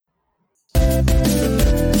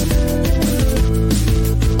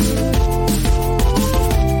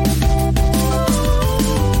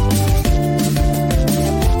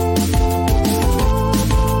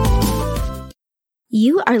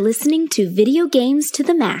You are listening to Video Games to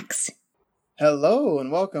the Max. Hello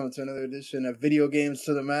and welcome to another edition of Video Games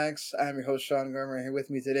to the Max. I'm your host, Sean Garmer, here with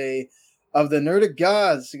me today of the Nerdic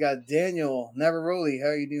Gods. We got Daniel Navaroli. How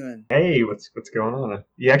are you doing? Hey, what's going on?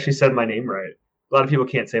 You actually said my name right. A lot of people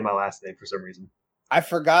can't say my last name for some reason. I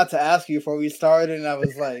forgot to ask you before we started, and I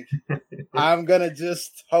was like, I'm going to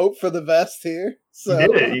just hope for the best here. So, you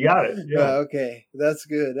did it. You got it. Yeah. Okay. That's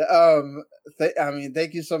good.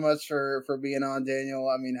 Thank you so much for being on, Daniel.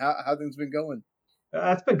 I mean, how things been going?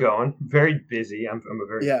 It's been going. Very busy. I'm a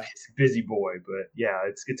very busy boy, but yeah,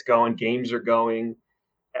 it's going. Games are going.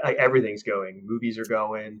 Like everything's going. Movies are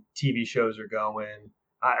going. TV shows are going.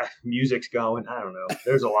 Music's going. I don't know.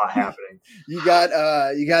 There's a lot happening. You got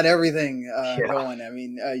everything going. I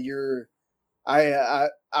mean, I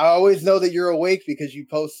always know that you're awake because you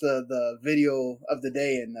post the video of the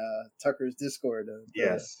day in Tucker's Discord.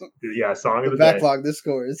 Song of the backlog day.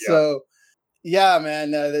 Discord. Yeah. So, yeah,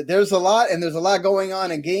 man, there's a lot going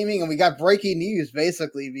on in gaming, and we got breaking news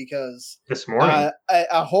basically because this morning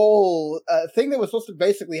a whole thing that was supposed to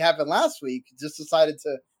basically happen last week just decided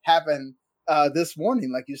to happen this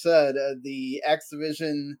morning. Like you said, the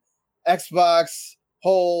Activision Xbox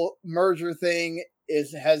whole merger thing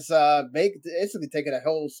has basically taken a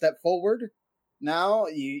whole step forward. Now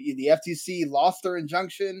the FTC lost their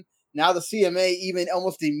injunction. Now the CMA even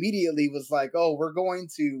almost immediately was like, "Oh, we're going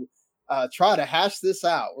to try to hash this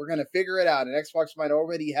out. We're going to figure it out." And Xbox might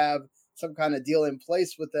already have some kind of deal in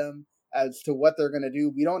place with them as to what they're going to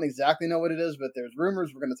do. We don't exactly know what it is, but there's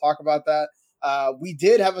rumors. We're going to talk about that. We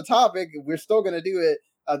did have a topic. We're still going to do it.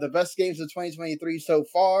 The best games of 2023 so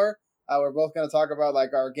far. We're both going to talk about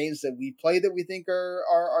like our games that we played that we think are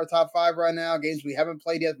our top 5 right now, games we haven't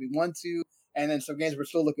played yet, we want to, and then some games we're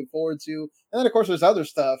still looking forward to. And then, of course, there's other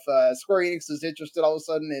stuff. Square Enix is interested all of a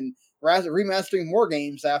sudden in remastering more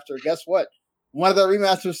games after, guess what? One of their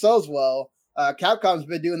remasters sells well. Capcom's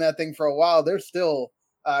been doing that thing for a while. They're still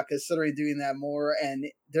considering doing that more, and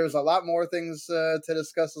there's a lot more things to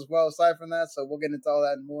discuss as well aside from that, so we'll get into all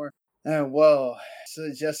that and more. So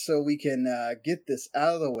just so we can get this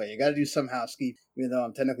out of the way, I got to do some housekeeping, even though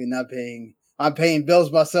I'm technically not paying. I'm paying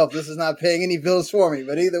bills myself. This is not paying any bills for me,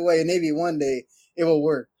 but either way, maybe one day it will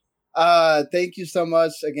work. Thank you so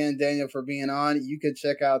much again, Daniel, for being on. You can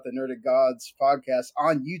check out the Nerdic Gods podcast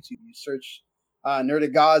on YouTube. You search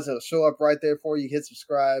Nerdic Gods, it'll show up right there for you. Hit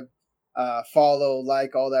subscribe, follow,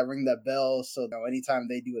 like, all that, ring that bell. So anytime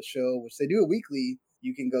they do a show, which they do it weekly,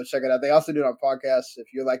 you can go check it out. They also do it on podcasts. If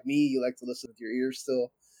you're like me, you like to listen with your ears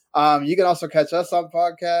still. You can also catch us on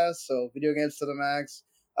podcasts. So Video Games to the Max.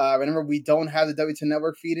 Remember, we don't have the W2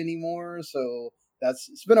 Network feed anymore. So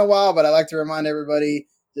it's been a while, but I like to remind everybody,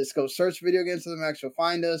 just go search Video Games to the Max. You'll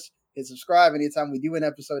find us. Hit subscribe. Anytime we do an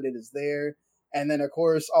episode, it is there. And then, of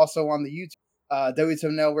course, also on the YouTube, W2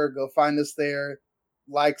 Network, go find us there.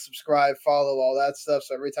 Like, subscribe, follow, all that stuff.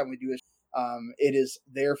 So every time we do it is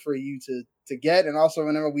there for you to get. And also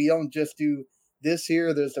remember, we don't just do this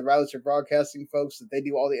here. There's the Rattleship Broadcasting folks that they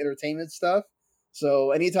do all the entertainment stuff.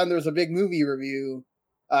 So anytime there's a big movie review,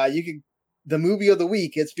 the movie of the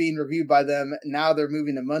week, it's being reviewed by them. Now they're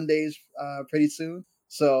moving to Mondays pretty soon.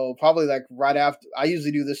 So probably like right after, I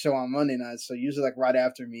usually do this show on Monday nights. So usually like right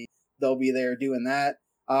after me, they'll be there doing that.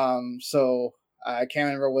 So I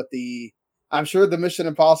can't remember I'm sure the Mission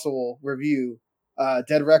Impossible review,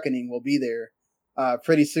 Dead Reckoning, will be there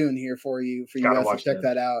pretty soon here for you guys to check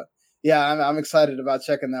that out. Yeah, I'm excited about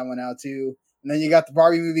checking that one out too. And then you got the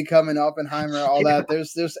Barbie movie coming, Oppenheimer, all that.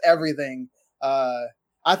 There's everything.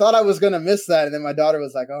 I thought I was gonna miss that, and then my daughter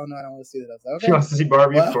was like, "Oh no, I don't want to see that." I was like, "Okay." She wants to see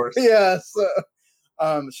Barbie, of course. Yeah.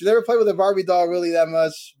 So, she never played with a Barbie doll really that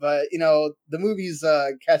much, but the movie's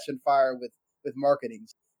catching fire with marketing.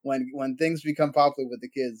 When things become popular with the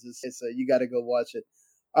kids, it's you got to go watch it.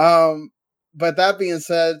 But that being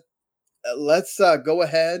said, let's go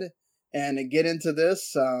ahead and get into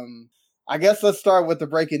this. I guess let's start with the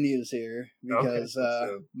breaking news here because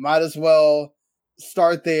might as well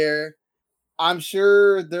start there. I'm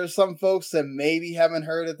sure there's some folks that maybe haven't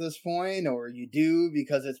heard at this point, or you do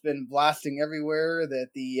because it's been blasting everywhere that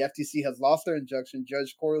the FTC has lost their injunction.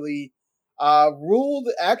 Judge Corley ruled,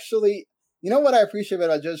 actually, you know what I appreciate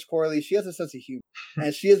about Judge Corley? She has a sense of humor,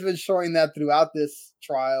 and she has been showing that throughout this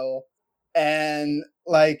trial. And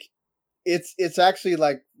like, it's actually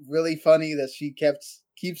like really funny that she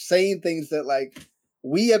keeps saying things that like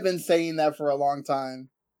we have been saying that for a long time,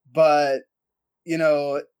 but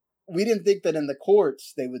we didn't think that in the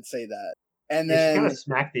courts they would say that. And then she kind of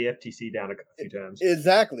smacked the FTC down a few times.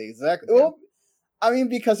 Exactly. Yeah. Well, I mean,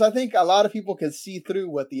 because I think a lot of people can see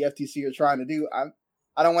through what the FTC are trying to do.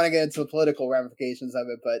 I don't want to get into the political ramifications of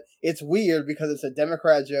it, but it's weird because it's a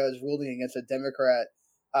Democrat judge ruling against a Democrat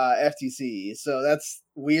FTC. So that's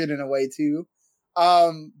weird in a way too.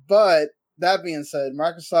 But that being said,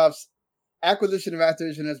 Microsoft's acquisition of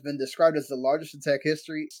Activision has been described as the largest in tech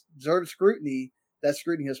history. Observed scrutiny, that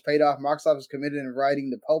scrutiny has paid off. Microsoft is committed in writing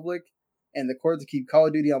the public and the court to keep Call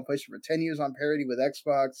of Duty on PlayStation for 10 years on parity with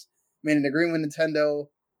Xbox. Made an agreement with Nintendo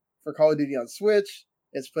for Call of Duty on Switch.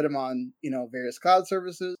 It's put them on, various cloud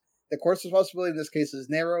services. The court's responsibility in this case is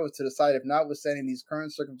narrow. It's to decide if, notwithstanding these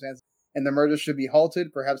current circumstances, and the merger should be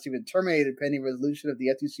halted, perhaps even terminated, pending resolution of the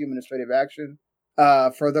FTC administrative action.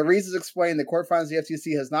 For the reasons explained, the court finds the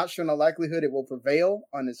FTC has not shown a likelihood it will prevail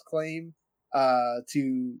on its claim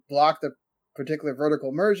to block the particular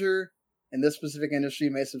vertical merger in this specific industry,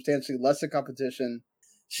 may substantially lessen competition.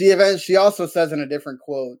 She also says in a different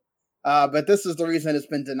quote, but this is the reason it's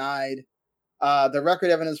been denied. The record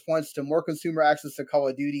evidence points to more consumer access to Call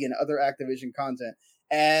of Duty and other Activision content.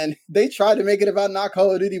 And they tried to make it about not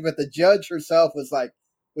Call of Duty, but the judge herself was like,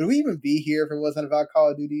 would we even be here if it wasn't about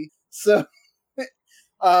Call of Duty? So,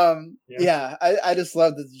 I just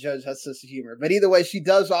love that the judge has such a humor. But either way, she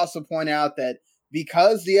does also point out that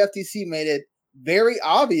because the FTC made it very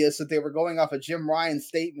obvious that they were going off of Jim Ryan's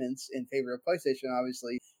statements in favor of PlayStation,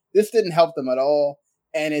 obviously, this didn't help them at all.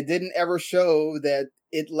 And it didn't ever show that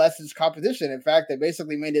it lessens competition. In fact, they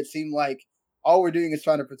basically made it seem like all we're doing is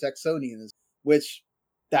trying to protect Sony in this, which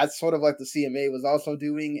that's sort of like the CMA was also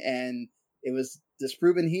doing, and it was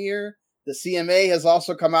disproven here. The CMA has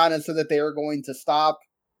also come out and said that they are going to stop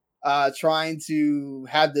trying to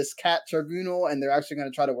have this CAT tribunal, and they're actually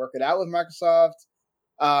going to try to work it out with Microsoft.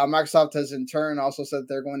 Microsoft has in turn also said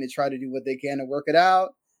they're going to try to do what they can to work it out.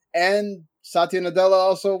 And Satya Nadella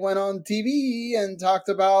also went on TV and talked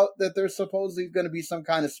about that there's supposedly going to be some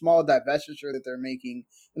kind of small divestiture that they're making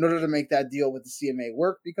in order to make that deal with the CMA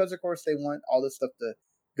work, because of course they want all this stuff to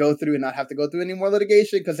go through and not have to go through any more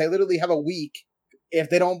litigation, because they literally have a week. If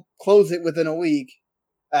they don't close it within a week,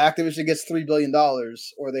 Activision gets $3 billion,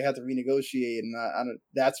 or they have to renegotiate. And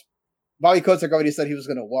that's Bobby Kotick already said he was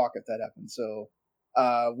going to walk if that happens. So,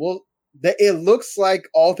 it looks like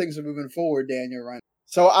all things are moving forward, Daniel, right?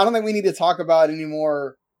 So I don't think we need to talk about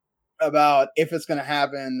anymore about if it's going to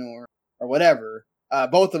happen or whatever.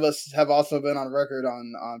 Both of us have also been on record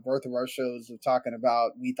on both of our shows of talking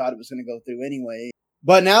about we thought it was going to go through anyway.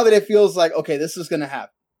 But now that it feels like, okay, this is going to happen,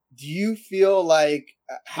 do you feel like,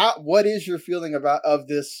 what is your feeling of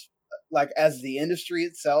this, like as the industry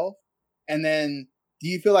itself? And then do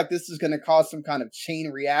you feel like this is going to cause some kind of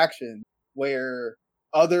chain reaction where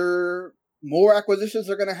more acquisitions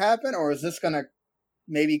are going to happen? Or is this going to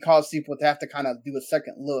maybe cause people to have to kind of do a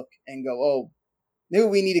second look and go, oh, maybe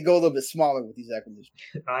we need to go a little bit smaller with these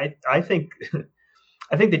acquisitions? I think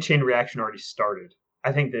the chain reaction already started.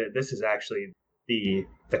 I think that this is actually the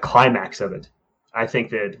climax of it. I think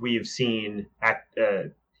that we have seen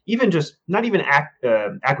even just not even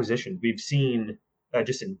acquisitions. We've seen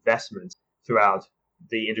just investments throughout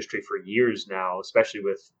the industry for years now, especially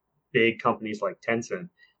with big companies like Tencent.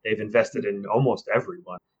 They've invested in almost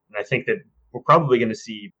everyone, and I think that we're probably going to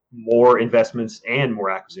see more investments and more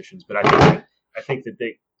acquisitions. But I think that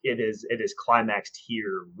it is climaxed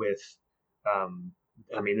here with.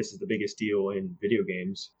 This is the biggest deal in video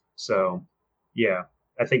games. So, yeah,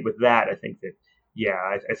 I think with that, I think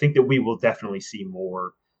that we will definitely see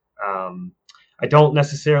more. I don't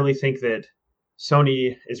necessarily think that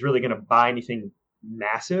Sony is really going to buy anything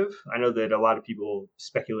massive. I know that a lot of people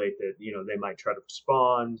speculate that, they might try to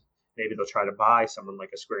respond. Maybe they'll try to buy someone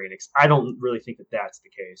like a Square Enix. I don't really think that that's the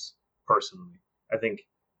case, personally. I think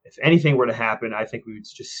if anything were to happen, I think we would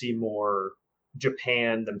just see more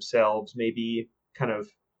Japan themselves maybe kind of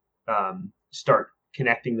start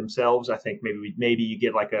connecting themselves. I think maybe you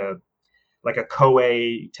get like a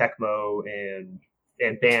Koei, Tecmo, and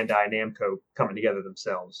Bandai Namco coming together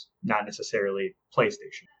themselves, not necessarily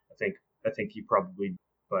PlayStation. I think you probably,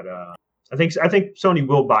 but I think Sony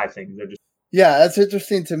will buy things. They're just that's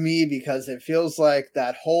interesting to me, because it feels like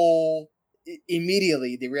that whole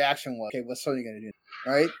immediately the reaction was, okay, what's Sony going to do,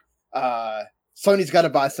 right? Sony's got to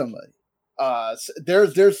buy somebody.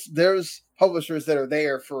 There's publishers that are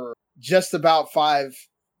there for just about $5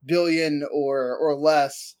 billion or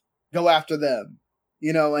less. Go after them,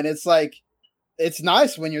 and it's like, it's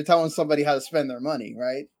nice when you're telling somebody how to spend their money,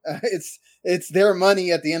 right? It's their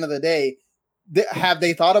money at the end of the day. Have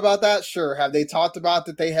they thought about that? Sure. Have they talked about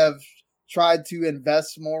that they have tried to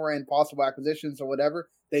invest more in possible acquisitions or whatever?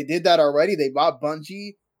 They did that already. They bought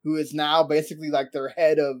Bungie. who is now basically like their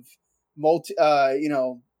head of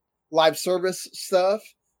live service stuff.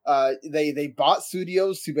 They bought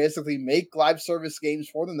studios to basically make live service games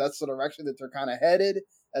for them. That's the direction that they're kind of headed,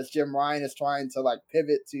 as Jim Ryan is trying to like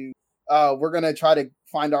pivot to. We're gonna try to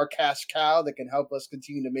find our cash cow that can help us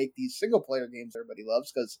continue to make these single player games everybody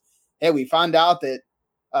loves. Because hey, we found out that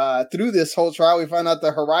through this whole trial, we found out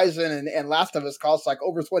the Horizon and Last of Us cost like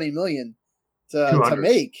over 20 million to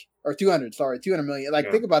make, or 200 million. Like,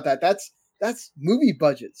 think about that. That's movie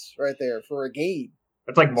budgets right there for a game.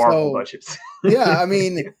 That's like Marvel budgets. Yeah, I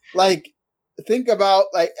mean, like, think about,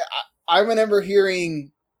 like, I remember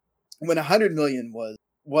hearing when 100 million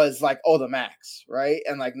was like, oh, the max, right?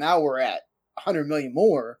 And like now we're at 100 million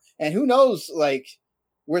more, and who knows? Like,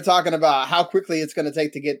 we're talking about how quickly it's going to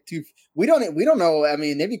take to get to. We don't know. I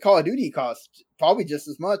mean, maybe Call of Duty costs probably just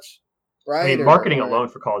as much, right? I mean, marketing alone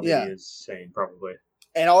for Call of Duty is insane, probably.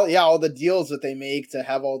 And all the deals that they make to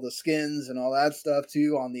have all the skins and all that stuff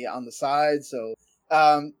too on the side. So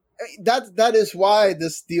that is why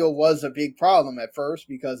this deal was a big problem at first,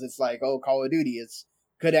 because it's like, oh, Call of Duty,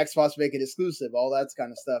 could Xbox make it exclusive? All that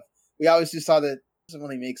kind of stuff. We always just saw that it doesn't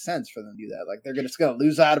really make sense for them to do that. Like, they're just going to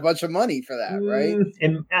lose out a bunch of money for that, right?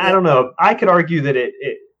 And I don't know. I could argue that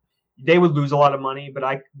they would lose a lot of money, but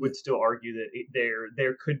I would still argue that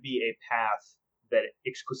there could be a path that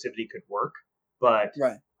exclusivity could work. But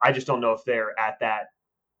I just don't know if they're at that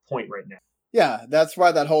point right now. Yeah, that's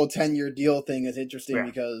why that whole 10-year deal thing is interesting,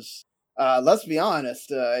 because let's be honest,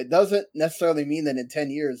 it doesn't necessarily mean that in 10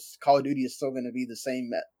 years, Call of Duty is still going to be the same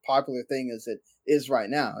popular thing as it is right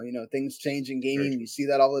now. You know, things change in gaming. You see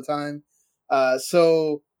that all the time.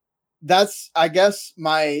 So that's, I guess,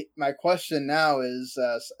 my question now is,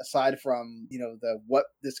 aside from, what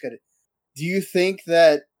this could, do you think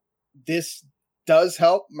that this does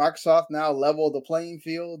help Microsoft now level the playing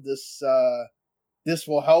field? This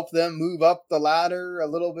will help them move up the ladder a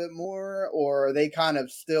little bit more, or are they kind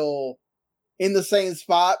of still in the same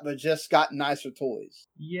spot but just got nicer toys?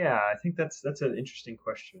 Yeah, I think that's an interesting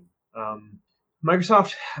question.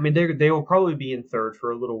 Microsoft, I mean, they will probably be in third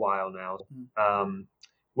for a little while now.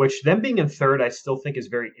 Which, them being in third, I still think is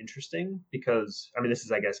very interesting, because, I mean, this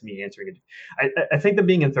is, I guess, me answering it. I think them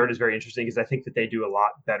being in third is very interesting, because I think that they do a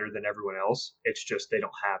lot better than everyone else. It's just they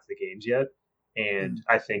don't have the games yet. And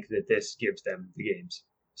I think that this gives them the games.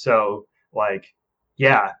 So, like,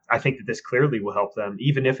 yeah, I think that this clearly will help them,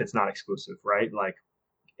 even if it's not exclusive, right? Like,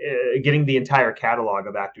 getting the entire catalog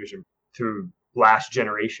of Activision through last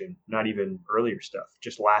generation, not even earlier stuff,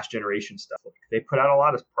 just last generation stuff. Like, they put out a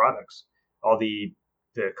lot of products. All the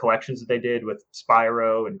collections that they did with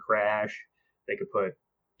Spyro and Crash, they could put,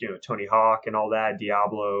 Tony Hawk and all that.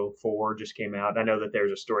 Diablo 4 just came out. I know that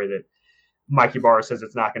there's a story that Mikey Barr says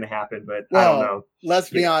it's not going to happen, but I don't know. Let's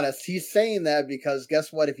be honest. He's saying that because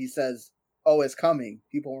guess what? If he says, oh, it's coming,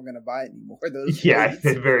 people aren't going to buy it anymore.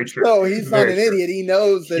 Very true. No, he's not an idiot. He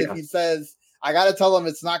knows that if he says, I got to tell them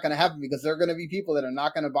it's not going to happen, because there are going to be people that are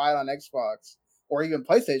not going to buy it on Xbox or even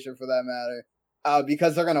PlayStation for that matter,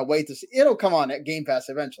 because they're going to wait to see. It'll come on at Game Pass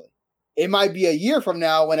eventually. It might be a year from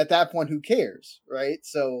now, when at that point, who cares, right?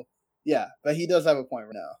 So, yeah, but he does have a point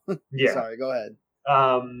right now. Yeah. Sorry, go ahead.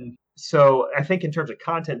 So I think in terms of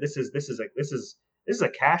content, this is a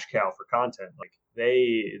cash cow for content. Like,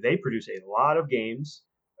 they produce a lot of games.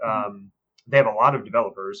 They have a lot of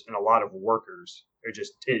developers and a lot of workers. They're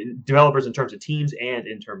just developers in terms of teams and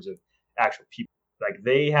in terms of actual people. Like,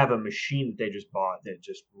 they have a machine that they just bought that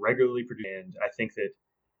just regularly produces. And I think that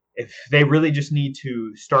if they really just need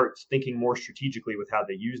to start thinking more strategically with how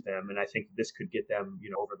they use them, and I think this could get them,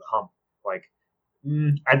 over the hump. Like,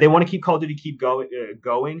 they want to keep Call of Duty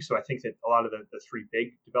going, so I think that a lot of the three big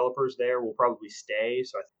developers there will probably stay.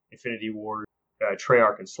 So I think Infinity Ward,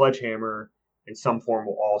 Treyarch, and Sledgehammer in some form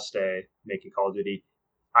will all stay making Call of Duty.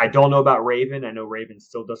 I don't know about Raven. I know Raven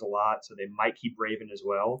still does a lot, so they might keep Raven as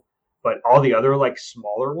well. But all the other, like,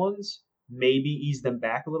 smaller ones, maybe ease them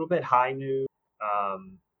back a little bit. High Noon,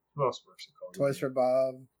 who else works in Call of Duty?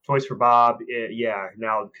 Toys for Bob, yeah.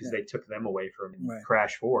 Now, because they took them away from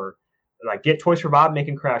Crash 4. Like, get Toys for Bob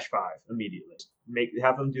making Crash 5 immediately.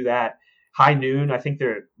 Have them do that. High Noon, I think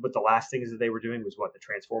what the last things that they were doing was the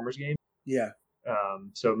Transformers game. Yeah.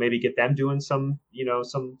 So maybe get them doing something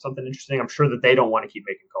interesting. I'm sure that they don't want to keep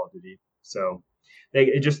making Call of Duty. So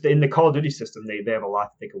they just, in the Call of Duty system, they have a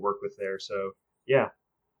lot that they could work with there. So yeah.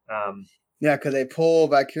 Yeah, could they pull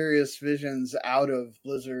Vicarious Visions out of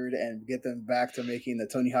Blizzard and get them back to making the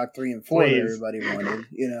Tony Hawk 3 and 4 that everybody wanted,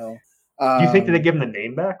 Do you think that they give them the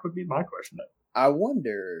name back? Would be my question. I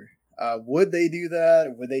wonder, would they do that?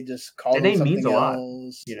 Or would they just call them something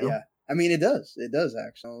else? Yeah, I mean, it does. It does,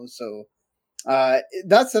 actually. So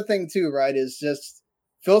That's the thing too, right? Is just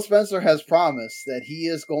Phil Spencer has promised that he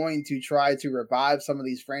is going to try to revive some of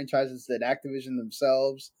these franchises that Activision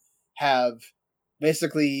themselves have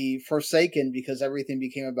basically forsaken because everything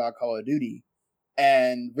became about Call of Duty.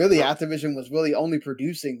 And really, Activision was really only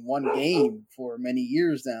producing one game for many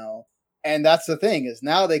years now. And that's the thing, is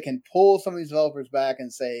now they can pull some of these developers back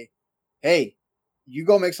and say, hey, you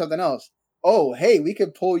go make something else. Oh, hey, we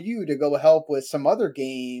could pull you to go help with some other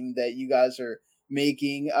game that you guys are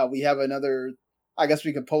making. We have another, I guess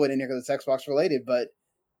we could pull it in here because it's Xbox related, but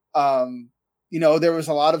there was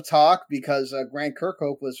a lot of talk because Grant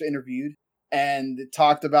Kirkhope was interviewed and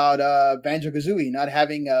talked about Banjo-Kazooie not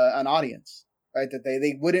having an audience, right? That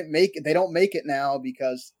they wouldn't make it, they don't make it now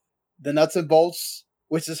because the nuts and bolts,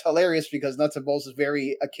 which is hilarious because nuts and bolts is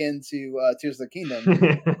very akin to Tears of the Kingdom.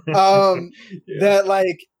 That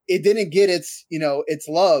like it didn't get its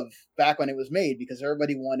love back when it was made because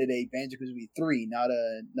everybody wanted a Banjo-Kazooie 3, not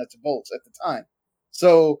a nuts and bolts at the time.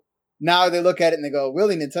 So now they look at it and they go,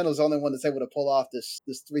 really, Nintendo's the only one that's able to pull off this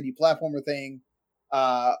 3D platformer thing.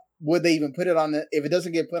 Would they even put it on if it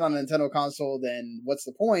doesn't get put on a Nintendo console, then what's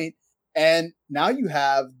the point? And now you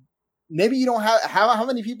have, maybe you don't have, how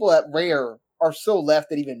many people at Rare are still left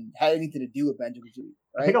that even had anything to do with Banjo-Kazooie,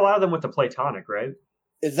 right? I think a lot of them went to Playtonic, right?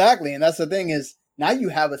 Exactly. And that's the thing, is now you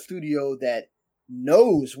have a studio that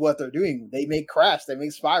knows what they're doing. They make Crash, they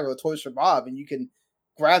make Spyro, Toys for Bob, and you can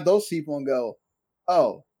grab those people and go,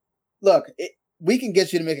 oh, look, we can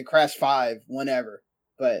get you to make a Crash 5 whenever,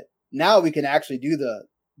 but now we can actually do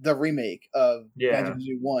the remake of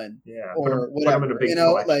Banjo-Kazooie 1 or whatever.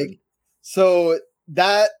 Like, so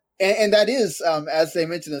that, and that is, as they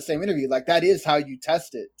mentioned in the same interview, like that is how you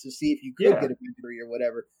test it to see if you could get a victory or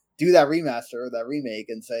whatever. Do that remaster or that remake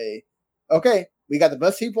and say, okay, we got the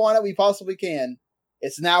best people on it we possibly can.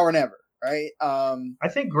 It's now or never, right? I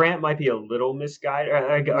think Grant might be a little misguided.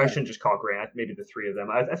 I shouldn't just call Grant, maybe the three of them.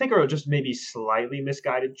 I think are just maybe slightly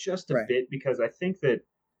misguided just a bit, because I think that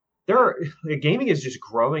gaming is just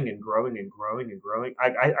growing and growing and growing and growing.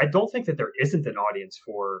 I don't think that there isn't an audience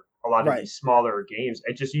for a lot of these smaller games.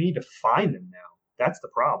 It just, you need to find them now. That's the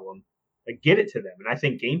problem. Like, get it to them. And I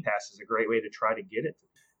think Game Pass is a great way to try to get it to them.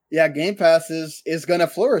 Yeah, Game Pass is going to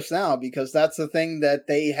flourish now because that's the thing that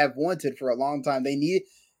they have wanted for a long time. They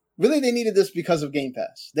needed this because of Game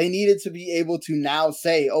Pass. They needed to be able to now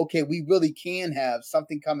say, okay, we really can have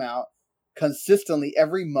something come out consistently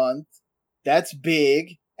every month. That's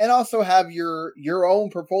big. And also have your own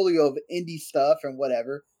portfolio of indie stuff and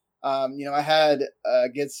whatever. I had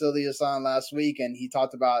Get Silius on last week, and he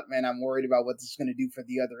talked about, man, I'm worried about what this is going to do for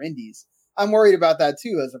the other indies. I'm worried about that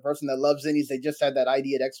too. As a person that loves indies, they just had that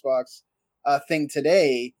ID at Xbox thing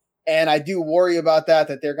today, and I do worry about that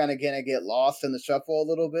they're going to get lost in the shuffle a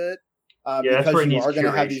little bit because you are going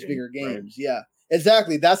to have these bigger games. Right? Yeah,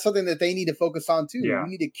 exactly. That's something that they need to focus on too. Yeah. You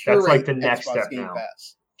need to curate. That's like the next Xbox step Game now.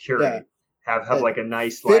 Pass. Curate. Have like a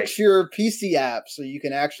nice fix your PC app so you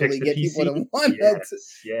can actually get PC? people to want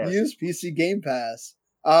to use PC Game Pass.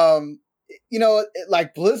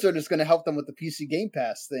 Like Blizzard is going to help them with the PC Game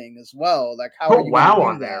Pass thing as well. Like, how are you WoW going to do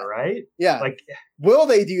on that? there, right? Yeah. Like, will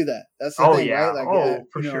they do that? That's the thing, right? Like,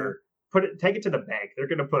 for sure. Take it to the bank. They're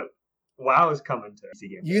going to put WoW is coming to PC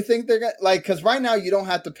Game Pass. You think they're going to, like, because right now you don't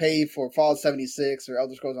have to pay for Fallout 76 or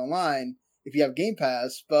Elder Scrolls Online if you have Game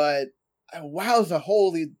Pass, but WoW's a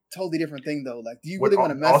totally different thing though. Like, do you really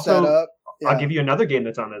want to mess that up? Yeah. I'll give you another game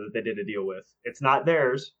that's on there that they did a deal with. It's not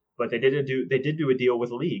theirs, but they did do a deal with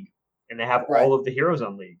League, and they have all of the heroes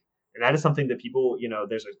on League, and that is something that people,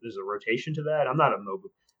 there's a rotation to that. I'm not a MOBA.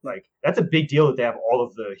 Like, that's a big deal that they have all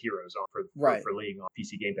of the heroes on for League on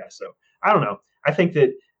PC Game Pass. So I don't know. I think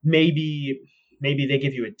that maybe they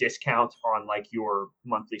give you a discount on like your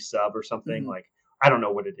monthly sub or something. Mm-hmm. Like, I don't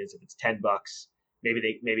know what it is. If it's $10. Maybe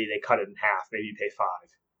they cut it in half. Maybe you pay $5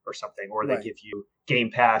 or something, or they give you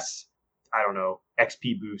Game Pass. I don't know,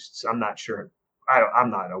 XP boosts. I'm not sure.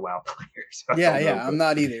 I'm not a WoW player. So I'm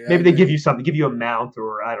not either. Maybe they give you something, give you a mount,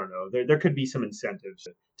 or I don't know. There could be some incentives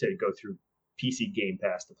to go through PC Game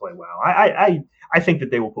Pass to play WoW. I think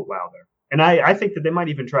that they will put WoW there, and I think that they might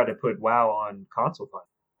even try to put WoW on console play.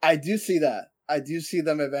 I do see that. I do see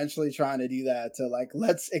them eventually trying to do that, to like,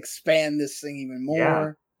 let's expand this thing even more.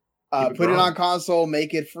 Yeah. Put it on console,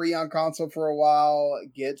 make it free on console for a while,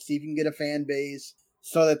 see if you can get a fan base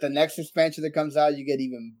so that the next expansion that comes out, you get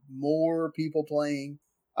even more people playing.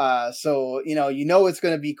 So it's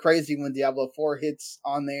going to be crazy when Diablo 4 hits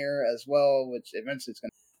on there as well, which eventually it's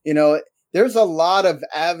going to, there's a lot of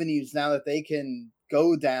avenues now that they can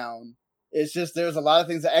go down. It's just, there's a lot of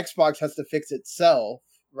things that Xbox has to fix itself,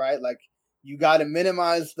 right? Like, you got to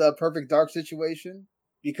minimize the Perfect Dark situation.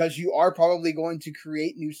 because you are probably going to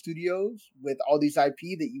create new studios with all these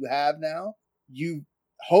IP that you have now. You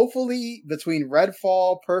hopefully between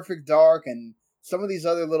Redfall, Perfect Dark, and some of these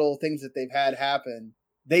other little things that they've had happen,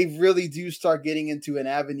 they really do start getting into an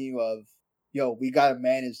avenue of, yo, we got to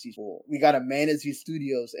manage these people. We got to manage these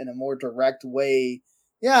studios in a more direct way.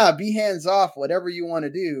 Yeah, be hands off, whatever you want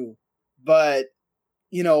to do. But,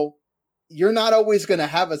 you're not always going to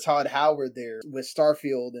have a Todd Howard there with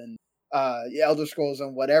Starfield and Elder Scrolls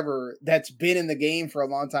and whatever that's been in the game for a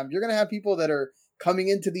long time. You're going to have people that are coming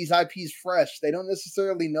into these IPs fresh. They don't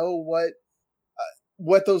necessarily know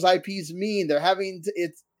what those IPs mean. They're having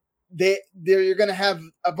you're going to have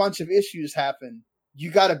a bunch of issues happen.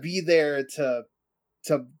 You got to be there to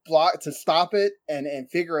stop it and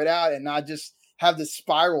figure it out, and not just have this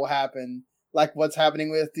spiral happen like what's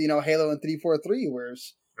happening with Halo and 343, where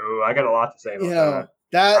I got a lot to say about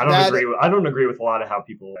that. I don't agree with a lot of how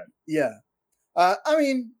people. Yeah, I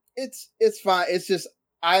mean it's fine. It's just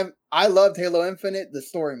I loved Halo Infinite, the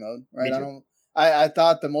story mode, right? I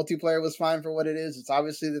thought the multiplayer was fine for what it is. It's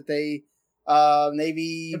obviously that they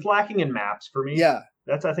maybe it's lacking in maps for me. Yeah,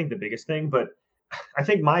 that's I think the biggest thing. But I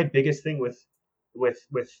think my biggest thing with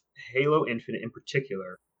Halo Infinite in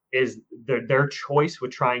particular is their choice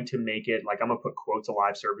with trying to make it, like, I'm gonna put quotes, a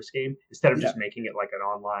live service game instead of just making it like an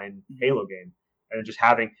online Halo game, and just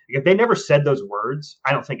having, if they never said those words,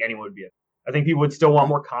 I don't think anyone would be. I think people would still want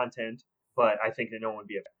more content, but I think that no one would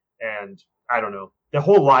be. And I don't know, the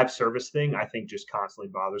whole live service thing, I think just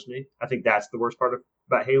constantly bothers me. I think that's the worst part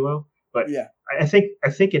about Halo. But yeah, I think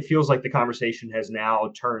it feels like the conversation has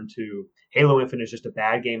now turned to Halo Infinite is just a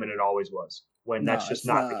bad game, and it always was. When that's just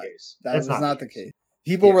not the case. That's not the case.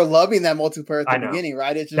 People were loving that multiplayer at the beginning,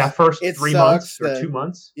 right? It's just that first 3 months or 2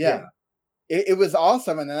 months. Yeah. It was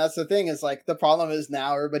awesome, and then that's the thing. Is like the problem is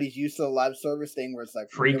now everybody's used to the live service thing, where it's like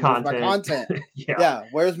free content. Where's my content? Yeah.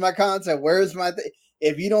 Where's my content? Where's my?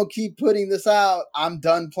 If you don't keep putting this out, I'm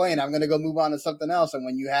done playing. I'm gonna go move on to something else. And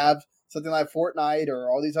when you have something like Fortnite or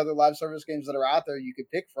all these other live service games that are out there you could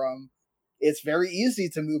pick from, it's very easy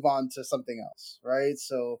to move on to something else, right?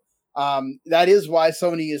 So that is why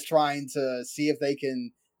Sony is trying to see if they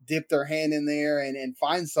can dip their hand in there and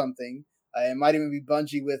find something. It might even be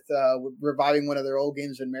Bungie with reviving one of their old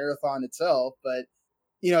games in Marathon itself, but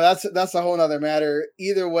that's a whole nother matter.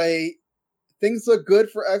 Either way, things look good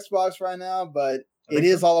for Xbox right now, but it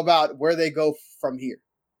is all about where they go from here,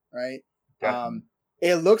 right?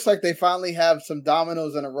 It looks like they finally have some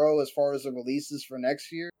dominoes in a row as far as the releases for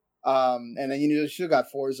next year. And then you still got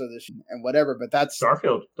Forza this year and whatever, but that's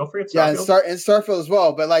Starfield. Don't forget Starfield. Yeah, and Starfield as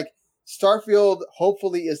well. But like Starfield,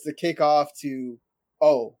 hopefully, is the kickoff to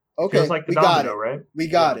okay, like the we domino, got it, right? We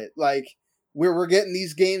got it. Like we're getting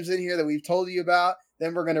these games in here that we've told you about.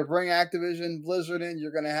 Then we're gonna bring Activision Blizzard in.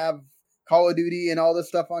 You're gonna have Call of Duty and all this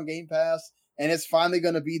stuff on Game Pass, and it's finally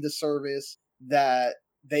gonna be the service that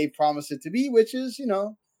they promised it to be, which is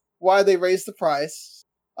why they raised the price.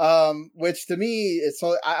 Which to me, it's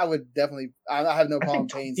so I would definitely I have no problem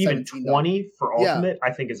paying even $20 for Ultimate.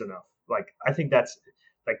 I think is enough. Like I think that's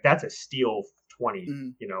a steal.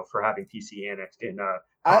 20, for having PC annexed in.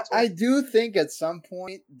 I do think at some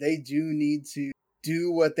point they do need to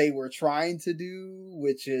do what they were trying to do,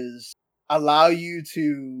 which is allow you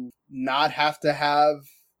to not have to have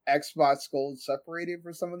Xbox Gold separated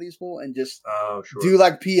for some of these people and just do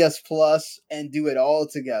like PS Plus and do it all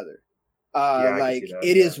together.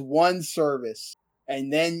 It is one service.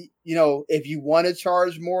 And then, if you want to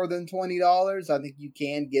charge more than $20, I think you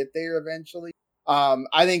can get there eventually.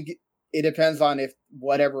 I think it depends on if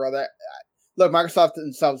whatever other... Look, Microsoft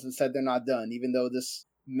themselves have said they're not done, even though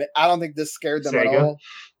I don't think this scared them at all.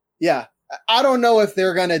 Yeah. I don't know if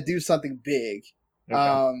they're going to do something big.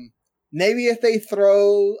 Okay. Maybe if they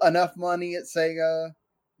throw enough money at Sega,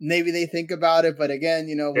 maybe they think about it. But again,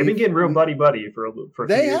 they've been getting real buddy for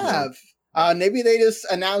they have. Maybe they just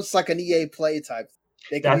announced like an EA Play type.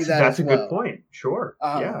 They can do that. That's as a good point. Sure.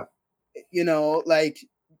 Yeah.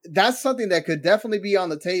 That's something that could definitely be on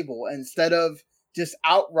the table instead of just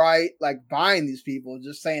outright like buying these people,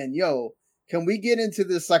 just saying, yo, can we get into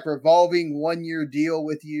this like revolving 1-year deal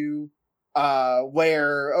with you?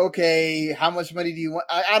 Where, okay, how much money do you want?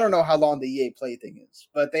 I don't know how long the EA Play thing is,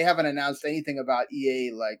 but they haven't announced anything about EA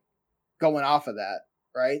like going off of that.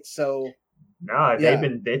 Right. So no,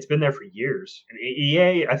 it's been there for years. And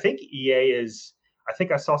EA, I think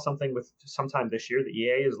I saw something with sometime this year that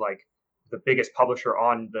EA is like the biggest publisher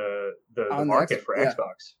on the market for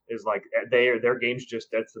Xbox. Is like their games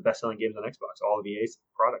that's the best selling games on Xbox, all of EA's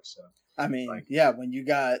products. So I mean, when you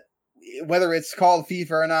got whether it's called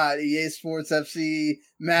FIFA or not, EA Sports FC,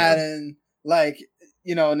 Madden,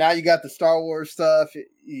 now you got the Star Wars stuff.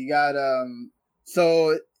 You got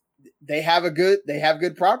so they have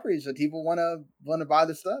good properties that people want to buy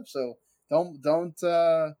the stuff. So don't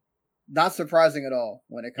not surprising at all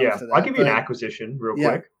when it comes to that. I'll give you an acquisition real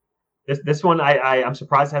quick. This one I'm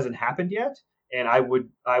surprised hasn't happened yet, and I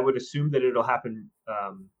would assume that it'll happen.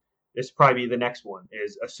 This probably be the next one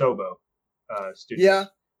is Asobo Studios. Yeah,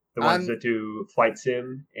 the ones that do Flight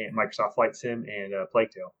Sim and Microsoft Flight Sim and Plague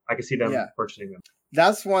Tale. I can see them purchasing them.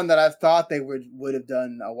 That's one that I thought they would have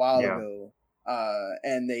done a while ago,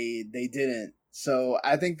 and they didn't. So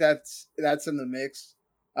I think that's in the mix,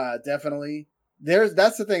 definitely.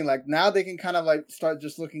 That's the thing. Like now they can kind of like start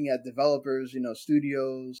just looking at developers,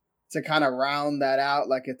 studios to kind of round that out.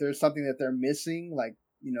 Like if there's something that they're missing, like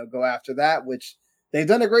go after that. Which they've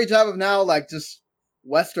done a great job of now. Like just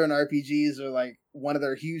Western RPGs are like one of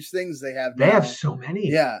their huge things they have. They have so many.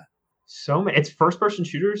 Yeah. So many. It's first-person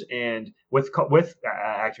shooters, and with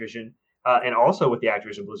Activision, and also with the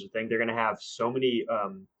Activision Blizzard thing, they're going to have so many.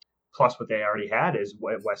 Plus, what they already had is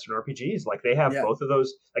Western RPGs. Like they have both of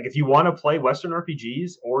those. Like if you want to play Western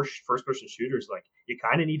RPGs or first-person shooters, like you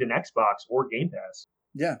kind of need an Xbox or Game Pass.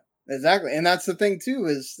 Yeah, exactly. And that's the thing too.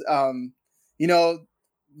 Is the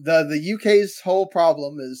UK's whole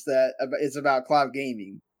problem is that it's about cloud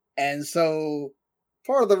gaming, and so.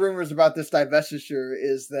 Part of the rumors about this divestiture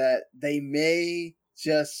is that they may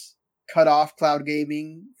just cut off cloud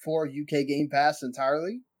gaming for UK Game Pass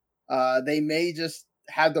entirely. They may just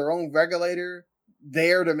have their own regulator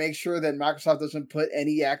there to make sure that Microsoft doesn't put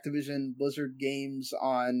any Activision Blizzard games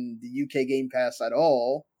on the UK Game Pass at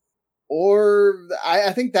all. Or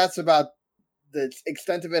I think that's about the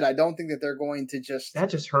extent of it. I don't think that they're going to just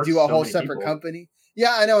do a whole separate company.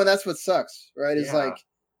 Yeah, I know, and that's what sucks, right? It's like,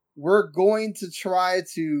 we're going to try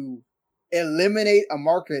to eliminate a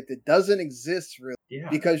market that doesn't exist really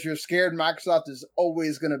because you're scared Microsoft is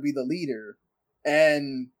always going to be the leader.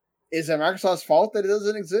 And is it Microsoft's fault that it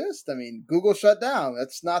doesn't exist? I mean, Google shut down.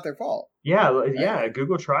 That's not their fault. Yeah, right?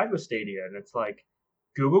 Google tried with Stadia, and it's like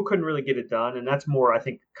Google couldn't really get it done. And that's more, I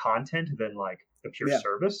think, content than like the pure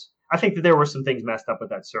service. I think that there were some things messed up with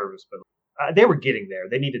that service, but they were getting there.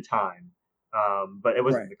 They needed time. But it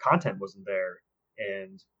wasn't the content wasn't there.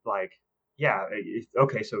 And like,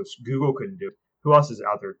 okay, so Google couldn't do it. Who else is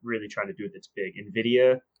out there really trying to do it that's big?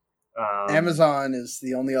 NVIDIA. Amazon is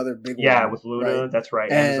the only other big one. Yeah, with Luna, that's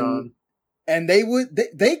right, Amazon. And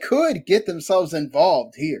they could get themselves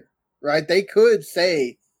involved here, right? They could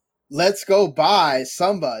say, let's go buy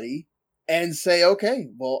somebody and say, okay,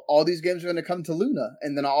 well, all these games are going to come to Luna.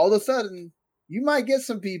 And then all of a sudden, you might get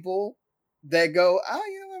some people that go, I'm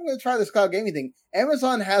going to try this cloud gaming thing.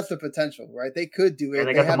 Amazon has the potential, right? They could do it.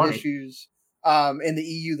 They have issues in the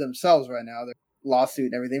EU themselves right now. Their lawsuit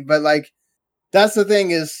and everything. But like, that's the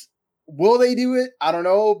thing is, will they do it? I don't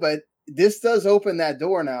know. But this does open that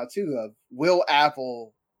door now too of, will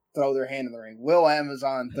Apple throw their hand in the ring? Will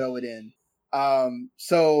Amazon throw it in?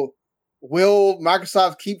 So will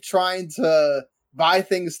Microsoft keep trying to buy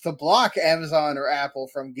things to block Amazon or Apple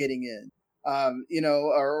from getting in?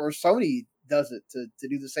 Or Sony does it to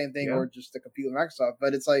do the same thing, or just to compete with Microsoft.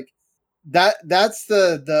 But it's like that's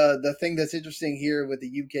the thing that's interesting here with the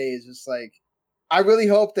UK is just like, I really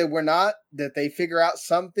hope that they figure out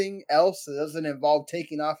something else that doesn't involve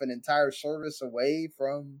taking off an entire service away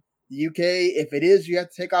from the UK. If it is, you have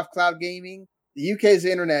to take off cloud gaming. The UK's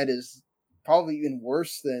internet is probably even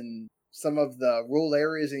worse than some of the rural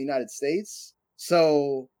areas in the United States.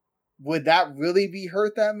 So would that really be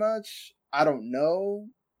hurt that much? I don't know.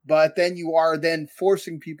 But then you are then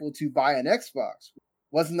forcing people to buy an Xbox.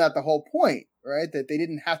 Wasn't that the whole point, right? That they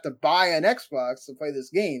didn't have to buy an Xbox to play this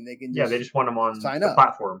game. They can they just want them on the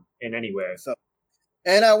platform in any way. So,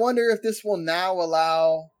 and I wonder if this will now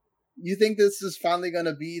allow. You think this is finally going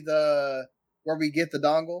to be where we get the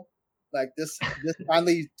dongle? Like this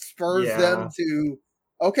finally spurs them to,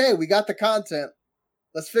 okay, we got the content.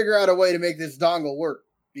 Let's figure out a way to make this dongle work.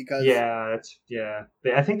 Because I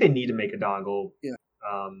think they need to make a dongle. Yeah.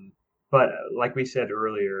 But like we said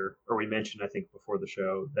earlier, or we mentioned, I think before the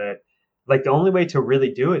show, that like the only way to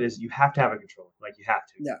really do it is you have to have a controller. Like you have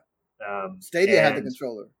to. Yeah. Stadia had the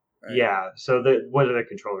controller. Right? Yeah. So what are the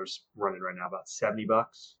controllers running right now? About $70,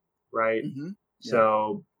 right? Mm-hmm. Yeah.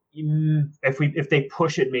 So if they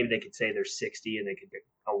push it, maybe they could say they're 60 and they could get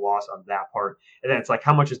a loss on that part. And then it's like,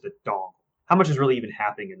 how much is the dongle? How much is really even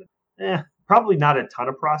happening in the? Probably not a ton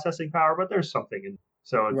of processing power, but there's something. And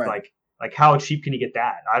so it's like how cheap can you get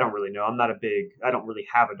that? I don't really know. I don't really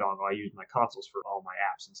have a dongle. I use my consoles for all my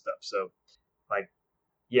apps and stuff. So like,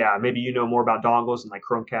 maybe you know more about dongles and like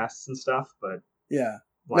Chromecasts and stuff, but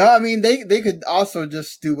No, I mean they could also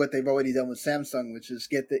just do what they've already done with Samsung, which is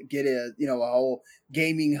get a a whole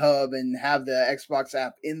gaming hub and have the Xbox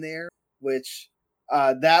app in there, which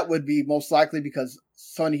that would be most likely because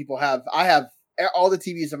so many people have. I have all the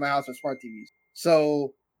TVs in my house are smart TVs,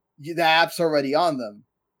 so the app's already on them.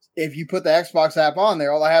 If you put the Xbox app on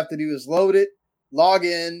there, all I have to do is load it, log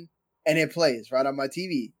in, and it plays right on my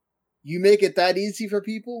TV. You make it that easy for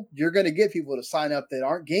people, you're going to get people to sign up that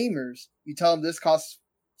aren't gamers. You tell them this costs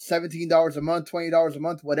 $17 a month, $20 a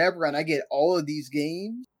month, whatever, and I get all of these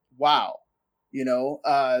games. Wow.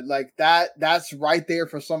 Like that's right there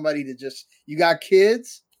for somebody to just, you got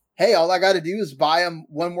kids. Hey, all I got to do is buy them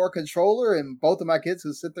one more controller and both of my kids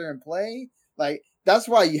can sit there and play. Like, that's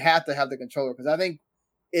why you have to have the controller. Because I think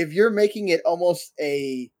if you're making it almost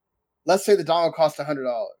let's say the dongle costs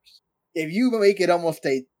 $100. If you make it almost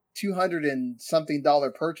a $200 and something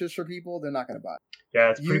purchase for people, they're not going to buy it. Yeah,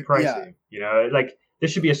 it's pretty pricey. Yeah. Like,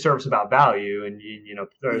 this should be a service about value, and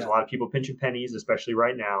there's a lot of people pinching pennies, especially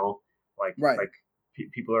right now.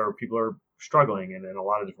 People are struggling in a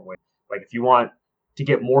lot of different ways. Like, if you want to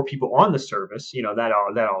get more people on the service,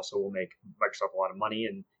 that also will make Microsoft a lot of money,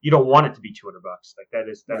 and you don't want it to be $200. Like, that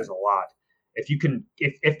is a lot.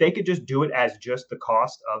 If they could just do it as just the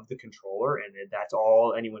cost of the controller, and that's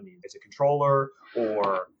all anyone needs, it's a controller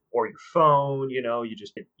or your phone, you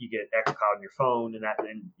get xCloud on your phone, and that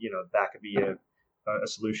could be a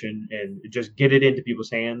solution, and just get it into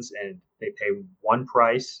people's hands, and they pay one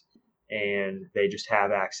price, and they just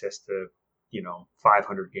have access to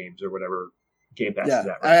 500 games or whatever Game Pass is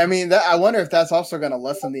at. Right I mean, I wonder if that's also going to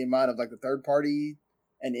lessen the amount of like the third party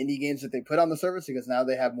and indie games that they put on the service, because now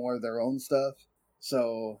they have more of their own stuff.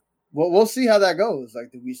 So we'll see how that goes.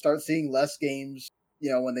 Like, do we start seeing less games?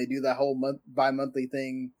 When they do that whole bi-monthly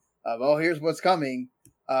thing of, here's what's coming.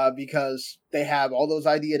 Because they have all those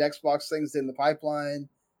ID at Xbox things in the pipeline.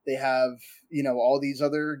 They have, all these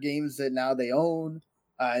other games that now they own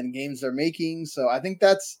and games they're making. So I think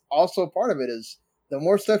that's also part of it, is the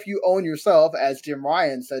more stuff you own yourself, as Jim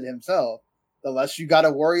Ryan said himself, the less you got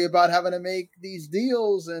to worry about having to make these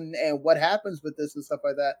deals and what happens with this and stuff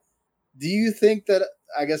like that. Do you think that,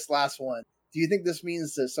 I guess last one, do you think this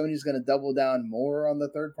means that Sony's going to double down more on the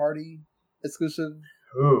third party exclusive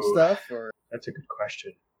stuff? Or that's a good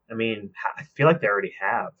question. I mean, I feel like they already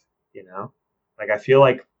have, like I feel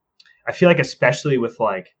like especially with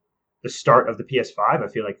like the start of the PS5, I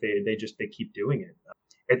feel like they keep doing it.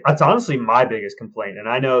 It's honestly my biggest complaint, and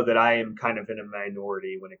I know that I am kind of in a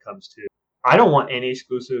minority when it comes to, I don't want any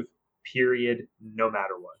exclusive, period, no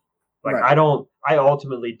matter what. Like, right. I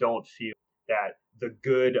ultimately don't feel that the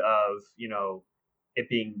good of, it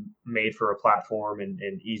being made for a platform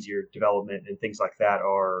and easier development and things like that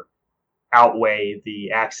outweigh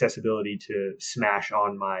the accessibility to smash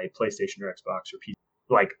on my PlayStation or Xbox or PC,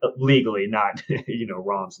 like legally, not,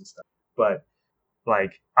 ROMs and stuff. But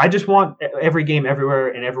like, I just want every game everywhere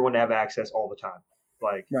and everyone to have access all the time.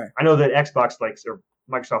 Like, I know that Xbox likes, or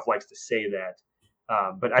Microsoft likes to say that,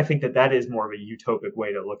 but I think that is more of a utopic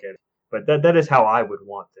way to look at it. But that is how I would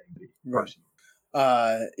want things to be, personally.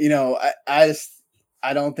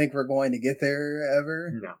 I don't think we're going to get there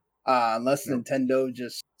ever. No. Unless Nintendo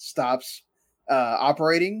just stops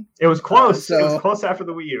operating. It was close. It was close after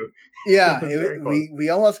the Wii U. Yeah, we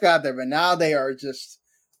almost got there, but now they are just,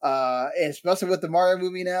 especially with the Mario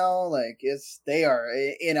movie now, like they are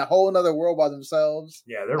in a whole other world by themselves.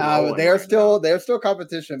 Yeah, they're they're still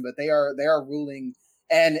competition, but they are ruling.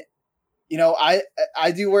 And I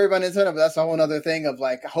do worry about Nintendo, but that's a whole other thing of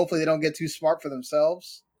like, hopefully they don't get too smart for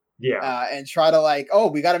themselves. Yeah, and try to like,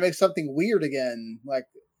 we got to make something weird again, like.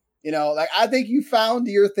 Like, I think you found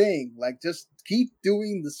your thing. Like, just keep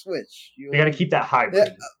doing the Switch. They got to keep that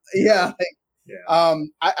hybrid. Yeah.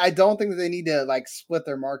 I don't think that they need to like split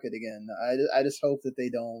their market again. I just hope that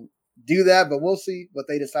they don't do that, but we'll see what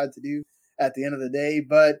they decide to do at the end of the day.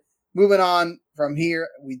 But moving on from here,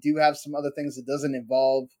 we do have some other things that doesn't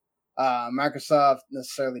involve Microsoft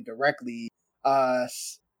necessarily directly.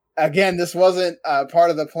 Again, this wasn't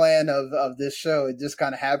part of the plan of this show. It just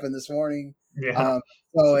kind of happened this morning. Yeah.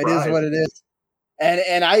 So it is what it is.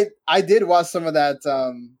 And I did watch some of that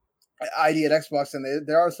ID at Xbox, and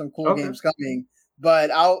there are some cool games coming.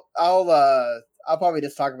 But I'll probably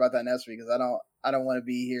just talk about that next week, because I don't want to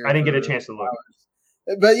be here. I didn't get a chance to look.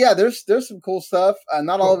 But yeah, there's some cool stuff.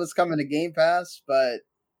 Not all of it's coming to Game Pass, but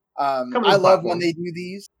I love when they do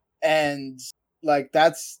these, and like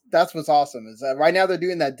that's what's awesome is that right now they're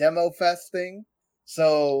doing that demo fest thing.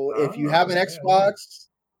 So if you have an Xbox.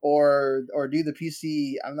 Or do the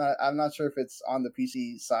PC. I'm not sure if it's on the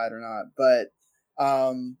PC side or not, but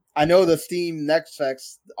I know the Steam Next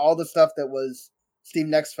Fest, all the stuff that was Steam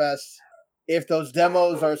Next Fest. If those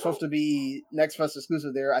demos are supposed to be Next Fest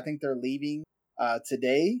exclusive there, I think they're leaving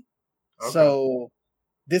today. Okay. So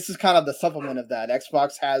this is kind of the supplement of that.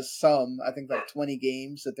 Xbox has some, I think, like 20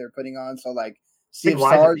 games that they're putting on. So like Sea of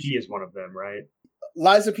Stars, Liza P is one of them, right?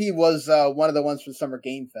 Liza P was one of the ones for Summer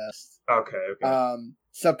Game Fest. Okay.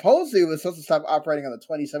 Supposedly it was supposed to stop operating on the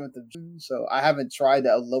 27th of June, so I haven't tried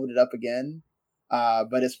to load it up again.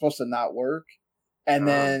 But it's supposed to not work. And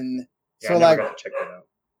then I never got to check that out.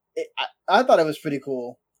 I thought it was pretty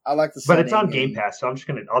cool. I like the But it's on Game Pass, so I'll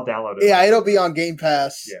download it. Yeah, it'll be on Game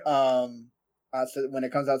Pass. Yeah. When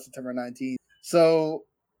it comes out September 19th. So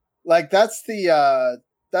like that's the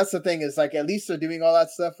thing is like at least they're doing all that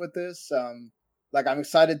stuff with this. Like I'm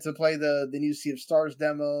excited to play the new Sea of Stars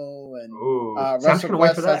demo and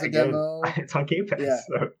WrestleQuest has a demo. It's on Game Pass. Yeah.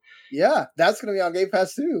 So. Yeah, that's gonna be on Game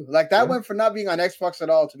Pass too. Like that went from not being on Xbox at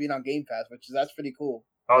all to being on Game Pass, that's pretty cool.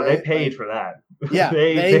 Oh, right? They paid for that. Yeah,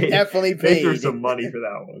 they definitely paid. They threw some money for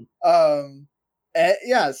that one.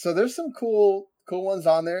 Yeah. So there's some cool ones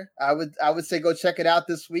on there. I would say go check it out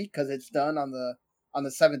this week because it's done on the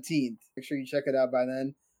 17th. Make sure you check it out by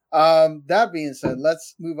then. That being said,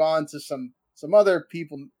 let's move on to some other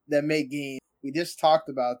people that make games. We just talked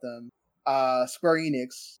about them. Square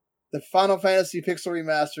Enix. The Final Fantasy Pixel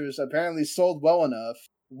Remasters apparently sold well enough.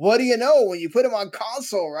 What do you know when you put them on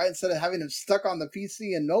console, right? Instead of having them stuck on the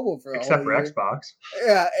PC and mobile for except for Xbox.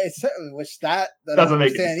 Yeah, which that doesn't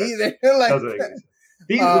make any sense either. Doesn't make sense.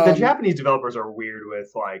 The Japanese developers are weird with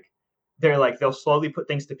like they'll slowly put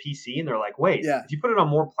things to PC and they're like, wait, if you put it on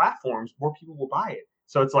more platforms, more people will buy it.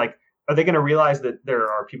 So it's like, are they going to realize that there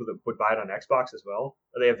are people that would buy it on Xbox as well?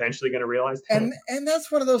 Are they eventually going to realize that? And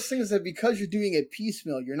that's one of those things that because you're doing it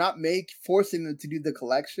piecemeal, you're not forcing them to do the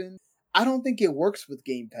collection. I don't think it works with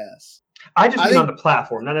Game Pass. I mean on the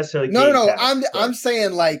platform, not necessarily Game Pass. I'm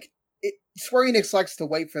saying like Square Enix likes to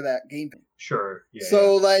wait for that Game Pass. Sure. Yeah,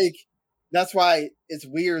 so like that's why it's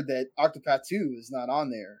weird that Octopath 2 is not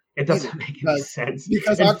on there. It doesn't make any sense.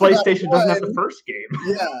 Because PlayStation doesn't have the first game.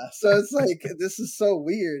 Yeah, so it's like this is so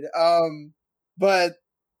weird. But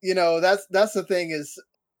you know, that's the thing is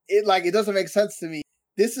it doesn't make sense to me.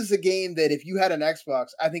 This is a game that if you had an Xbox,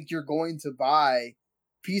 I think you're going to buy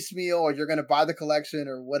piecemeal or you're going to buy the collection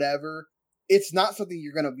or whatever. It's not something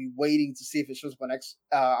you're going to be waiting to see if it shows up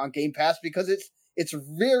on Game Pass because it's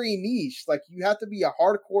very niche. Like you have to be a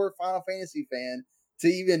hardcore Final Fantasy fan to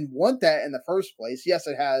even want that in the first place. Yes,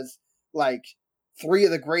 it has like 3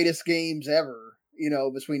 of the greatest games ever, you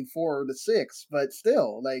know, between 4 to 6, but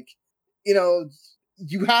still, like, you know,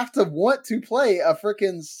 you have to want to play a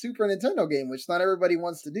freaking Super Nintendo game, which not everybody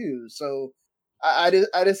wants to do. So I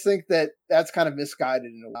just think that's kind of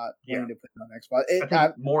misguided in a lot. Yeah. To put it on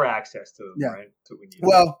Xbox. More access to them, right? That's what we need.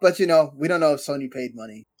 Well, but you know, we don't know if Sony paid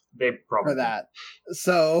money. They probably for that.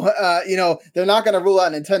 So, you know, they're not going to rule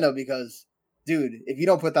out Nintendo because, dude, if you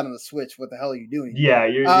don't put that on the Switch, what the hell are you doing?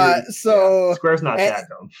 Yeah, Square's not that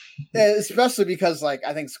dumb. Especially because, like,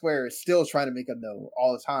 I think Square is still trying to make them know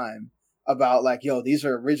all the time about, like, yo, these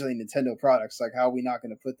are originally Nintendo products. Like, how are we not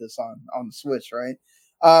going to put this on the Switch, right?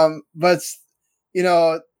 But, you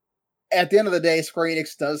know, at the end of the day, Square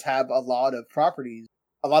Enix does have a lot of properties,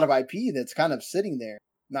 a lot of IP that's kind of sitting there,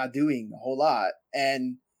 not doing a whole lot.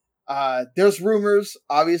 And there's rumors,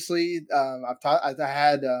 obviously. I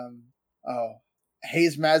had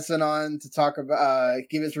Hayes Madsen on to talk about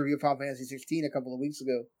give his review of Final Fantasy 16 a couple of weeks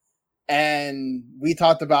ago, and we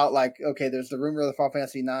talked about like, okay, there's the rumor of the Final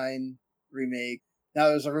Fantasy 9 remake. Now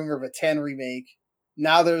there's a rumor of a 10 remake.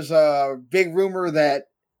 Now there's a big rumor that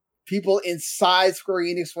people inside Square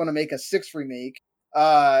Enix want to make a 6 remake.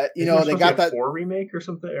 You know, they got that 4 remake or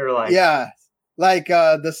something, or like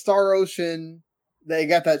the Star Ocean. They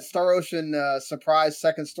got that Star Ocean surprise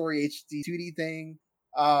second story HD 2D thing.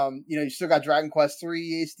 You know, you still got Dragon Quest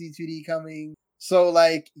 3 HD 2D coming. So,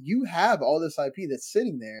 like, you have all this IP that's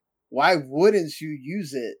sitting there. Why wouldn't you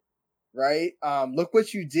use it, right? Look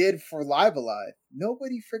what you did for Live Alive.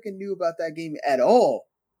 Nobody freaking knew about that game at all.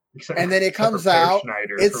 And then it comes out,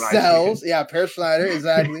 it sells. Yeah, Per Schneider,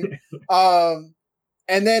 exactly. And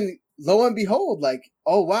then, lo and behold, like,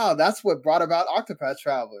 oh, wow, that's what brought about Octopath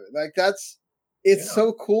Traveler. Like, it's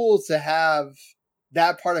so cool to have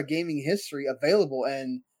that part of gaming history available.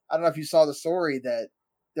 And I don't know if you saw the story that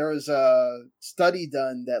there was a study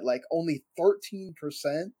done that like only 13%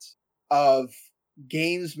 of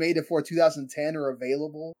games made before 2010 are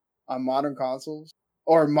available on modern consoles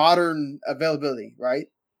or modern availability, right?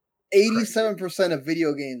 87% of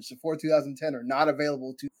video games before 2010 are not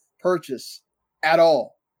available to purchase at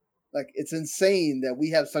all. Like, it's insane that we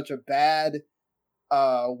have such a bad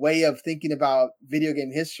way of thinking about video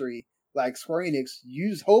game history like Square Enix,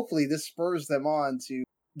 hopefully this spurs them on to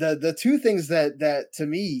the two things that to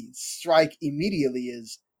me strike immediately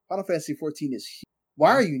is Final Fantasy 14 is huge.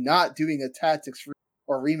 Why are you not doing a Tactics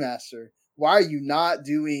or remaster? Why are you not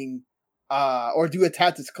doing or do a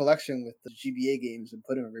Tactics collection with the GBA games and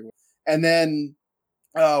put them everywhere? And then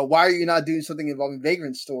why are you not doing something involving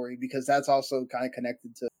Vagrant's story? Because that's also kind of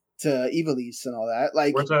connected to Ivalice and all that.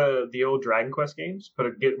 Like, where's the old Dragon Quest games?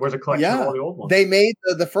 Where's a collection of all the old ones? They made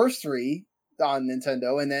the first 3 on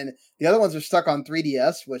Nintendo, and then the other ones are stuck on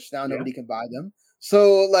 3DS, which now nobody can buy them.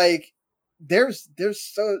 So like, there's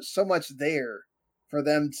so much there for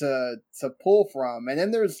them to pull from, and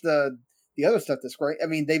then there's the other stuff that's great. I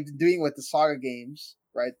mean, they've been doing with the Saga games,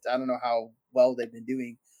 right? I don't know how well they've been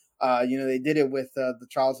doing. They did it with the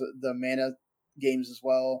Mana games as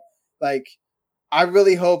well. Like, I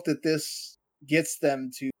really hope that this gets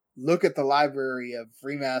them to look at the library of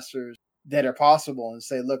remasters that are possible and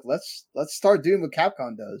say, look, let's start doing what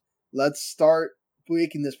Capcom does. Let's start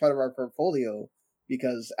making this part of our portfolio,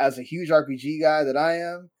 because as a huge RPG guy that I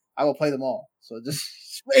am, I will play them all. So just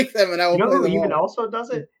make them and I will play them all. You know who even also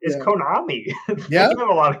does it? Is Konami. They have a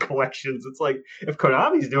lot of collections. It's like, if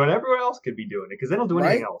Konami's doing it, everyone else could be doing it, because they don't do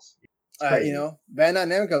anything else. Bandai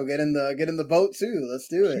Namco, get in the boat too. Let's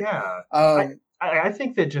do it. Yeah. I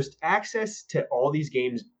think that just access to all these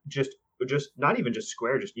games, just not even just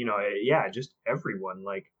Square, just just everyone.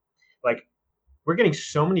 Like we're getting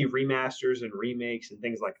so many remasters and remakes and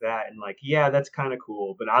things like that, and that's kind of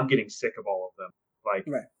cool, but I'm getting sick of all of them. Like,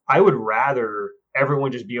 I would rather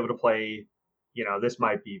everyone just be able to play. This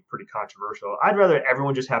might be pretty controversial. I'd rather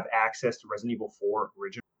everyone just have access to Resident Evil 4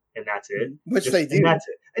 original, and that's it. Which they do. And that's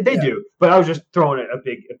it. They do. But I was just throwing a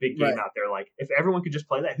big game out there. Like, if everyone could just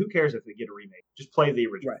play that, who cares if they get a remake? Just play the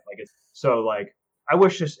original. Right. I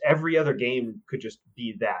wish just every other game could just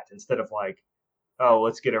be that, instead of like, oh,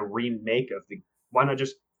 let's get a remake of the. Why not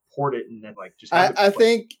just port it and then just? I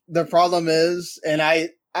think the problem is, and I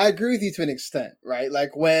agree with you to an extent, right?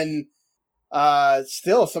 Like, when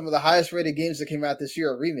still some of the highest rated games that came out this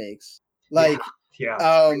year are remakes. Like,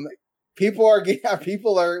 people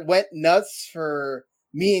went nuts, for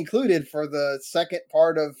me included, for the second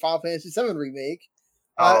part of Final Fantasy VII remake.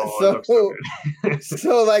 So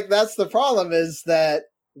like, that's the problem, is that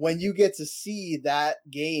when you get to see that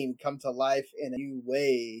game come to life in a new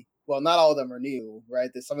way, well, not all of them are new, right?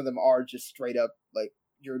 Some of them are just straight up like,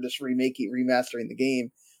 you're just remastering the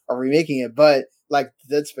game or remaking it, but like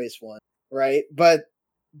the Dead Space one, right? But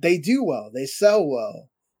they do well, they sell well.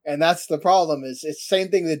 And that's the problem, is it's the same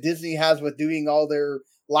thing that Disney has with doing all their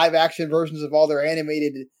live action versions of all their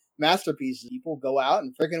animated masterpieces. People go out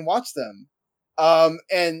and freaking watch them.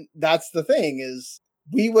 And that's the thing, is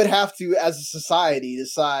we would have to, as a society,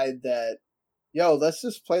 decide that, let's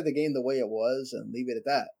just play the game the way it was and leave it at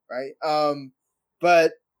that, right?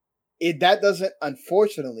 But that doesn't,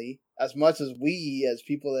 unfortunately, as much as we, as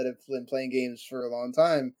people that have been playing games for a long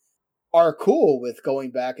time, are cool with going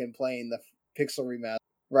back and playing the pixel remaster,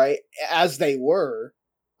 right, as they were,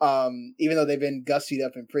 even though they've been gussied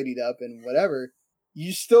up and prettied up and whatever,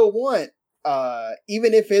 you still want,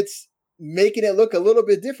 even if it's making it look a little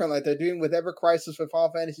bit different, like they're doing with Ever Crisis with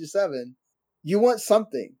Final Fantasy VII, you want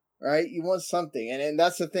something, right? You want something, and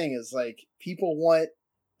that's the thing, is like, people want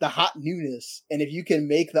the hot newness, and if you can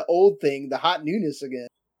make the old thing the hot newness again,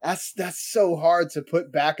 that's so hard to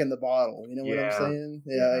put back in the bottle. You know what I'm saying?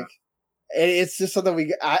 Like, it's just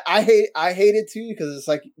something I hate it too, because it's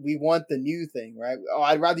like, we want the new thing, right? Oh,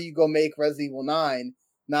 I'd rather you go make Resident Evil 9,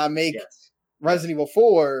 not make Resident Evil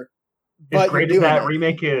 4. But as great as that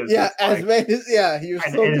remake is, you're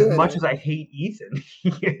still doing it. As much as I hate Ethan,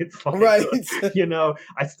 it's like, right.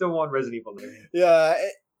 I still want Resident Evil 9. Yeah,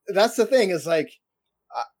 that's the thing. Is like,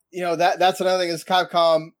 that's another thing, is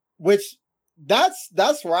Capcom, which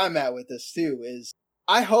that's where I'm at with this too. Is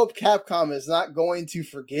I hope Capcom is not going to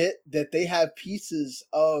forget that they have pieces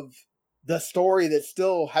of the story that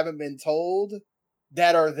still haven't been told,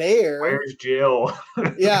 that are there. Where's Jill?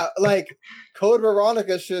 Yeah, like Code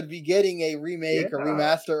Veronica should be getting a remake or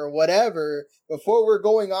remaster or whatever before we're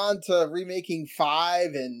going on to remaking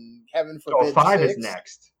 5 and heaven forbid 5 6. is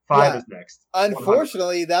next. 5 is next.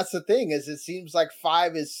 Unfortunately, 100%. That's the thing, is it seems like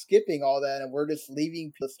 5 is skipping all that and we're just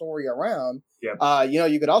leaving the story around. Yeah.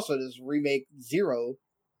 You could also just remake 0.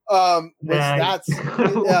 That's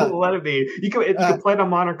let it be. You can play it on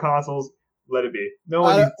modern consoles. Let it be. No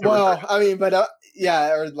one needs to I mean, but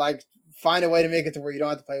or like find a way to make it to where you don't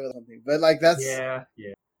have to play with something. But like, that's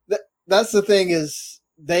that's the thing, is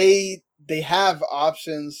they have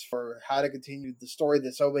options for how to continue the story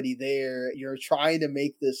that's already there. You're trying to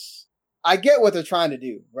make this. I get what they're trying to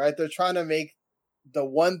do, right? They're trying to make the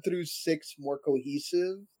 1 through 6 more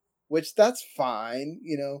cohesive, which that's fine.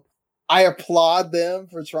 I applaud them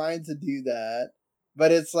for trying to do that,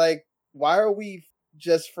 but it's like, why are we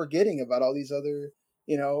just forgetting about all these other,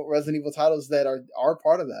 Resident Evil titles that are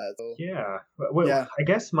part of that? So, yeah. Well, yeah. I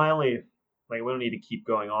guess my only, we don't need to keep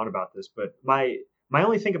going on about this, but my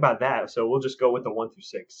only thing about that, so we'll just go with the 1 through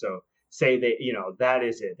 6. So say they, that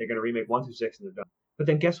is it. They're going to remake 1 through 6 and they're done. But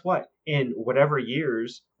then guess what? In whatever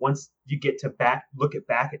years, once you get to look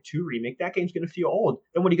back at 2 remake, that game's going to feel old.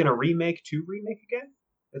 Then what are you going to remake 2 remake again?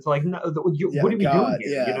 It's like, no, what are we doing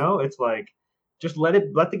here? Yeah. It's like, just let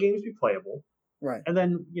the games be playable. Right. And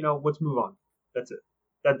then, let's move on. That's it.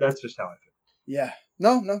 That's just how I feel. Yeah.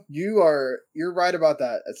 No, you're right about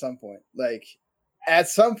that at some point. Like, at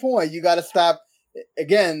some point, you got to stop.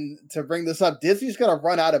 Again, to bring this up, Disney's going to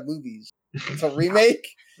run out of movies to remake,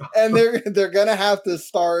 and they're going to have to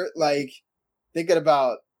start, like, thinking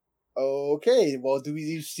about, okay, well, do we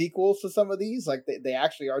do sequels to some of these? Like, they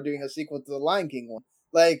actually are doing a sequel to the Lion King one.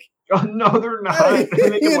 Like, oh no, they're not. Lion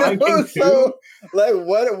King so, like,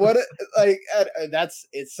 what, like,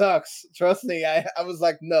 it sucks. Trust me. I was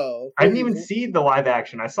like, no. I didn't even see the live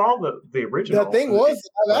action. I saw the original. The thing was,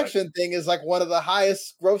 the live action thing is like one of the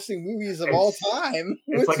highest grossing movies of all time.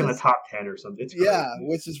 It's like in the top 10 or something. It's crazy.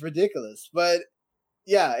 Which is ridiculous. But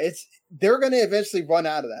yeah, they're going to eventually run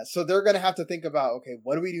out of that. So they're going to have to think about, okay,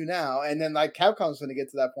 what do we do now? And then like Capcom's going to get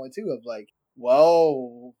to that point too of like,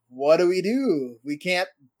 well, what do we do? We can't,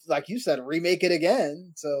 like you said, remake it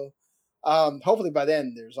again. So hopefully by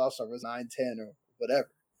then there's also Resident Evil 9, 10 or whatever.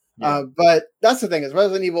 Yeah. But that's the thing is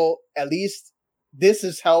Resident Evil, at least this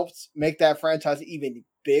has helped make that franchise even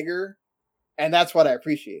bigger. And that's what I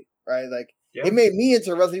appreciate, right? Like, it made me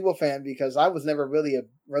into a Resident Evil fan because I was never really a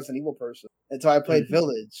Resident Evil person until I played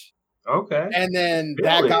Village. Okay. And then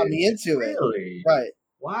that got me into it. Really? Right.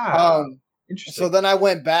 Wow. Interesting. So then I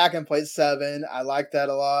went back and played 7. I liked that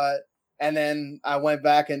a lot. And then I went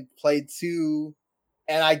back and played 2.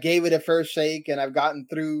 And I gave it a fair shake. And I've gotten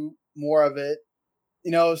through more of it.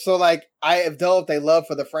 So like I have developed a love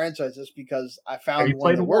for the franchise just because I found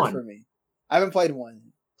one that worked for me. I haven't played 1.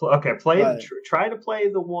 Okay, try to play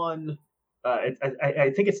the one.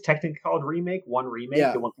 I think it's technically called Remake. 1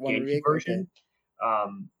 Remake, the one GameCube version.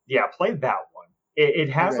 Okay. Play that one. It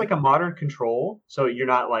has like a modern control, so you're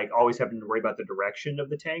not like always having to worry about the direction of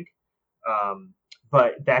the tank.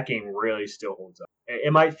 But that game really still holds up.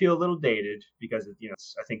 It might feel a little dated because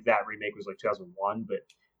I think that remake was like 2001, but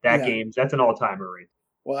that that's an all-timer right.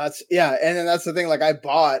 Well, and then that's the thing. Like I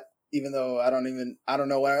bought, even though I don't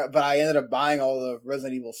know where, but I ended up buying all the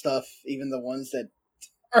Resident Evil stuff, even the ones that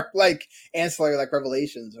are like ancillary, like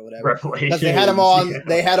Revelations or whatever. Because they had them all on,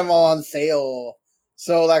 they had them all on sale.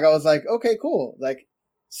 So like I was like, okay, cool. Like,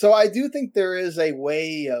 so I do think there is a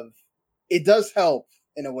way of, it does help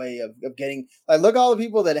in a way of getting, like, look at all the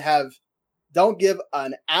people that don't give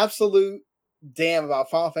an absolute damn about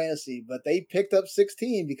Final Fantasy, but they picked up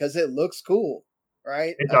 16 because it looks cool,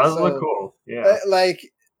 right? It does look cool. Yeah.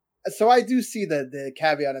 So I do see the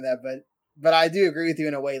caveat in that, but I do agree with you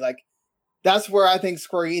in a way. Like, that's where I think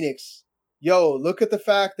Square Enix, look at the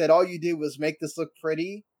fact that all you did was make this look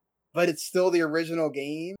pretty, but it's still the original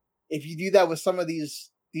game. If you do that with some of these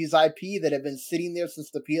IP that have been sitting there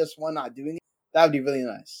since the PS1 not doing it, that would be really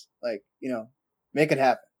nice. Like, make it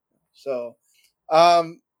happen. So,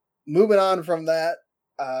 moving on from that,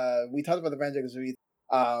 we talked about the Banjo-Kazooie,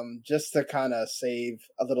 just to kind of save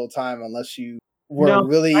a little time, unless you were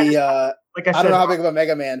really, I don't know how big of a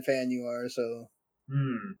Mega Man fan you are, so.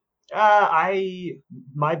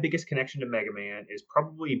 My biggest connection to Mega Man is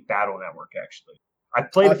probably Battle Network, actually. I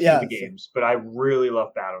played a few of the games, but I really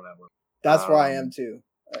love Battle Network. That's where I am too.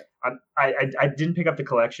 I didn't pick up the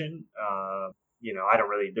collection. I don't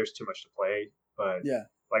really. There's too much to play, but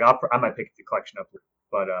like I might pick the collection up.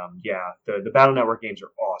 But the Battle Network games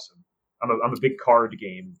are awesome. I'm a big card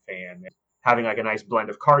game fan. Having like a nice blend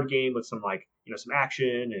of card game with some like some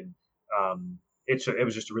action and it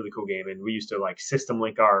was just a really cool game. And we used to like system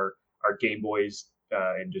link our Game Boys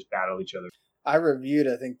and just battle each other. I reviewed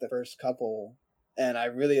I think the first couple. And I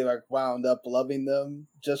really like wound up loving them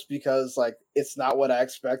just because like it's not what I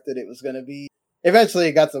expected it was going to be. Eventually,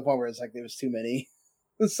 it got to the point where it's like there was too many.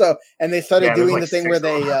 So, and they started doing the thing where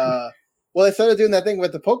they, they started doing that thing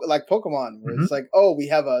with the Pokemon, where it's like, oh, we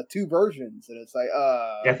have 2 versions, and it's like,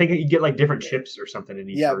 I think you get like different chips or something in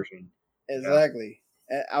each version. Exactly.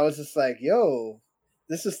 Yeah. And I was just like, yo,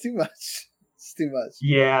 this is too much. It's too much.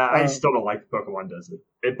 Yeah, I still don't like the Pokemon does it.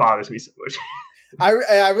 It bothers me so much.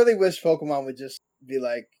 I really wish Pokemon would just be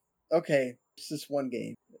like, okay, it's just one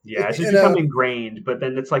game. Yeah, it's just become ingrained. But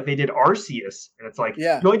then it's like they did Arceus, and it's like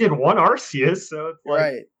you only did one Arceus, so it's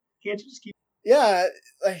like can't you just keep? Yeah,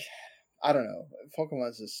 like I don't know.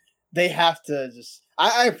 Pokemon's just they have to just.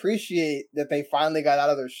 I appreciate that they finally got out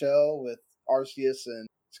of their shell with Arceus and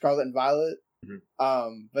Scarlet and Violet.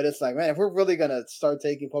 Mm-hmm. But it's like, man, if we're really gonna start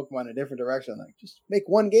taking Pokemon in a different direction, like just make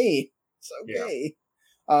one game. It's okay.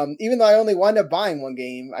 Yeah. Even though I only wind up buying one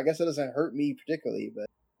game, I guess it doesn't hurt me particularly. But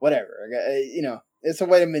whatever, it's a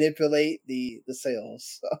way to manipulate the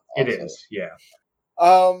sales. It is, yeah.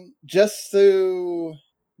 Just to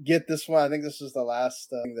get this one, I think this was the last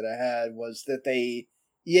thing that I had was that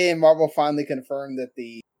EA and Marvel finally confirmed that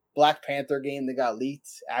the Black Panther game that got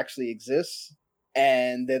leaked actually exists.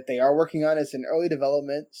 And that they are working on it. It's in early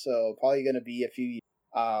development, so probably going to be a few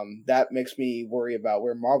years. That makes me worry about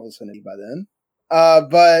where Marvel's going to be by then.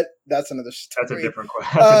 But that's another story. That's a different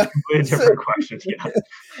question. That's a completely different question.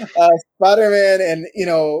 Yeah. Spider-Man, and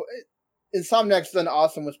Insomniac's done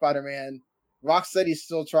awesome with Spider-Man. Rocksteady's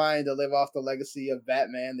still trying to live off the legacy of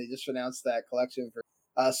Batman. They just announced that collection for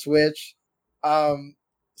Switch.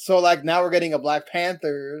 So like now we're getting a Black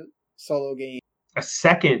Panther solo game. A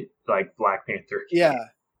second like Black Panther game. Yeah.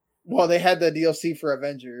 Well, they had the DLC for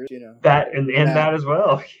Avengers, That and that as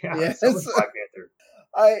well. Yeah. So Black Panther.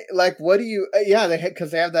 What do you?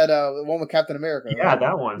 Because they have that one with Captain America. Yeah, right?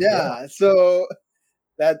 That one. Yeah. So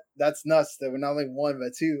that's nuts. That we're not only one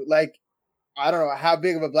but two. Like, I don't know how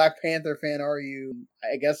big of a Black Panther fan are you?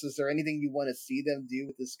 I guess is there anything you want to see them do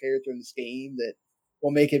with this character in this game that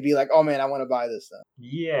will make it be like, oh man, I want to buy this stuff?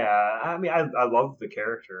 Yeah, I mean, I love the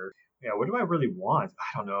character. Yeah, what do I really want?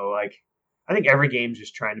 I don't know. Like, I think every game's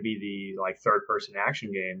just trying to be the like third person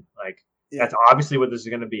action game. Like, that's obviously what this is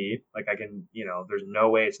going to be. Like, I can, there's no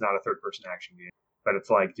way it's not a third person action game. But it's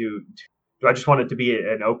like, dude, do I just want it to be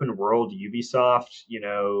an open world Ubisoft,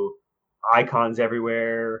 icons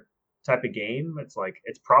everywhere type of game? It's like,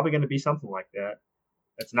 it's probably going to be something like that.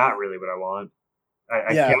 That's not really what I want.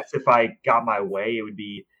 I guess if I got my way, it would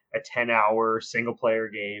be a 10-hour single player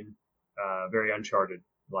game, very Uncharted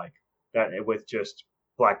like. That with just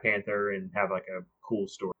Black Panther and have like a cool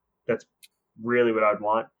story. That's really what I'd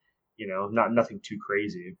want. Nothing too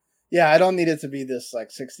crazy. Yeah, I don't need it to be this like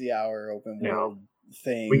 60-hour open world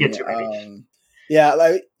thing. We get too many.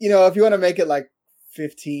 If you want to make it like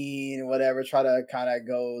 15, whatever, try to kind of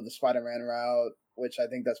go the Spider-Man route, which I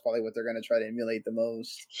think that's probably what they're going to try to emulate the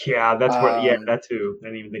most. Yeah, that's what. Yeah, that too. I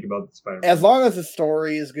didn't even think about the Spider-Man. As long as the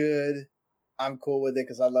story is good, I'm cool with it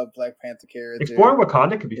because I love Black Panther characters. Exploring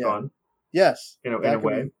Wakanda could be fun. Yes. In a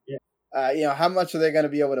way. Yeah. How much are they going to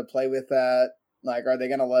be able to play with that? Like, are they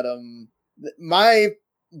going to let them? My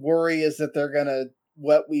worry is that they're going to,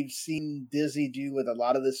 what we've seen Disney do with a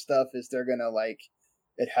lot of this stuff is they're going to like,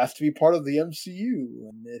 it has to be part of the MCU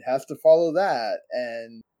and it has to follow that.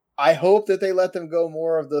 And I hope that they let them go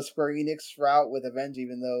more of the Square Enix route with Avengers,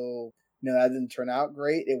 even though, that didn't turn out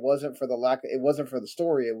great. It wasn't for the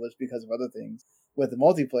story. It was because of other things with the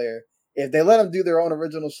multiplayer. If they let them do their own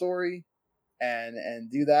original story,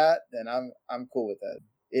 and do that, then I'm cool with that.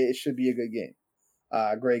 It should be a good game,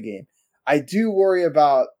 great game. I do worry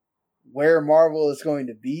about where Marvel is going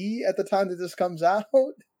to be at the time that this comes out,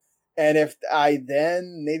 and if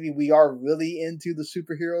maybe we are really into the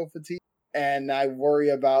superhero fatigue, and I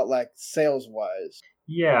worry about like sales wise.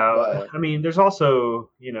 Yeah, I mean, there's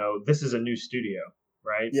also this is a new studio,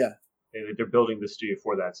 right? Yeah, they're building the studio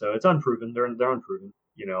for that, so it's unproven. They're unproven.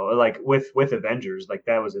 Like with Avengers, like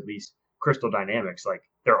that was at least. Crystal Dynamics, like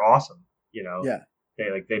they're awesome,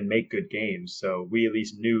 they make good games, so we at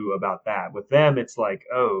least knew about that. With them, it's like,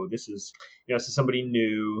 oh, this is somebody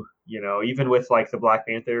new, even with like the Black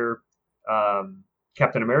Panther,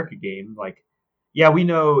 Captain America game, like, yeah, we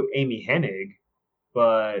know Amy Hennig,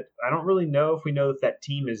 but I don't really know if we know that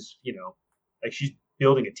team is, like she's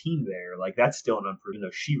building a team there, like that's still an unproven,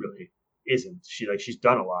 though she really isn't. She's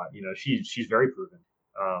done a lot, she's very proven.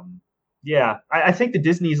 Yeah, I think the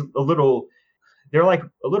Disney's they're like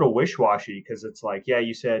a little wish-washy because it's like, yeah,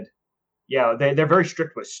 you said, yeah, they're very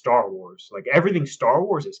strict with Star Wars. Like everything Star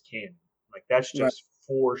Wars is canon. Like that's just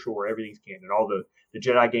for sure. Everything's canon. All the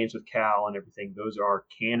Jedi games with Cal and everything, those are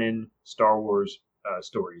canon Star Wars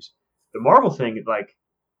stories. The Marvel thing, like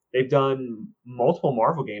they've done multiple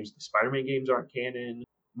Marvel games. The Spider-Man games aren't canon.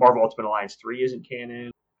 Marvel Ultimate Alliance 3 isn't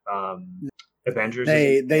canon. Avengers.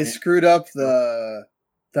 They screwed up the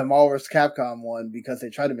Marvel vs. Capcom one because they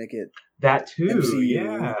tried to make it that too, MCU.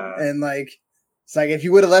 Yeah. And like, it's like if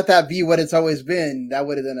you would have let that be what it's always been, that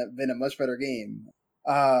would have been a much better game.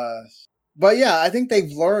 But yeah, I think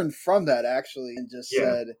they've learned from that actually, and just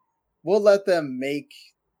said we'll let them make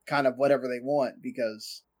kind of whatever they want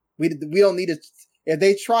because we don't need it. if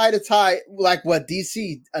they try to tie like what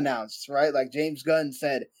DC announced, right? Like James Gunn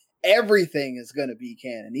said, everything is going to be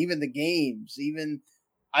canon, even the games. Even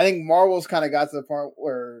I think Marvel's kind of got to the point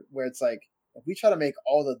where it's like, if we try to make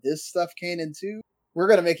all of this stuff canon too, we're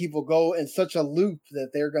going to make people go in such a loop that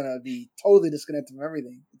they're going to be totally disconnected from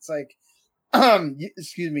everything. It's like,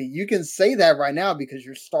 excuse me, you can say that right now because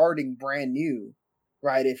you're starting brand new,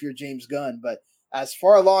 right? If you're James Gunn, but as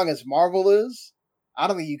far along as Marvel is, I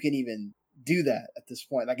don't think you can even do that at this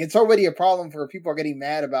point. Like, it's already a problem for people are getting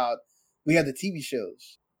mad about. We have the TV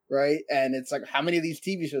shows, right? And it's like, how many of these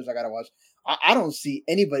TV shows I gotta watch? I don't see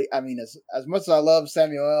anybody. I mean, as much as I love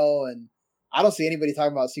Samuel L. and I don't see anybody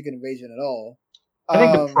talking about Secret Invasion at all. I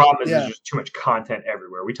think the problem is there's just too much content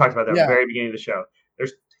everywhere. We talked about that at the very beginning of the show.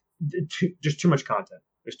 There's just too much content.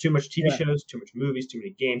 There's too much TV shows, too much movies, too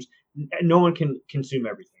many games. No one can consume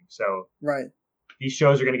everything. So these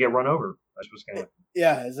shows are going to get run over. That's what's going to happen.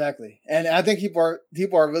 Yeah, exactly. And I think people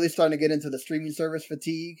are really starting to get into the streaming service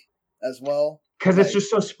fatigue as well. Because it's just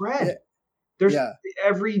so spread. There's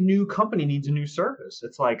every new company needs a new service.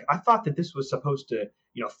 It's like, I thought that this was supposed to,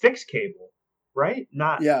 fix cable, right?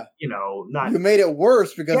 Not, not. You made it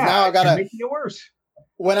worse because now I gotta. Making it worse.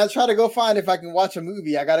 When I try to go find if I can watch a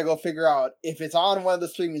movie, I got to go figure out if it's on one of the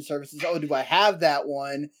streaming services. Oh, do I have that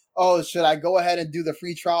one? Oh, should I go ahead and do the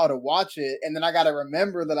free trial to watch it? And then I got to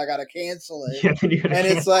remember that I got to cancel it. And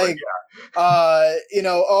it's like,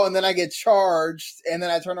 and then I get charged and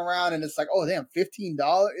then I turn around and it's like, oh, damn,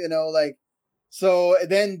 $15, so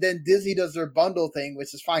then Disney does their bundle thing,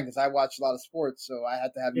 which is fine because I watch a lot of sports. So I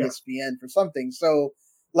had to have ESPN for something. So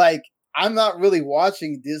like, I'm not really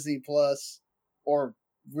watching Disney Plus or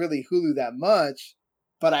really Hulu that much,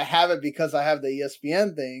 but I have it because I have the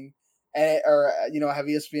ESPN thing, I have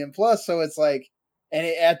ESPN Plus. So it's like,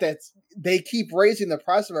 they keep raising the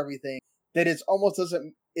price of everything that it's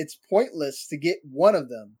pointless to get one of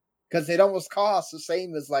them because it almost costs the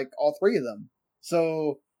same as like all three of them.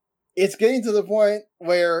 So it's getting to the point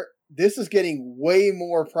where this is getting way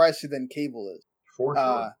more pricey than cable is. For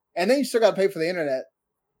sure. And then you still got to pay for the internet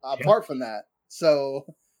apart from that. So,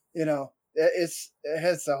 it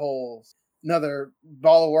has a whole another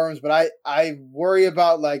ball of worms, but I worry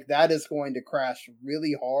about like that is going to crash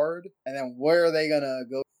really hard, and then where are they gonna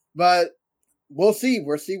go? But we'll see.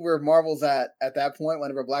 We'll see where Marvel's at that point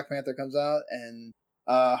whenever Black Panther comes out, and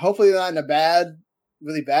hopefully they're not in a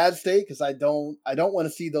really bad state because I don't want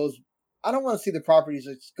to see those. I don't want to see the properties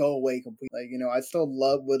just go away completely. Like, I still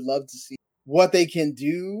would love to see what they can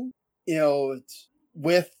do,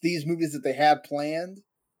 with these movies that they have planned.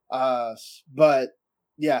 But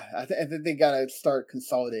yeah, I think they gotta start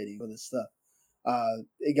consolidating with this stuff.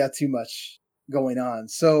 It got too much going on.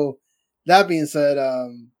 So that being said,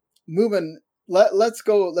 let's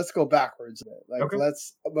go backwards a bit. Like,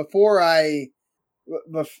 let's when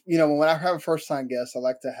I have a first time guest, I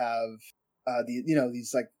like to have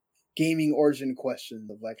these like gaming origin questions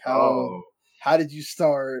of like how did you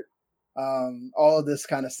start, all of this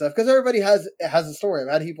kind of stuff, because everybody has a story.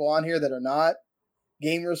 I've had people on here that are not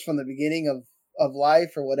gamers from the beginning of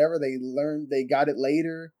life or whatever. They got it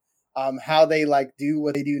later. How they like do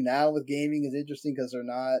what they do now with gaming is interesting because they're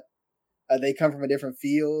not they come from a different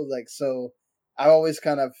field. Like, so I always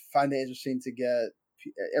kind of find it interesting to get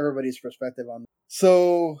everybody's perspective on it.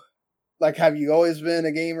 So like, have you always been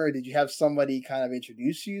a gamer? Did you have somebody kind of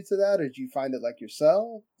introduce you to that, or did you find it like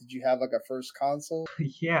yourself? Did you have like a first console?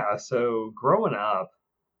 Yeah, so growing up,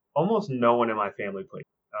 almost no one in my family played.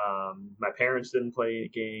 My parents didn't play a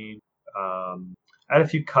game. I had a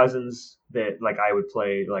few cousins that like I would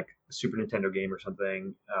play like a Super Nintendo game or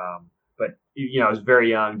something. But I was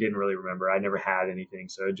very young, didn't really remember. I never had anything,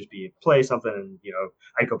 so it'd just be play something, and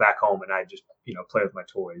I'd go back home and I'd just play with my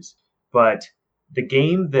toys. But the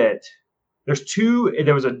game that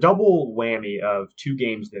there was a double whammy of two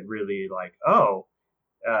games that really like,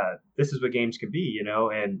 this is what games can be,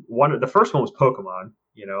 and the first one was Pokemon.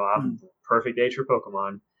 I'm perfect age for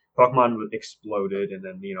Pokemon. Pokemon exploded, and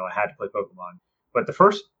then I had to play Pokemon. But the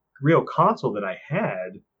first real console that I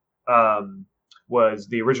had was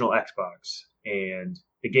the original Xbox, and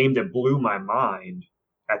the game that blew my mind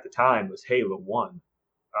at the time was Halo 1.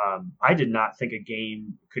 I did not think a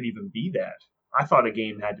game could even be that. I thought a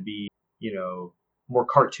game had to be, more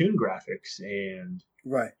cartoon graphics, and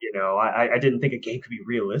I didn't think a game could be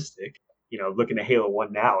realistic. Looking at Halo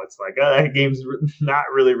 1 now, it's like, that game's not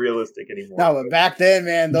really realistic anymore. No, but back then,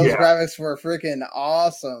 man, those graphics were freaking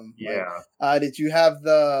awesome. Yeah. Like, did you have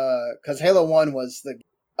because Halo 1 was the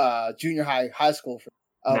junior high school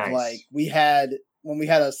nice. Like, when we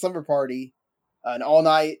had a slumber party, an all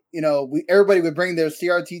night, everybody would bring their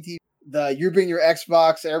CRT TV you bring your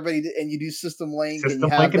Xbox, everybody, and you do System Link, and you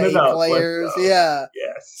have linking the it 8 up. players. Yeah.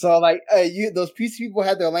 Yes. So like those PC people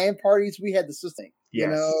had their LAN parties. We had the System. You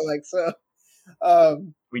know, like so.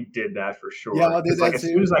 We did that for sure. Yeah, I'll do that as too.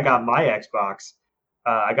 soon as I got my Xbox,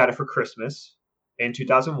 I got it for Christmas in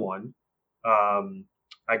 2001.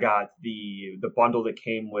 I got the bundle that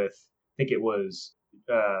came with, I think it was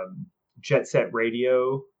Jet Set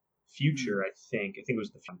Radio Future. I think it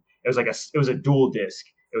was it was a dual disc.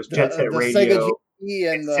 It was Jet Set Radio Sega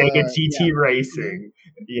GT and Sega GT Racing.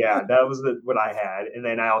 Yeah, that was what I had, and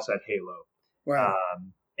then I also had Halo. Right.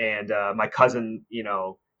 And my cousin,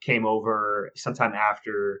 came over sometime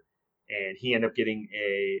after, and he ended up getting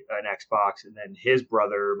an Xbox, and then his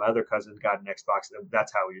brother, my other cousin, got an Xbox, and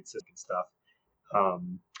that's how we would sit and stuff.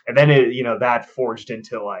 And then that forged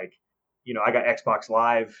into like, I got Xbox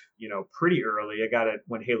Live, pretty early. I got it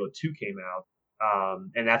when Halo 2 came out,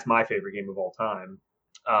 and that's my favorite game of all time.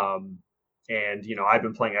 And I've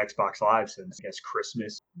been playing Xbox Live since I guess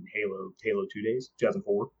Christmas, and Halo 2 days,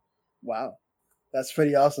 2004. Wow, that's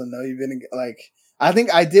pretty awesome though. You've been like, I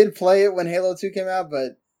think I did play it when Halo 2 came out,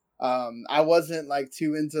 but I wasn't like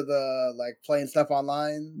too into the like playing stuff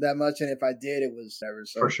online that much, and if I did, it was never.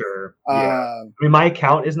 So for sure. Yeah. I mean, my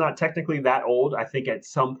account is not technically that old. I think at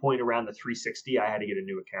some point around the 360, I had to get a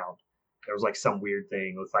new account. There was like some weird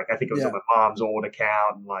thing. It was like I think it was on my mom's old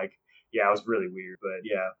account, and like it was really weird. But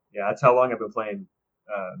yeah, that's how long I've been playing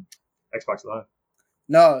Xbox Live.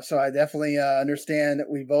 No, so I definitely understand that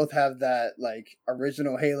we both have that like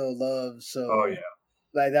original Halo love. So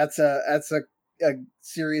like that's a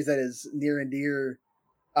series that is near and dear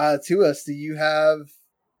to us. Do you have,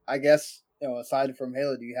 I guess, aside from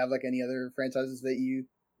Halo, do you have like any other franchises that you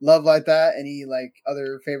love like that? Any like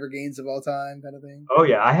other favorite games of all time kind of thing? Oh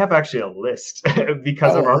yeah, I have actually a list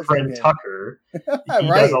because of our friend Tucker. He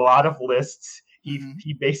does a lot of lists.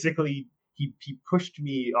 He basically he pushed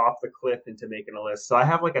me off the cliff into making a list. So I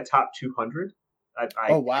have like a top 200. I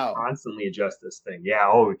constantly adjust this thing.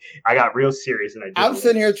 Yeah. I got real serious, and I'm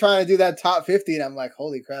sitting here trying to do that top 50, and I'm like,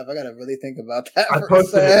 holy crap, I gotta really think about that for a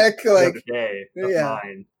sec. Like the day of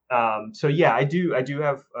mine. So yeah, I do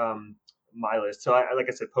have my list. So like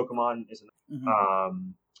I said, Pokemon is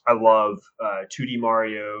I love 2D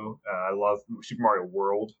Mario. I love Super Mario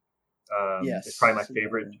World. It's probably my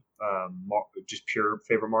favorite, just pure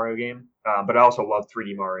favorite Mario game. But I also love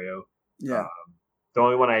 3D Mario. Yeah. The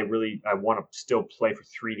only one I want to still play for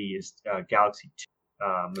 3D is Galaxy 2.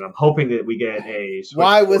 And I'm hoping that we get a Switch.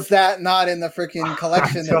 Why was that not in the freaking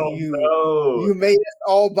collection that you made us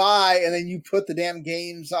all buy, and then you put the damn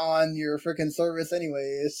games on your freaking service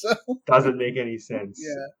anyways? So. Doesn't make any sense.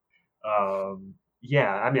 Yeah.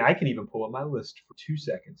 Yeah, I mean, I can even pull up my list for 2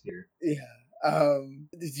 seconds here. Yeah.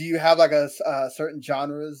 Do you have like a certain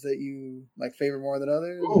genres that you like favor more than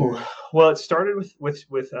others? Well, it started with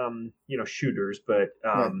shooters, but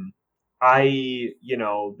there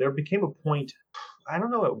became a point, I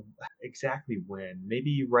don't know exactly when,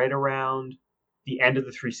 maybe right around the end of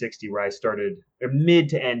the 360 where I started, or mid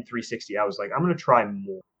to end 360, I was like, I'm going to try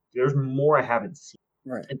more. There's more I haven't seen,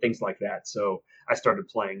 and things like that. So I started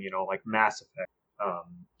playing, like Mass Effect,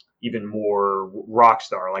 even more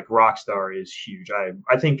Rockstar. Like Rockstar is huge. I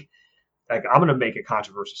think, like, I'm going to make a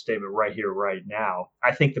controversial statement right here, right now.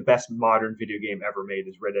 I think the best modern video game ever made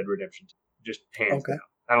is Red Dead Redemption 2, just hands down.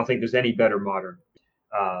 I don't think there's any better modern.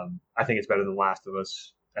 I think it's better than Last of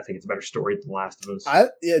Us. I think it's a better story than Last of Us.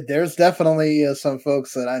 There's definitely some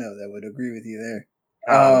folks that I know that would agree with you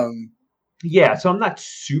there. Yeah, so I'm not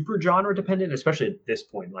super genre dependent, especially at this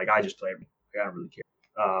point. Like, I just play everything. I don't really care.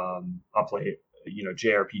 I'll play,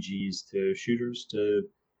 JRPGs to shooters to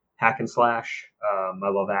hack and slash. I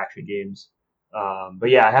love action games. But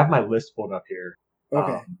yeah, I have my list pulled up here.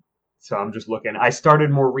 Okay. So I'm just looking. I started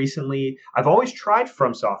more recently. I've always tried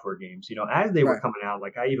From Software games, as they were coming out.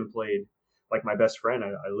 Like I even played, like my best friend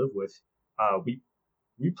I live with. We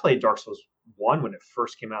played Dark Souls 1 when it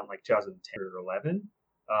first came out in like 2010 or 11.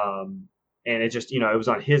 And it just, it was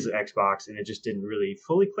on his Xbox, and it just didn't really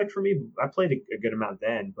fully click for me. I played a good amount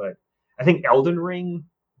then, but I think Elden Ring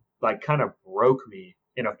like kind of broke me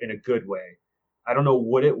in a good way. I don't know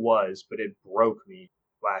what it was, but it broke me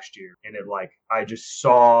last year, and it like I just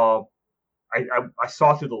saw I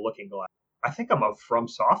saw through the looking glass. I think I'm a From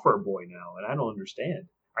Software boy now, and I don't understand.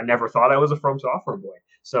 I never thought I was a From Software boy.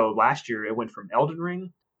 So last year it went from Elden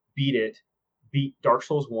Ring, beat Dark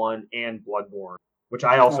Souls 1 and Bloodborne, which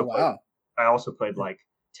I also played. I also played like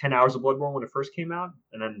 10 hours of Bloodborne when it first came out,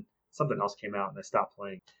 and then something else came out and I stopped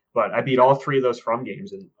playing. But I beat all 3 of those From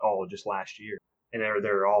games in all just last year, and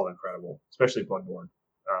they're all incredible, especially Bloodborne.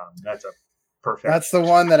 That's a perfect. That's the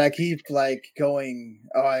one that I keep like going,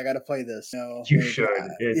 oh, I got to play this. You should.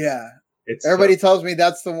 Everybody tells me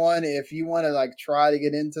that's the one if you want to like try to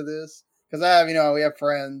get into this. Because I have, we have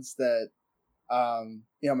friends that,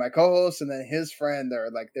 my co-host and then his friend are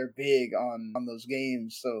like, they're big on those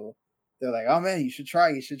games. So they're like, oh man, you should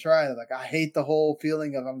try. They're like, I hate the whole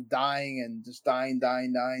feeling of I'm dying and just dying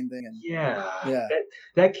thing. And yeah.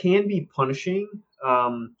 That can be punishing.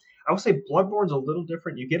 I would say Bloodborne's a little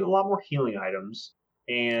different. You get a lot more healing items,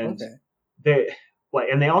 and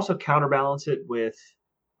they also counterbalance it with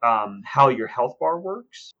how your health bar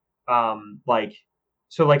works. Like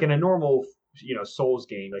in a normal Souls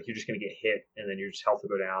game, like you're just gonna get hit and then your health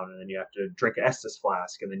will go down, and then you have to drink an Estus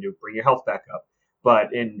flask and then you bring your health back up.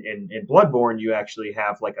 But in Bloodborne, you actually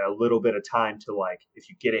have like a little bit of time to, like, if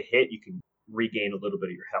you get a hit, you can regain a little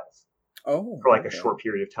bit of your health. For like a short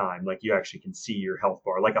period of time. Like you actually can see your health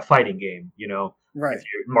bar, like a fighting game, Right. If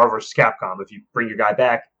you Marvel vs. Capcom, if you bring your guy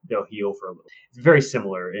back, they'll heal for a little. It's very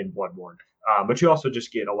similar in Bloodborne. But you also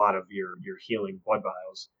just get a lot of your healing blood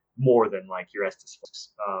vials more than like your Estus flasks.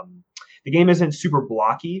 The game isn't super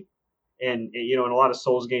blocky, and in a lot of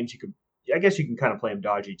Souls games I guess you can kind of play them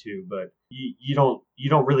dodgy too, but you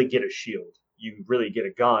don't really get a shield. You really get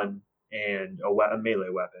a gun and a melee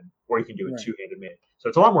weapon, or you can do a two-handed melee. So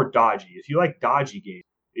it's a lot more dodgy. If you like dodgy games,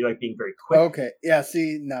 you like being very quick. Okay, yeah.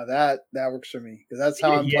 See, now that works for me because that's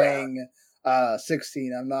how I'm playing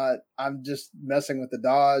 16. I'm just messing with the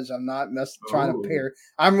dodge. I'm not trying to parry.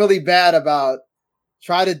 I'm really bad about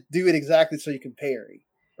try to do it exactly so you can parry.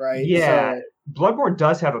 Right. Yeah. So, Bloodborne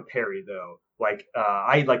does have a parry though. Like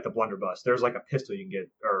I like the blunderbuss. There's like a pistol you can get,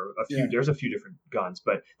 or a few. Yeah. There's a few different guns,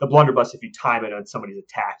 but the blunderbuss, if you time it on somebody's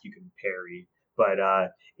attack, you can parry. But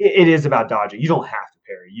it is about dodging. You don't have to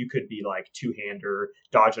parry. You could be like two-hander,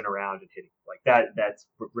 dodging around and hitting like that. That's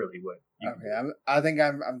really what. I think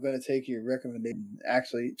I'm going to take your recommendation.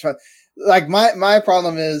 Actually, try. Like my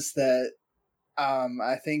problem is that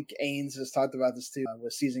I think Ains has talked about this too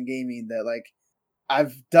with Season Gaming, that like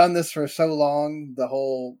I've done this for so long, the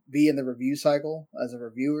whole be in the review cycle as a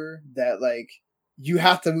reviewer, that like you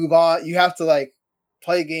have to move on. You have to like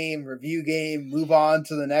play game, review game, move on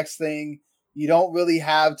to the next thing. You don't really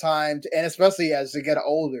have time to, and especially as you get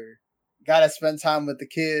older, gotta spend time with the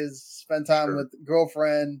kids, spend time with the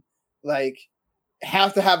girlfriend, like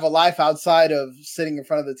have to have a life outside of sitting in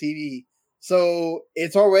front of the TV. So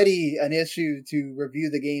it's already an issue to review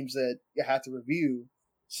the games that you have to review.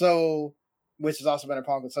 So, which has also been a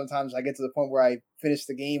problem because sometimes I get to the point where I finish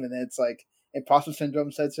the game and then it's like imposter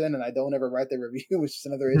syndrome sets in and I don't ever write the review, which is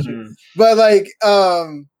another issue. But like,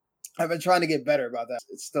 I've been trying to get better about that.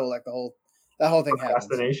 It's still like that whole thing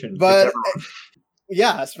happens. But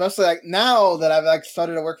yeah, especially like now that I've like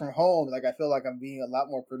started to work from home, like I feel like I'm being a lot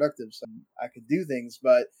more productive, so I could do things.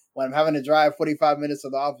 But when I'm having to drive 45 minutes to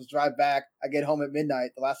the office, drive back, I get home at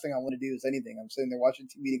midnight. The last thing I want to do is anything. I'm sitting there watching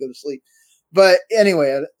TV to go to sleep. But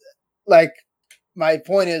anyway, like my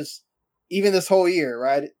point is, even this whole year,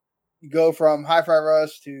 right? You go from Hi-Fi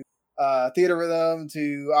Rush to Theater Rhythm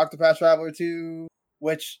to Octopath Traveler 2,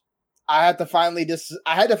 which I had to finally get to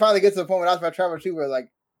the point with Octopath Traveler 2 where like,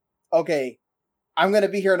 okay, I'm going to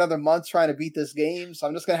be here another month trying to beat this game, so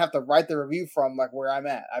I'm just going to have to write the review from like where I'm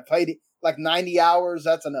at. I played like 90 hours,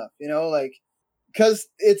 that's enough, like, because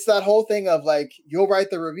it's that whole thing of like, you'll write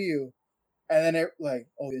the review and then it like,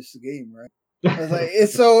 oh, it's the game, right? It's like,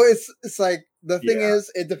 it's like, the thing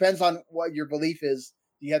is, it depends on what your belief is.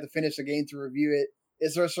 You have to finish the game to review it.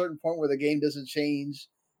 Is there a certain point where the game doesn't change?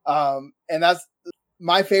 And that's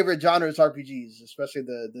my favorite genre is RPGs, especially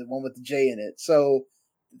the one with the J in it. So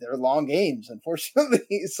they're long games, unfortunately.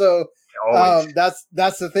 So that's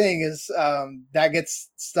the thing is that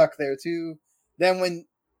gets stuck there too. Then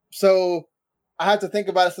so I have to think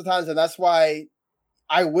about it sometimes, and that's why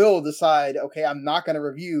I will decide, okay, I'm not going to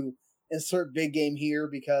review insert big game here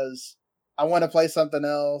because I want to play something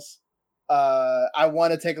else. I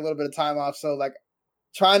want to take a little bit of time off. So like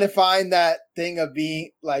trying to find that thing of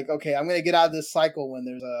being like, okay, I'm going to get out of this cycle when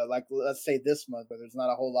there's like, let's say this month where there's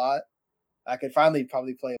not a whole lot. I could finally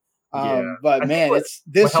probably play. But man,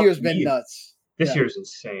 this year's been nuts. This year's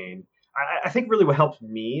insane. I think really what helped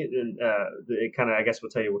me, and it kind of, I guess, will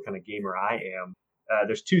tell you what kind of gamer I am.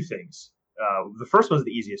 There's two things. The first one's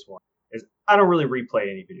the easiest one. Is I don't really replay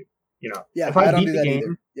any video. If I beat the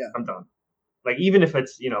game, I'm done. Like even if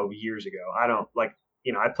it's years ago, I don't like.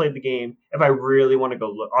 I played the game. If I really want to go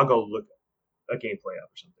look, I'll go look a gameplay up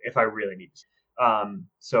or something. If I really need to.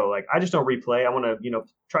 So like I just don't replay. I want to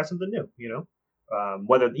try something new.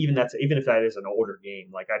 Whether even if that is an older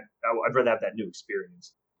game, like I'd rather have that new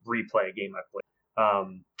experience, replay a game I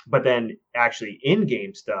played. But then actually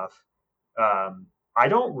in-game stuff, I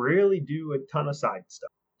don't really do a ton of side quests.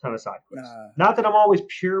 Nah. Not that I'm always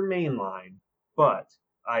pure mainline, but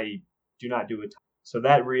I do not do a ton. So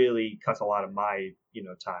that really cuts a lot of my,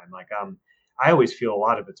 time. Like I always feel a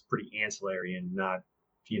lot of it's pretty ancillary and not,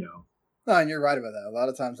 No, and you're right about that. A lot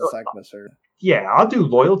of times the side quests are. Yeah, I'll do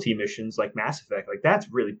loyalty missions like Mass Effect. Like that's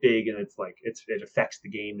really big, and it's like it affects the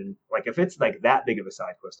game, and like if it's like that big of a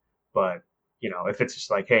side quest. But if it's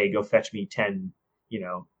just like, hey, go fetch me 10,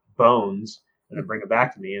 bones and then bring them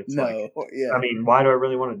back to me, it's like, yeah. I mean, why do I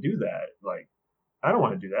really want to do that? Like, I don't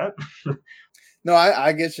want to do that. No,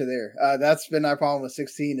 I get you there. That's been my problem with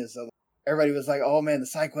 16 is everybody was like, oh man, the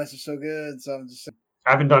side quests are so good. So I'm just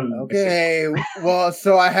I haven't done okay. Well,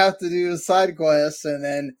 so I have to do side quests, and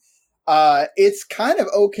then it's kind of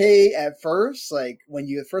okay at first. Like when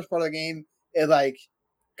you the first part of the game, it like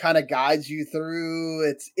kind of guides you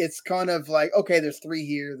through. It's kind of like, okay, there's 3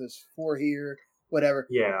 here, there's 4 here, whatever.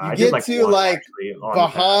 Yeah, you I get did like to like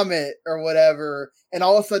Bahamut or whatever, and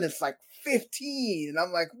all of a sudden it's like 15, and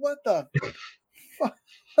I'm like, what the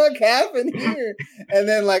fuck happened here? And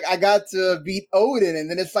then like I got to beat Odin, and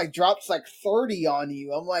then it's like drops like 30 on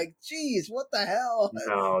you. I'm like, geez, what the hell?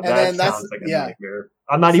 No, and that sounds like a nightmare.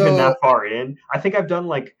 I'm not even that far in. I think I've done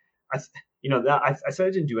like I said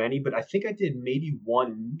I didn't do any, but I think I did maybe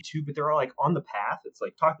 1, 2, but they're all like on the path. It's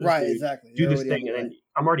like talk to this dude, exactly. Do this thing, and then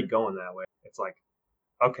I'm already going that way. It's like,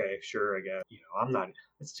 okay, sure, I guess. I'm not.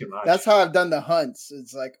 It's too much. That's how I've done the hunts.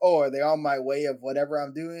 It's like, oh, are they on my way of whatever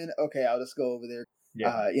I'm doing? Okay, I'll just go over there.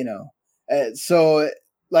 Yeah. So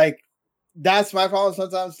like that's my problem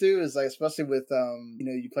sometimes too. Is like especially with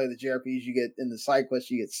you play the JRPGs, you get in the side quests,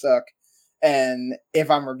 you get stuck. And if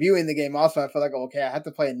I'm reviewing the game, also I feel like, okay, I have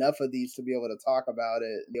to play enough of these to be able to talk about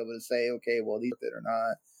it, and be able to say, okay, well, these are it or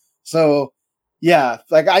not. So yeah,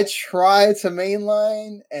 like I try to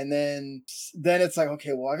mainline, and then it's like,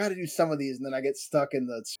 okay, well, I got to do some of these, and then I get stuck in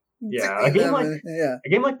the a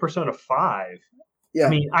game like Persona 5. Yeah. I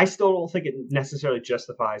mean, I still don't think it necessarily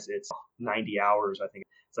justifies its 90 hours. I think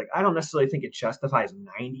it's like I don't necessarily think it justifies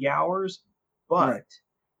 90 hours, but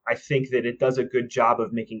I think that it does a good job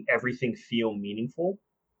of making everything feel meaningful,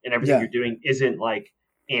 and everything you're doing isn't like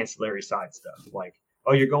ancillary side stuff. Like,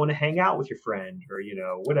 oh, you're going to hang out with your friend, or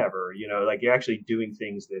whatever. Like you're actually doing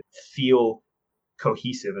things that feel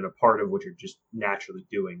cohesive and a part of what you're just naturally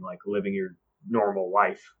doing, like living your normal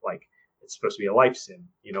life. Like it's supposed to be a life sim,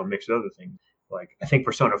 mixed with other things. Like I think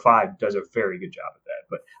Persona 5 does a very good job at that,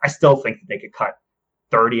 but I still think that they could cut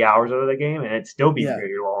 30 hours out of the game and it'd still be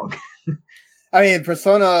very long. I mean,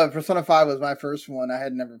 Persona 5 was my first one. I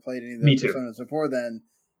had never played any of the Personas before then.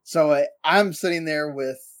 So I'm sitting there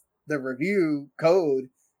with the review code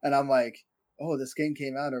and I'm like, oh, this game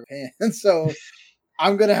came out of hand. So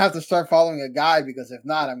I'm going to have to start following a guide, because if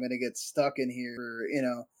not, I'm going to get stuck in here,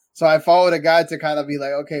 So I followed a guide to kind of be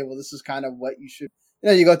like, okay, well, this is kind of what you should.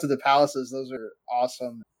 You go to the palaces; those are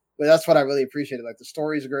awesome. But that's what I really appreciated. Like the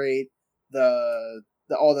story's great,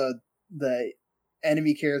 all the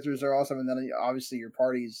enemy characters are awesome, and then obviously your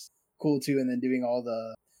party's cool too. And then doing all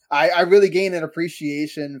the, I really gained an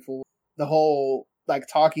appreciation for the whole like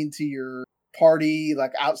talking to your party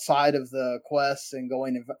like outside of the quests and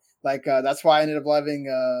going and like that's why I ended up loving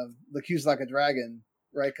Yakuza Like a Dragon,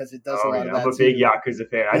 right? Because it does a lot of that. I'm a big Yakuza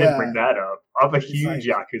fan. I didn't bring that up. I'm a huge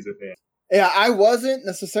Yakuza fan. Yeah, I wasn't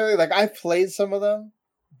necessarily like I played some of them,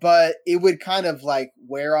 but it would kind of like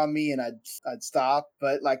wear on me, and I'd stop.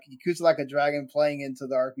 But like Yakuza Like a Dragon, playing into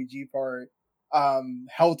the RPG part,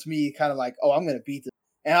 helped me kind of like, oh, I'm gonna beat this.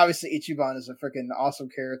 And obviously Ichiban is a freaking awesome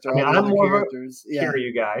character. I mean, I'm more of a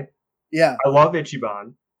Kiryu guy. Yeah, I love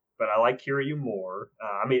Ichiban, but I like Kiryu more.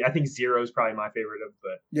 I mean, I think Zero is probably my favorite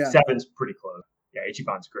but 7's pretty close. Yeah,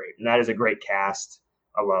 Ichiban's great, and that is a great cast.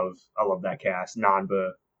 I love that cast.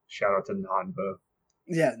 Nanba. Shout out to Nanba.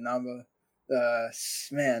 Yeah, Nanba.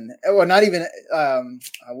 Man. Well, not even.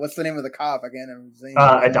 What's the name of the cop? I can't remember his name.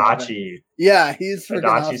 Adachi. Yeah, he's freaking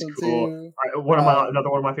Adachi's awesome cool. too. Another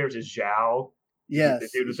one of my favorites is Zhao. Yes, the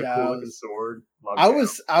dude with the cool looking sword.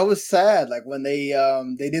 I was sad like when they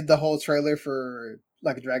did the whole trailer for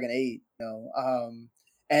Like a Dragon 8,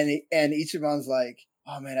 and Ichiban's like,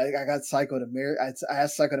 oh man, I got Psycho to marry. I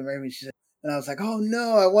asked Psycho to marry me. She said, and I was like, oh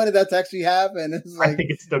no, I wanted that to actually happen. It's like, I think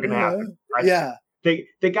it's still gonna happen.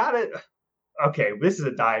 They got it. Okay, this is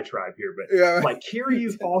a diatribe here, but like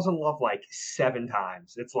Kiryu falls in love like 7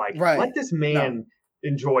 times. It's like, let this man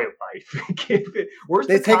enjoy life. Where's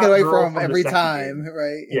they take it away from him every time,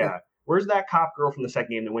 right? Yeah. Where's that cop girl from the second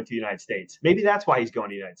game that went to the United States? Maybe that's why he's going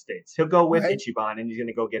to the United States. He'll go with Ichiban and he's going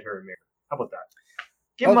to go get her married. How about that?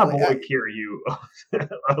 Give my boy Kiryu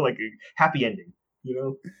like a happy ending,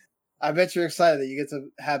 I bet you're excited that you get to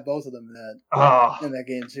have both of them in that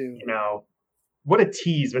game too. What a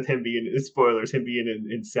tease with him being spoilers, him being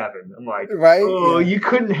in 7. I'm like, right? Oh, you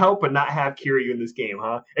couldn't help but not have Kiryu in this game,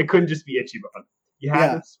 huh? It couldn't just be Ichiban. You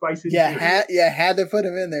had to spice it. Had to put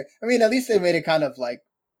him in there. I mean, at least they made it kind of like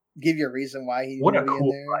give you a reason why he. What a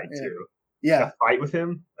cool fight too. Yeah, the fight with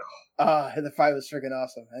him. The fight was freaking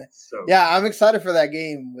awesome. Man. So I'm excited for that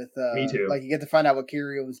game. With me too. Like you get to find out what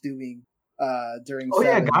Kiryu was doing during. Oh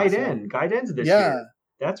 7, Gaiden's this year.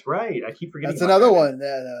 That's right. I keep forgetting. That's another one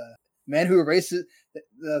that man who erases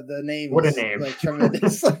the name. What a name! Like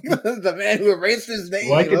tremendous. Like, the man who erased his name.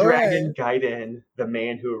 Like a dragon, Gaiden, the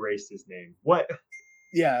man who erased his name. What?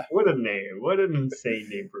 Yeah. What a name! What an insane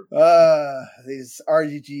name for these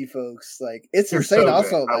RGG folks. Like it's They're insane. So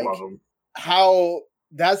also, I like love them. How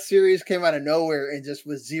that series came out of nowhere and just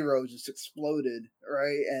with Zero just exploded,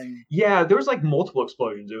 right? And yeah, there was like multiple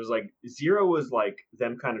explosions. It was like Zero was like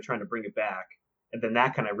them kind of trying to bring it back, and then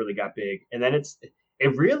that kind of really got big, and then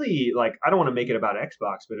it really, like, I don't want to make it about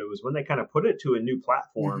Xbox, but it was when they kind of put it to a new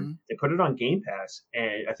platform. Mm-hmm. They put it on Game Pass,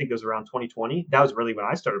 and I think it was around 2020. That was really when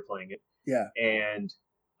I started playing it. Yeah. And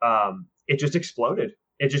it just exploded.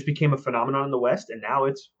 It just became a phenomenon in the West, and now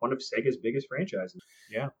it's one of Sega's biggest franchises.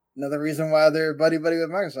 Yeah. Another reason why they're buddy with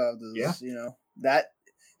Microsoft is,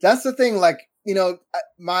 that's the thing. Like,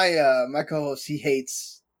 my co-host, he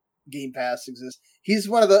hates Game Pass exists. He's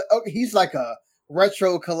he's like a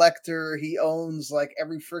retro collector. He owns like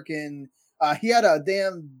every freaking he had a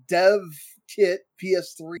damn dev kit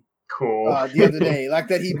PS3 the other day, like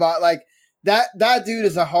that he bought. Like that dude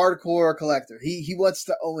is a hardcore collector. He wants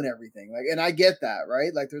to own everything. Like, and I get that,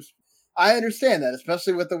 right? Like I understand that,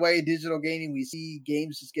 especially with the way digital gaming, we see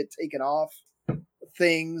games just get taken off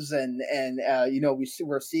things, and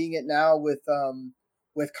we're seeing it now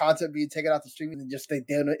with content being taken off the streaming, and just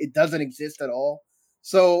it doesn't exist at all.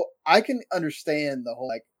 So I can understand the whole,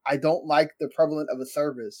 like, I don't like the prevalent of a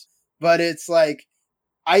service, but it's like,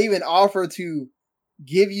 I even offer to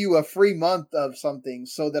give you a free month of something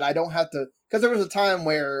so that I don't have to, because there was a time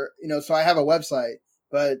where, so I have a website,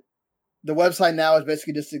 but the website now is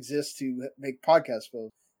basically just exists to make podcast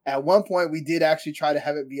posts. At one point we did actually try to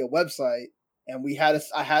have it be a website, and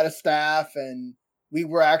I had a staff, and we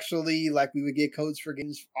were actually like, we would get codes for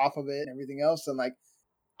games off of it and everything else. And like,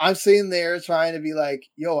 I'm sitting there trying to be like,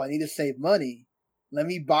 yo, I need to save money. Let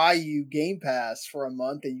me buy you Game Pass for a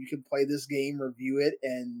month, and you can play this game, review it,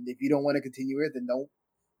 and if you don't want to continue it, then don't.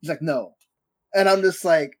 He's like, no. And I'm just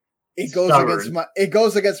like, it goes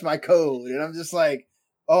against my code. And I'm just like,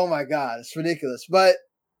 oh my God, it's ridiculous. But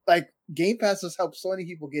like, Game Pass has helped so many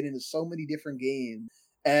people get into so many different games.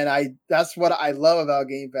 And that's what I love about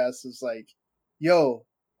Game Pass is like, yo,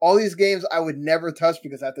 all these games I would never touch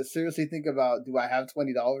because I have to seriously think about, do I have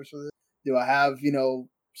 $20 for this? Do I have,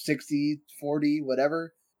 60, 40,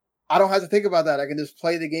 whatever? I don't have to think about that. I can just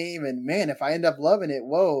play the game, and man, if I end up loving it,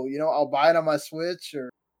 whoa, I'll buy it on my Switch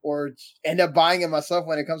or end up buying it myself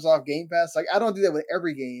when it comes off Game Pass. Like, I don't do that with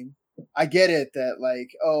every game. I get it that like,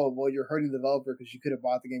 oh, well, you're hurting the developer because you could have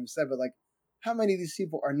bought the game instead, but like, how many of these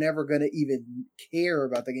people are never going to even care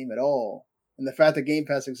about the game at all? And the fact that Game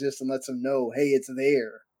Pass exists and lets them know, hey, it's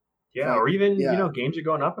there. Yeah, or even, games are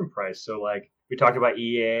going up in price. So, like, we talked about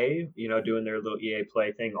EA, doing their little EA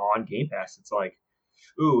Play thing on Game Pass. It's like,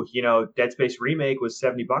 ooh, Dead Space Remake was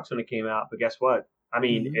 $70 when it came out. But guess what? I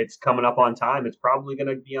mean, It's coming up on time. It's probably going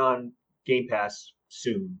to be on Game Pass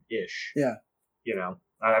soon-ish. Yeah.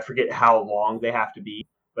 I forget how long they have to be.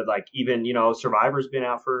 But, like, even, Survivor's been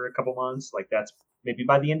out for a couple months. Like, that's maybe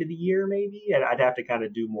by the end of the year, maybe. And I'd have to kind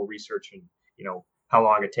of do more research and, how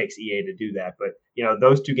long it takes EA to do that. But,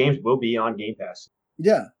 those two games will be on Game Pass.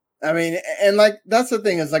 Yeah. I mean, and like, that's the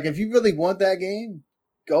thing is like, if you really want that game,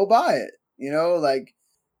 go buy it. Like,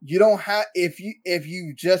 you don't have, if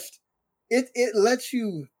you just, it lets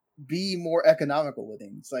you be more economical with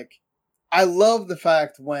things. Like, I love the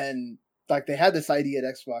fact when, like, they had this idea at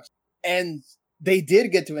Xbox, and they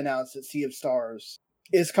did get to announce that Sea of Stars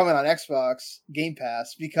is coming on Xbox Game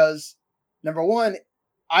Pass, because number one,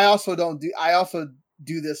 I also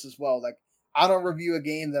do this as well. Like, I don't review a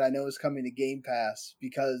game that I know is coming to Game Pass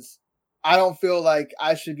because I don't feel like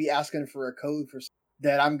I should be asking for a code for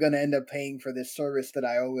that I'm going to end up paying for this service that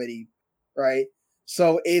I already, right?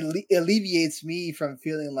 So it alleviates me from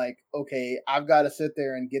feeling like, okay, I've got to sit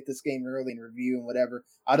there and get this game early and review and whatever.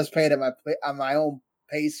 I'll just pay it at my own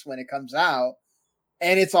pace when it comes out.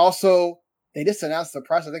 And it's also, they just announced the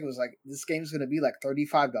price. I think it was like, this game's going to be like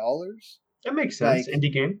 $35. That makes sense. Like,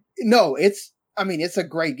 indie game? No, it's a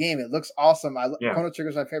great game. It looks awesome. Chrono Trigger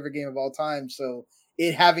is my favorite game of all time. So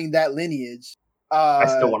it having that lineage, I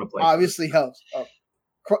still want to play. Obviously helps. Oh,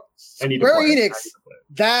 Square Enix,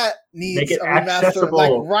 that needs a remaster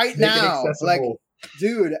like right now. Like,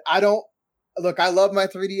 dude, I love my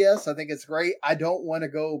 3DS. I think it's great. I don't want to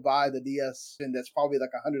go buy the DS, and that's probably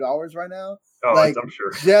like $100 right now. Oh, like, I'm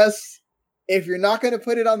sure. Just if you're not going to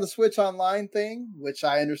put it on the Switch Online thing, which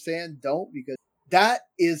I understand, don't, because that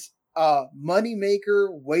is a moneymaker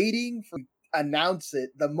waiting for announce it.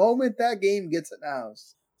 The moment that game gets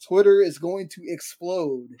announced, Twitter is going to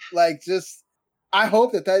explode. Like, just I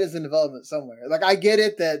hope that is in development somewhere. Like, I get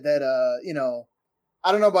it that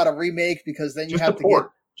I don't know about a remake because then you have to get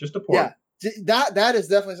just a port. Yeah, that is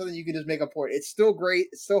definitely something you can just make a port. It's still great.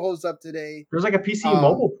 It still holds up today. There's like a PC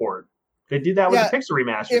mobile port. They did that with the Pixel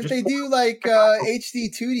remaster. If they do like HD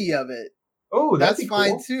 2D of it, that's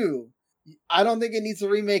fine too. I don't think it needs a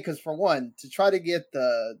remake because, for one, to try to get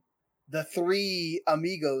the 3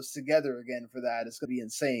 amigos together again for that, it's gonna be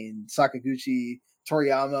insane. Sakaguchi,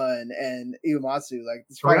 Toriyama, and Uematsu. Like,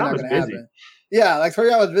 it's probably not gonna happen. Yeah, like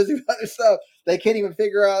Toriyama's busy with other stuff. They can't even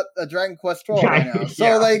figure out a Dragon Quest 12 right now.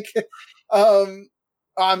 So like,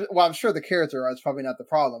 I'm sure the character art's probably not the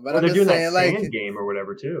problem, but I'm just saying, like, Sand game or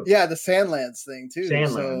whatever too. Yeah, the Sandlands thing too.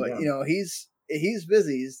 He's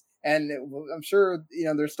busy, and I'm sure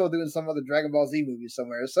they're still doing some other Dragon Ball Z movie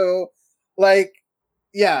somewhere. So, like,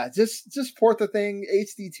 yeah, just port the thing,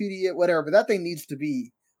 HD 2D it, whatever. But that thing needs to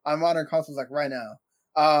be on modern consoles like right now.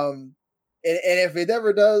 And if it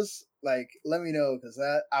ever does, like, let me know, because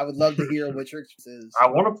I would love to hear what your experience is. I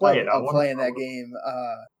want to play it. I'm playing that game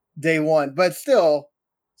day one, but still.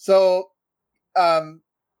 So,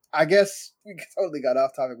 I guess we totally got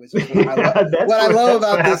off topic, which is what I love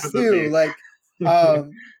about this too. Like,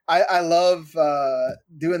 I love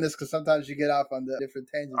doing this because sometimes you get off on the different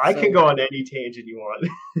tangents. I can go on any tangent you want.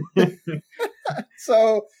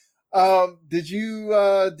 So, did you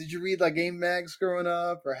read like game mags growing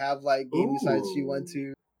up, or have like gaming sites you went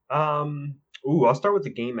to? I'll start with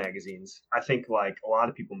the game magazines. I think like a lot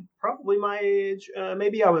of people, probably my age,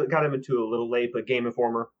 maybe I got into a little late, but Game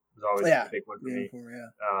Informer was always a big one for me.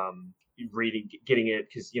 Reading, getting it,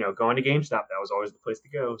 because going to GameStop, that was always the place to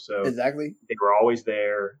go. So exactly, they were always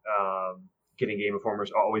there. Getting Game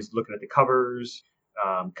Informers, always looking at the covers,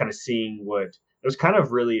 kind of seeing what it was. Kind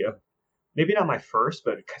of really maybe not my first,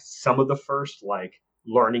 but some of the first, like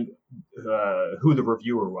learning who the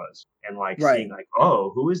reviewer was, and like seeing like,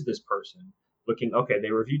 oh, who is this person? Looking, okay,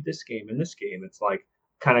 they reviewed this game and this game. It's like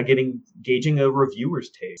kind of gauging a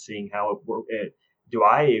reviewer's taste, seeing how it do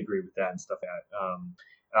I agree with that and stuff like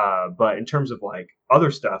that. But in terms of like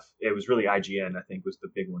other stuff, it was really IGN, I think, was the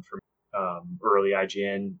big one for me. Early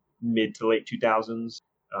IGN, mid to late 2000s,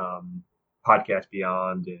 Podcast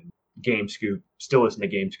Beyond and Game Scoop. Still listen to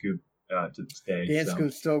Game Scoop to this day. Game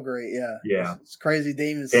Scoop's still great, yeah. It's crazy.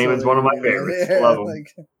 Damon's one of my favorites. Love him.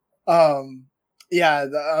 Like, yeah,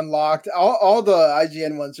 the Unlocked. All the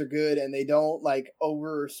IGN ones are good, and they don't like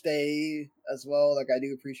overstay as well. Like, I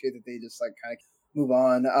do appreciate that they just like kind of move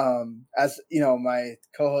on. As my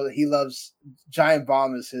co-host, he loves Giant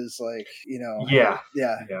Bomb as his like yeah.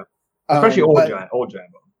 Especially old Giant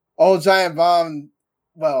Bomb. Old Giant Bomb.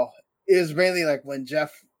 Well, it was mainly like when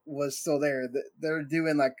Jeff was still there. They're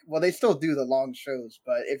doing like, well, they still do the long shows,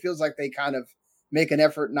 but it feels like they kind of make an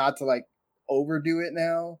effort not to like overdo it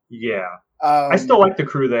now. Yeah. I still like the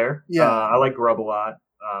crew there. Yeah. I like Grub a lot.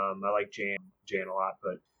 I like Jan a lot,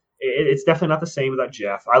 but it's definitely not the same without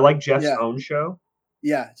Jeff. I like Jeff's own show.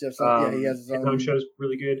 Yeah, Jeff's own, he has his own show's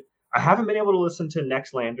really good. I haven't been able to listen to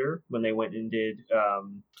Nextlander when they went and did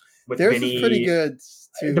with Theirs Vinny. Is pretty good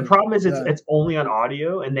too. The problem is it's only on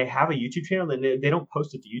audio, and they have a YouTube channel, and they don't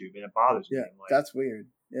post it to YouTube, and it bothers me. Yeah, like, that's weird.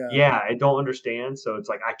 Yeah, I don't understand. So it's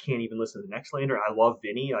like I can't even listen to Nextlander. I love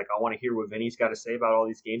Vinny. Like, I want to hear what Vinny's got to say about all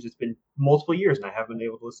these games. It's been multiple years, and I haven't been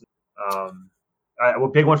able to listen. A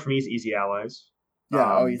big one for me is Easy Allies.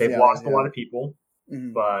 Yeah, they've lost a lot of people,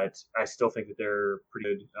 but I still think that they're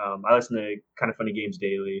pretty good. I listen to Kind of Funny Games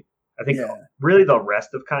daily. I think really the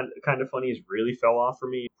rest of kind of Funny has really fell off for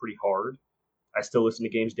me pretty hard. I still listen to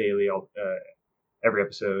Games daily every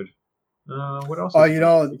episode. What else? Oh, you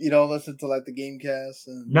don't listen to like the Gamecast?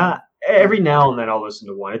 Not every now and then I'll listen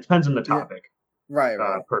to one. It depends on the topic, right.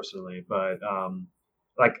 Personally, but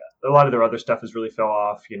like a lot of their other stuff has really fell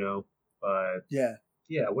off, But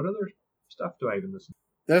what other stuff do I even listen to?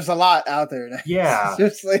 There's a lot out there now. Yeah,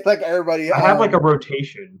 just like everybody. I have like a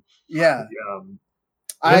rotation. Yeah.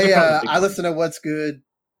 I listen to What's Good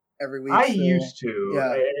every week. I used to.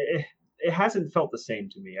 Yeah. It hasn't felt the same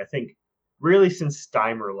to me. I think really since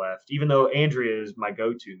Steimer left, even though Andrea is my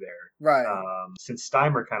go-to there. Right. Since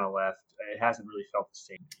Steimer kind of left, it hasn't really felt the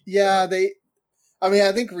same. Yeah,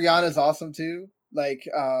 I think Rihanna's awesome too. Like,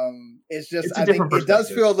 it's just It's a I think different it does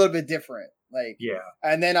perspective. feel a little bit different. Like, Yeah.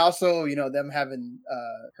 and then also, them having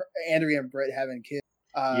Andrea and Britt having kids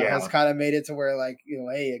has kind of made it to where, like,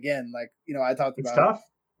 hey, again, like, I talked It's about tough.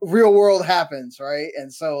 real world happens, right?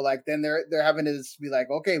 And so, like, then they're having to just be like,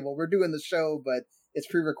 okay, well, we're doing the show, but it's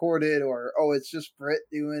pre-recorded, or it's just Britt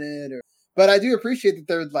doing it, or. But I do appreciate that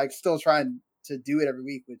they're like still trying to do it every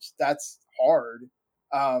week, which that's hard.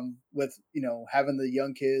 With having the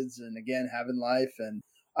young kids and again having life and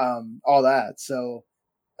all that. So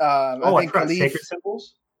I think forgot Khalif. Sacred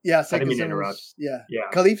Symbols. Yeah, I didn't Sacred mean to interrupt. Symbols. Yeah, Yeah.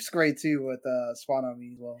 Khalif's great too with Spawn on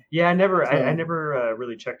Me as well. Yeah, I never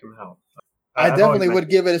really checked him out. I definitely would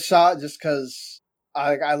give it a shot just because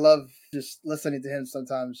I love just listening to him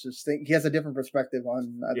sometimes. Just think he has a different perspective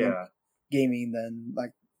on I think gaming than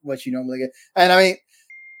like what you normally get. And I mean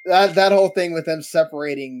that whole thing with them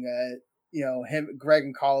separating, him, Greg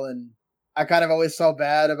and Colin. I kind of always felt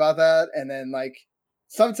bad about that. And then like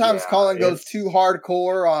sometimes Colin goes too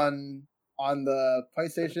hardcore on the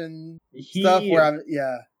PlayStation stuff. Where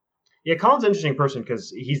Yeah, Colin's an interesting person because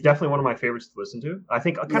he's definitely one of my favorites to listen to. I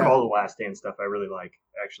think kind of all the Last Stand stuff I really like,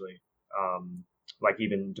 actually. Like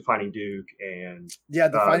even Defining Duke and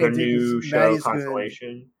Defining their Duke new show Maddie's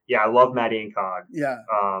Constellation. Good. Yeah, I love Maddie and Cog.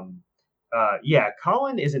 Yeah.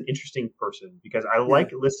 Colin is an interesting person because I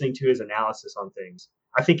like listening to his analysis on things.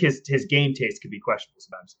 I think his game taste could be questionable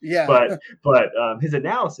sometimes. Yeah. But his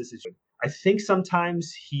analysis is good. I think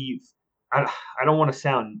sometimes I don't want to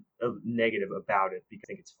sound negative about it because I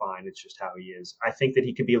think it's fine. It's just how he is. I think that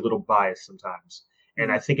he can be a little biased sometimes,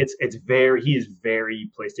 and I think he is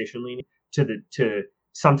very PlayStation leaning to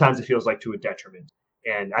sometimes it feels like to a detriment.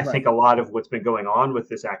 And I think a lot of what's been going on with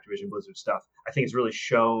this Activision Blizzard stuff, I think it's really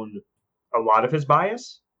shown a lot of his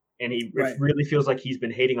bias, and it really feels like he's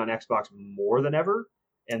been hating on Xbox more than ever.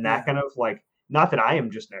 And that kind of like, not that I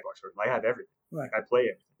am just an Xbox person, I have everything. Like I play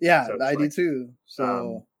it. Yeah, so I do too.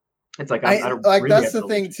 So. It's like I don't like really that's the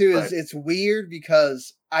thing too is it's weird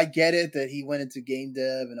because I get it that he went into game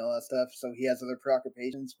dev and all that stuff, so he has other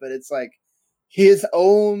preoccupations, but it's like his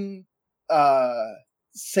own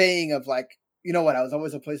saying of like, you know what, I was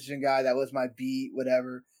always a PlayStation guy, that was my beat,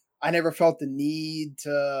 whatever. I never felt the need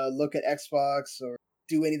to look at Xbox or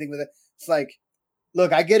do anything with it. It's like,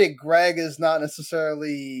 look, I get it, Greg is not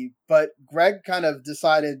necessarily, but Greg kind of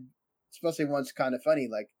decided, especially once kind of funny,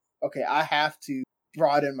 like, okay, I have to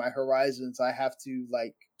broaden my horizons. I have to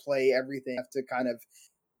like play everything. I have to kind of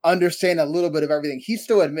understand a little bit of everything. He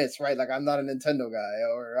still admits, right? Like I'm not a Nintendo guy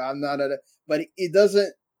or I'm not but it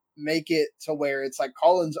doesn't make it to where it's like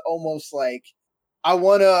Colin's almost like, I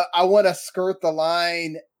want to skirt the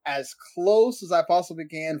line as close as I possibly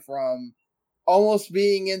can from almost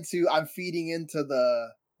being into, I'm feeding into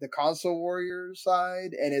the console warrior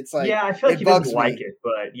side, and it's like, I feel like he doesn't like it,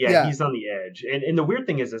 but he's on the edge. And the weird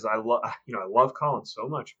thing is I love Colin so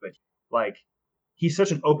much, but like he's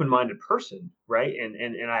such an open-minded person, right?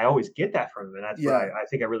 And I always get that from him, and that's what I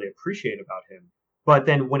think I really appreciate about him. But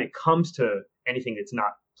then when it comes to anything that's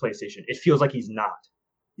not PlayStation, it feels like he's not.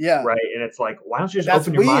 Yeah. Right. And it's like, why don't you just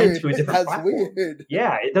open your mind to a different platform? Weird.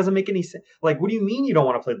 Yeah, it doesn't make any sense. Like, what do you mean you don't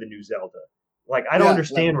want to play the new Zelda? Like, I don't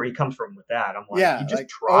understand where he comes from with that. I'm like, you just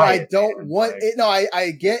try it. I don't want it. No,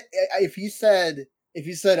 I get if you said,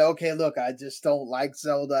 okay, look, I just don't like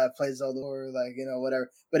Zelda. I play Zelda or like, whatever.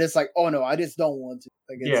 But it's like, oh no, I just don't want to.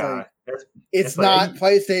 Like, it's not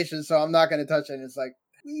PlayStation, so I'm not going to touch it. And it's like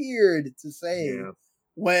weird to say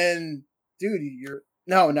when, dude,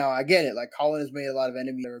 No, I get it. Like Colin has made a lot of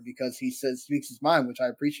enemies because he speaks his mind, which I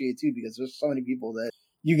appreciate too, because there's so many people that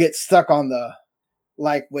you get stuck on the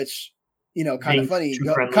like, which kind of funny.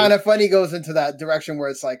 Kind of funny goes into that direction where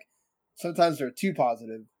it's like sometimes they're too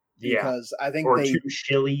positive because I think too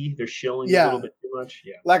shilly. They're shilling a little bit too much.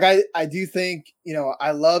 Yeah, like I do think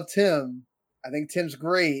I love Tim. I think Tim's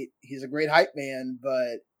great. He's a great hype man,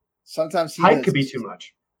 but sometimes hype could be too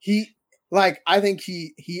much. I think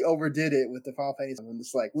he overdid it with the Final Fantasy. And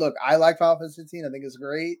it's like, look, I like Final Fantasy 15. I think it's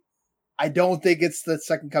great. I don't think it's the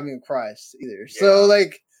second coming of Christ either. Yeah. So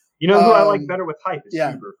like, who I like better with hype is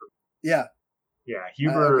Huber. Yeah.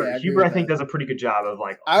 Huber I think does a pretty good job of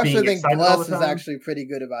like. I actually think Bless is actually pretty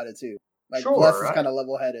good about it too. Like Bless is kind of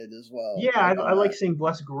level-headed as well. Yeah, I like seeing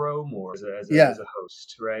Bless grow more as a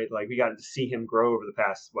host, right? Like we got to see him grow over the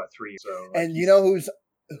past 3 years. So, like, and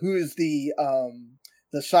who's the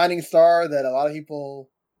shining star that a lot of people,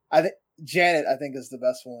 I think Janet, is the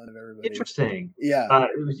best one of everybody. Interesting. Yeah.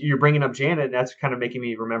 You're bringing up Janet, and that's kind of making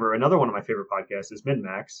me remember another one of my favorite podcasts is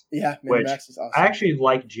MinMax. Yeah, MinMax is awesome. I actually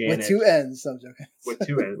like Janet. With 2 N's, I'm joking.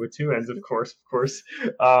 with two ends, of course.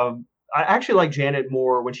 I actually like Janet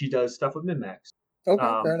more when she does stuff with MinMax.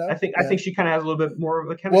 Okay, fair enough. I think she kind of has a little bit more of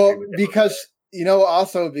a chemistry with him. Because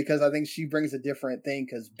also because I think she brings a different thing.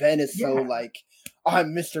 Because Ben is so like, oh,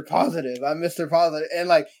 I'm Mr. Positive, and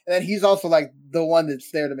like, and then he's also like the one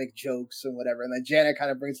that's there to make jokes and whatever. And then Janet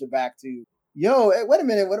kind of brings it back to, yo, wait a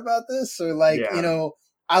minute, what about this? Or like,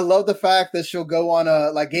 I love the fact that she'll go on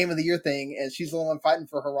a like Game of the Year thing, and she's the one fighting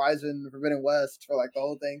for Horizon Forbidden West for like the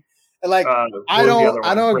whole thing. And like, I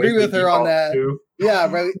don't agree with her on that. Too? Yeah,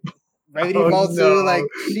 right. Gravity Falls too. Like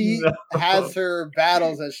she has her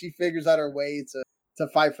battles and she figures out her way to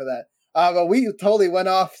fight for that. But we totally went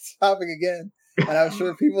off topic again, and I'm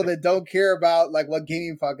sure people that don't care about like what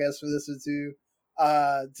gaming podcast we listen to,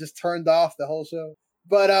 just turned off the whole show.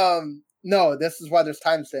 But no, this is why there's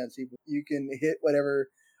timestamps. You can hit whatever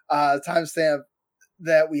timestamp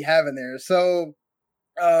that we have in there. So,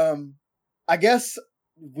 I guess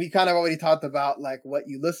we kind of already talked about like what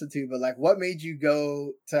you listened to, but like what made you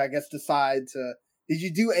go to, I guess, decide to, did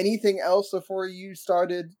you do anything else before you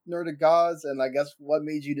started Nerd of Gods? And I guess what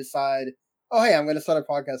made you decide, oh, hey, I'm going to start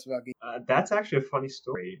a podcast about games? That's actually a funny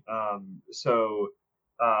story.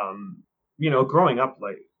 Growing up,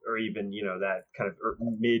 like, or even, that kind of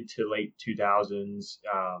mid to late 2000s,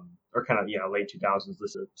 or kind of, late 2000s,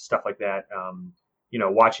 stuff like that.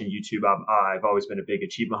 Watching YouTube, I've always been a big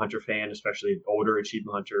Achievement Hunter fan, especially older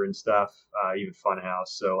Achievement Hunter and stuff, even Funhouse.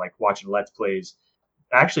 So like watching Let's Plays,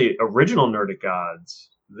 actually original Nerd of Gods,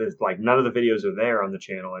 like none of the videos are there on the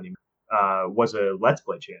channel anymore, was a Let's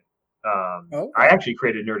Play channel. Okay. I actually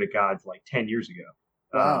created Nerd of Gods like 10 years ago.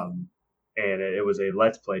 Wow. And it was a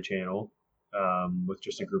Let's Play channel with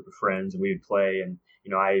just a group of friends, and we would play, and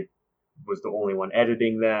I was the only one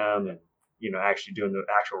editing them, and actually doing the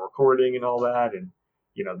actual recording and all that, and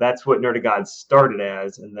that's what Nerd of Gods started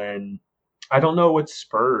as. And then I don't know what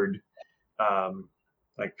spurred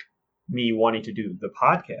like me wanting to do the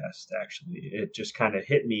podcast. Actually, it just kind of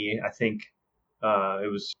hit me. I think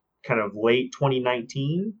it was kind of late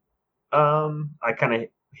 2019. I kind of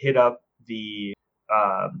hit up the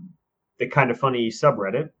Kind of Funny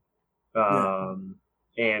subreddit,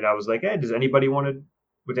 and I was like, hey,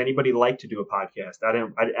 would anybody like to do a podcast?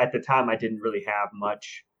 At the time I didn't really have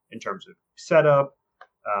much in terms of setup.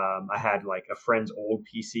 I had like a friend's old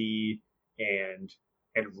PC and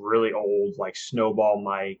really old like snowball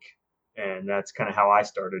mic, and that's kind of how I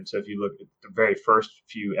started. So if you look at the very first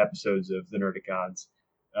few episodes of the Nerd of Gods,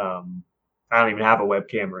 I don't even have a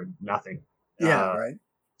webcam or nothing. Yeah, right.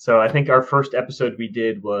 So I think our first episode we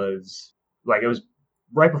did was like, it was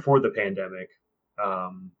right before the pandemic.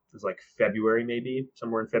 It was like February, maybe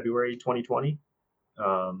somewhere in February 2020.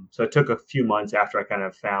 So it took a few months after I kind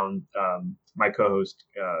of found my co-host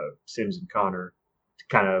Sims and Connor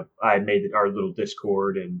to I made our little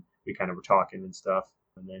Discord, and we kind of were talking and stuff.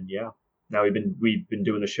 And then now we've been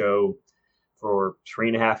doing the show for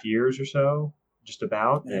 3.5 years or so, just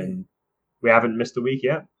about, and we haven't missed a week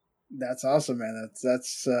yet. That's awesome, man.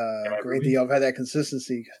 That's great that y'all have had that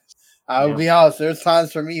consistency. I'll be honest, there's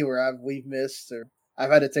times for me where we've missed, or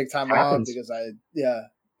I've had to take time off because I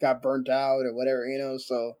got burnt out or whatever,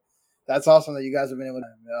 so that's awesome that you guys have been able to.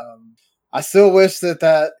 I still wish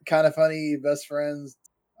that Kind of Funny best friends,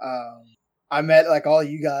 I met like all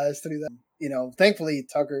you guys through that. Thankfully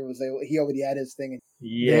Tucker was able, he already had his thing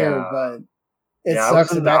there, but it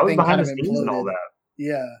sucks that that thing kind of imploded. And all that.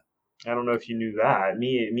 Yeah. I don't know if you knew that.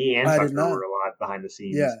 Me and Tucker were a lot behind the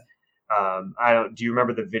scenes. Yeah. Do you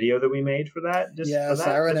remember the video that we made for that? Yes,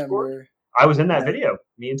 I remember. Discord? I was in that video.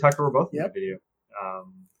 Me and Tucker were both in that video.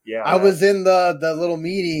 I was in the little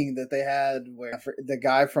meeting that they had where the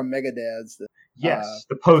guy from Megadads. The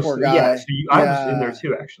post. Yeah, so I was in there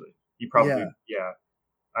too. Actually, you probably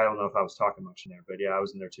I don't know if I was talking much in there, but I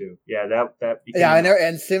was in there too. Yeah, that became, I know.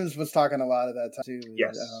 And Sims was talking a lot of that time too.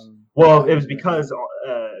 Yes. Well, it was because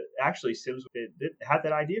actually Sims had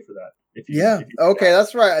that idea for that. Okay,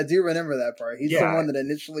 that's right. I do remember that part. He's the one that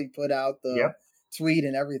initially put out the tweet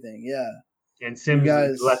and everything. Yeah. And Sims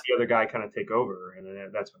let the other guy kind of take over, and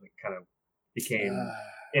then that's when it kind of became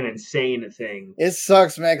an insane thing. It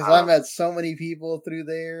sucks, man, because I met so many people through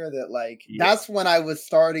there that that's when I was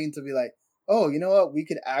starting to be like, oh, you know what? We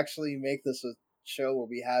could actually make this a show where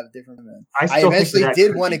we have different men. I eventually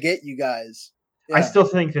did want to get you guys. Yeah. I still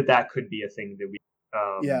think that could be a thing that we.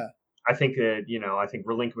 I think that I think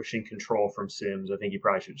relinquishing control from Sims. I think you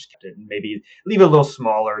probably should just keep it and maybe leave it a little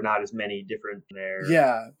smaller, not as many different there.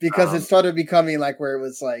 Yeah, because it started becoming like where it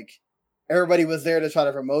was like everybody was there to try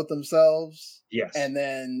to promote themselves. Yes, and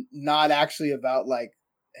then not actually about like,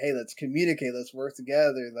 hey, let's communicate, let's work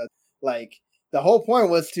together. The whole point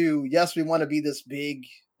was to, yes, we want to be this big,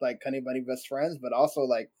 like, Kind of Funny best friends, but also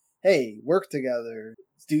like, hey, work together,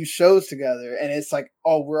 do shows together, and it's like,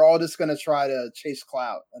 oh, we're all just gonna try to chase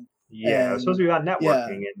clout. Yeah, it's supposed to be about yeah,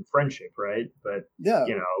 networking and friendship, right? But yeah,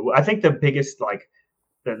 I think the biggest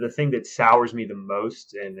the thing that sours me the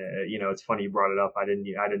most, and it's funny you brought it up. I didn't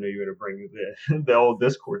know you were going to bring the the old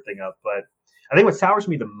Discord thing up, but I think what sours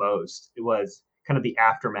me the most it was kind of the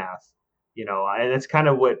aftermath. And that's kind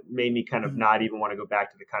of what made me kind of mhm, not even want to go back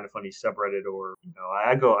to the Kind of Funny subreddit, or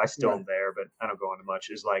I still right, am there, but I don't go on it much.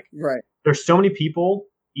 Is like right, there's so many people,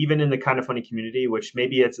 even in the Kind of Funny community, which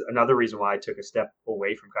maybe it's another reason why I took a step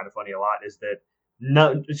away from Kind of Funny a lot, is that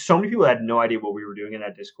so many people had no idea what we were doing in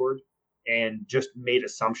that Discord and just made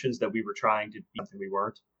assumptions that we were trying to be something we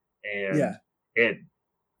weren't. And yeah, it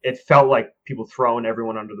it felt like people throwing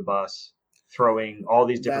everyone under the bus, throwing all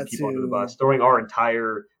these different that people under the too. bus, throwing our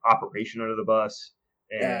entire operation under the bus.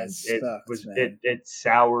 Yeah, it And sucks, man. it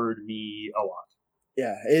soured me a lot.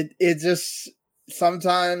 Yeah, it just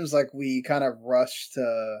sometimes like we kind of rush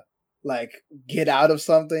to like get out of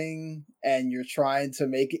something, and you're trying to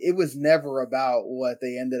make it was never about what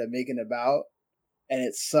they ended up making about, and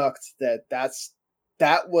it sucked that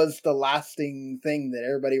that was the lasting thing that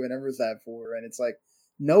everybody remembers that for, and it's like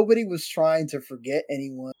nobody was trying to forget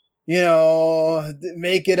anyone,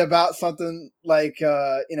 make it about something like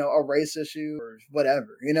a race issue or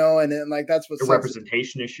whatever, and then like that's what A sucks.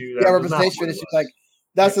 representation issue Yeah, that was not representation what it issue. Like was.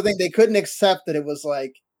 that's Yeah, the thing. They couldn't accept that it was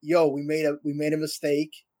like, yo, we made a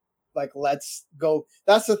mistake. Like let's go.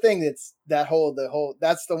 That's the thing. That's the whole.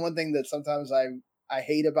 That's the one thing that sometimes I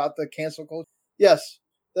hate about the cancel culture. Yes,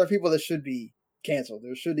 there are people that should be canceled.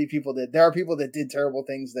 There are people that did terrible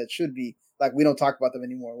things that should be like we don't talk about them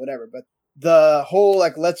anymore, whatever. But the whole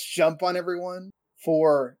like let's jump on everyone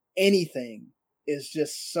for anything is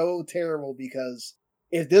just so terrible because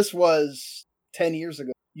if this was 10 years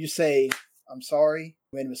ago, you say, I'm sorry,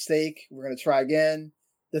 we made a mistake, we're going to try again.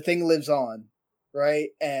 The thing lives on, right?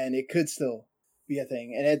 And it could still be a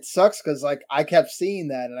thing. And it sucks because, like, I kept seeing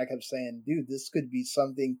that and I kept saying, dude, this could be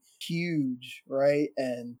something huge, right?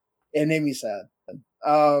 And it made me sad.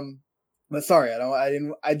 Um, but sorry,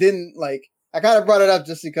 I didn't like, I kind of brought it up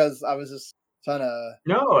just because I was just trying to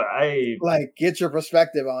no, I like get your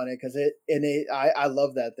perspective on it because I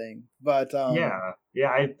love that thing. But yeah,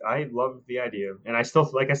 I love the idea, and I still,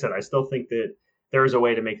 like I said, I still think that there is a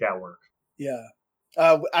way to make that work. yeah.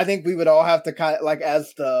 I think we would all have to kind of like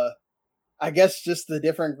as the I guess just the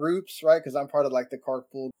different groups, right? Because I'm part of like the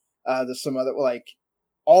carpool. There's some other like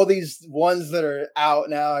all these ones that are out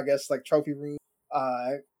now. I guess like Trophy Room,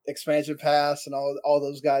 uh, Expansion Pass, and all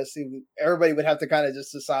those guys. See, everybody would have to kind of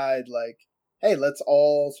just decide like, hey, let's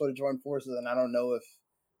all sort of join forces. And I don't know if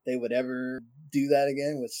they would ever do that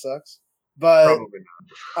again, which sucks. But Probably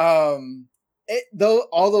not. though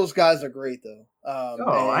all those guys are great though,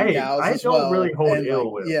 Oh, and gals I as don't really well, hold and like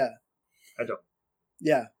ill will. yeah, I don't.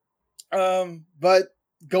 yeah. But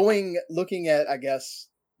looking at I guess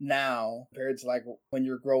now compared to like when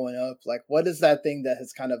you're growing up, like what is that thing that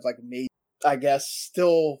has kind of like made I guess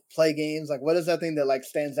still play games? Like what is that thing that like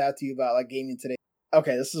stands out to you about like gaming today?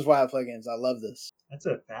 Okay, this is why I play games. I love this. That's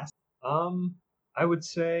a fast. Um, I would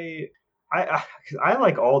say I, I 'cause I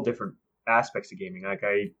like all different aspects of gaming. Like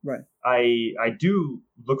Right. I do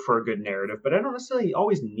look for a good narrative, but I don't necessarily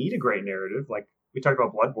always need a great narrative. Like we talked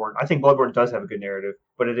about Bloodborne. I think Bloodborne does have a good narrative,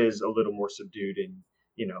 but it is a little more subdued, and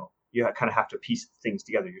you kind of have to piece things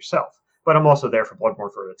together yourself. But I'm also there for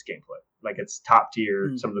Bloodborne for its gameplay. Like it's top tier,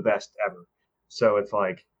 Mm, some of the best ever. So it's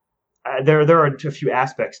like there are a few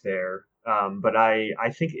aspects there, but I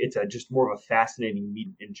think it's just more of a fascinating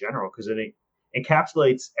medium in general because it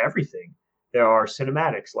encapsulates everything. There are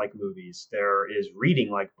cinematics like movies. There is reading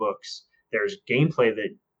like books. There's gameplay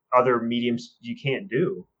that other mediums you can't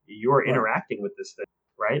do. You're right. interacting with this thing,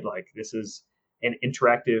 right? Like this is an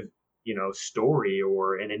interactive, story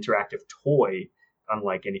or an interactive toy,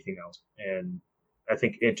 unlike anything else. And I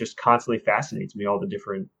think it just constantly fascinates me all the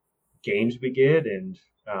different games we get and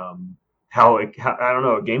um, how I don't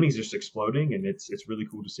know, gaming's just exploding and it's really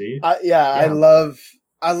cool to see. Yeah, Yeah,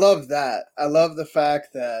 I love that. I love the fact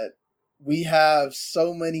that we have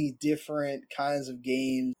so many different kinds of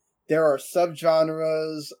games. There are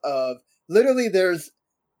subgenres of literally there's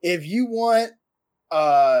if you want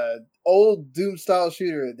old Doom style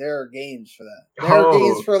shooter, there are games for that. There are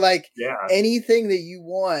games oh for like yeah, anything that you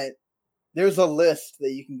want. There's a list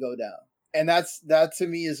that you can go down. And that to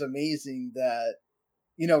me is amazing that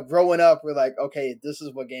growing up, we're like, okay, this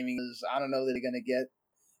is what gaming is. I don't know that they're gonna get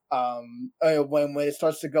when it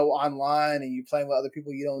starts to go online and you're playing with other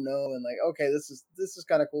people you don't know, and like, okay, this is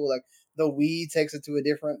kind of cool. Like the Wii takes it to a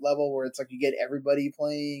different level where it's like you get everybody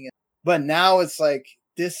playing, but now it's like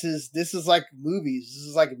this is like movies. This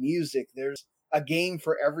is like music. There's a game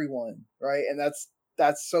for everyone, right? And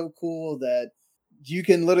that's so cool that you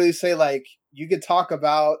can literally say like you could talk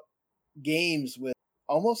about games with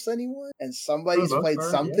almost anyone and somebody's played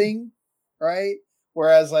part, something, right?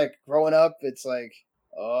 Whereas like growing up, it's like,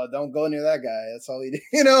 oh, don't go near that guy. That's all he did.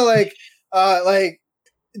 Like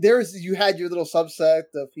there's you had your little subset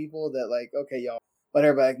of people that like, okay, y'all,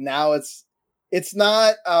 whatever. But like now it's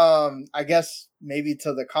not I guess maybe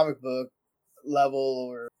to the comic book level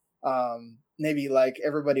or maybe like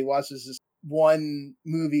everybody watches this one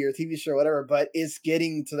movie or TV show or whatever, but it's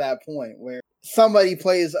getting to that point where somebody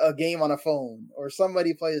plays a game on a phone or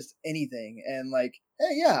somebody plays anything and like,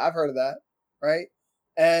 hey, yeah, I've heard of that, right?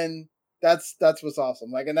 And that's what's awesome.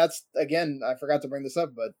 Like, and that's again, I forgot to bring this up,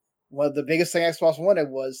 but one of the biggest thing Xbox wanted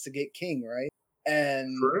was to get King, right?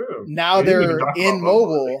 And True. now they're in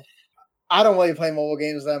mobile. I don't really play mobile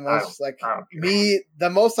games that much. Me, the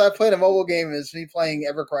most I played a mobile game is me playing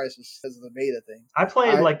Ever Crisis because of the beta thing. I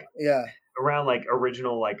played around like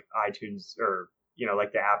original like iTunes or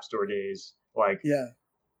like the App Store days. Like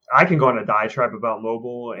I can go on a diatribe about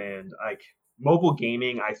mobile and like mobile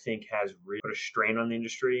gaming. I think has really put a strain on the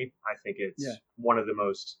industry. I think it's one of the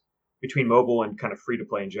most between mobile and kind of free to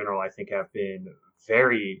play in general. I think have been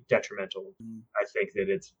very detrimental. I think that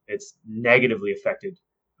it's negatively affected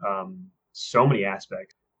so many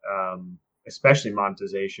aspects, especially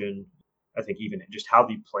monetization. I think even just how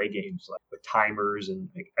they play games, like with timers, and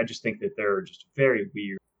like, I just think that they're just very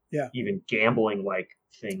weird. Yeah, even gambling like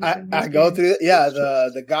things. I go through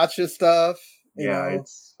the gotcha stuff.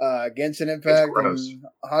 It's Genshin Impact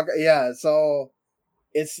and so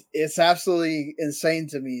it's absolutely insane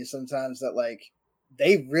to me sometimes that like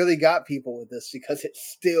they really got people with this because it's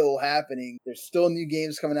still happening. There's still new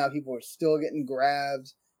games coming out. People are still getting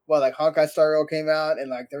grabs. Well, like Honkai Star Rail came out and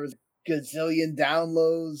like there was a gazillion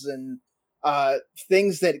downloads and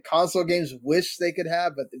things that console games wish they could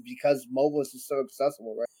have, but because mobile is just so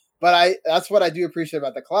accessible, right? But that's what I do appreciate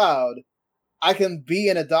about the cloud. I can be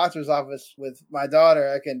in a doctor's office with my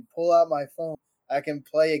daughter. I can pull out my phone. I can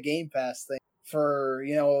play a Game Pass thing for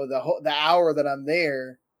the hour that I'm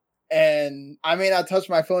there. And I may not touch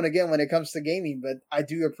my phone again when it comes to gaming, but I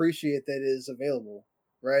do appreciate that it is available,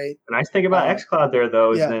 right? The nice thing about xCloud there,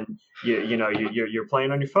 though, is then you're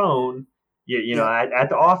playing on your phone, at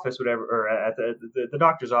the office, whatever, or at the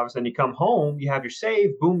doctor's office, and you come home, you have your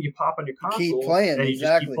save, boom, you pop on your console, keep playing, and you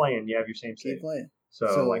just keep playing. You have your same save. Keep playing.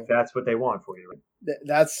 So like that's what they want for you. Right?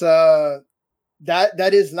 That's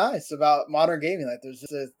that is nice about modern gaming. Like there's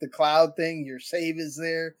just the cloud thing. Your save is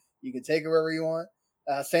there. You can take it wherever you want.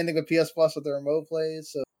 Same thing with PS Plus with the remote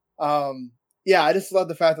plays. So, I just love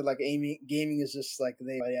the fact that like gaming is just like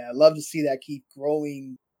I love to see that keep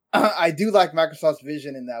growing. I do like Microsoft's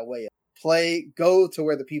vision in that way. Go to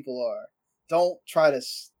where the people are. Don't try to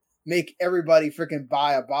make everybody freaking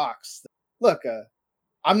buy a box. Look,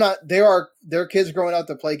 I'm not. There are kids growing up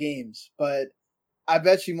to play games, but I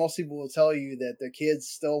bet you most people will tell you that their kids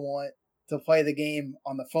still want to play the game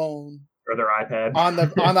on the phone or their iPad. on the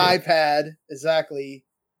iPad, exactly.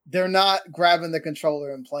 They're not grabbing the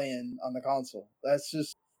controller and playing on the console.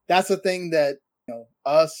 That's a thing that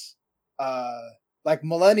us like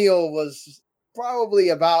millennial was probably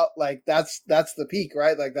about like that's the peak,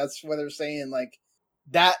 right? Like that's what they're saying, like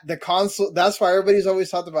that the console. That's why everybody's always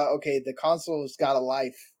talked about the console's got a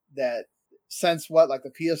life that since like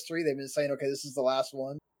the PS3 they've been saying this is the last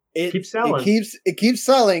one. It keeps selling. It keeps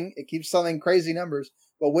selling. It keeps selling crazy numbers.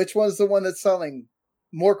 But which one's the one that's selling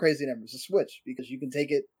more crazy numbers? The Switch, because you can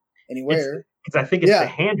take it anywhere. Because I think it's the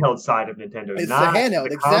handheld side of Nintendo. It's not the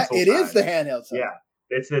handheld. Exactly. It is the handheld side. Yeah.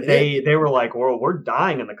 It's that they were like, well, we're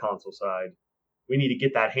dying on the console side. We need to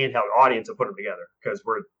get that handheld audience and put them together because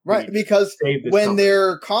because when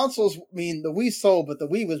their consoles, the Wii sold, but the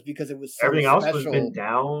Wii was because it was so everything special. else has been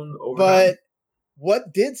down over But time.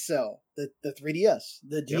 What did sell? The 3DS,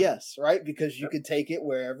 the DS, right? Because you could take it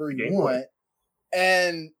wherever you want.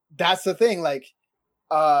 And that's the thing. Like,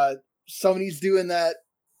 Sony's doing that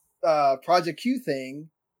Project Q thing,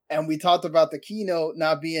 and we talked about the keynote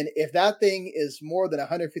not being, if that thing is more than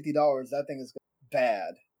 $150, that thing is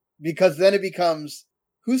bad. Because then it becomes,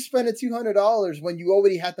 who's spending $200 when you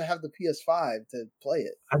already have to have the PS5 to play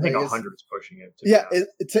it? I think 100 is pushing it.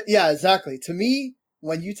 Exactly. To me,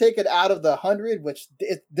 when you take it out of the 100, which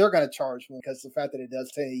they're going to charge me because the fact that it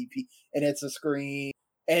does 1080p and it's a screen.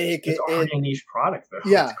 And it's already a niche product, though.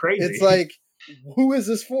 Yeah. It's crazy. It's like, who is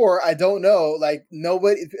this for? I don't know. Like,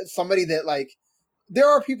 somebody that, like, there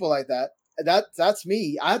are people like that. That's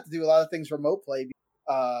me. I have to do a lot of things remote play.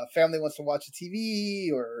 Family wants to watch a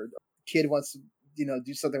TV or kid wants to,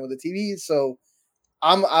 do something with the TV. So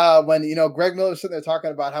I'm when Greg Miller was sitting there talking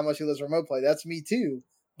about how much he loves remote play. That's me too.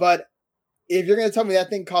 But if you're gonna tell me that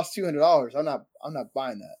thing costs $200, I'm not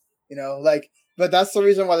buying that. But that's the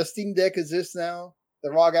reason why the Steam Deck exists now. The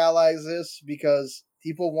ROG Ally exists because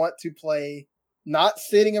people want to play not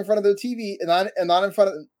sitting in front of their TV and not in front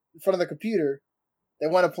of the computer. They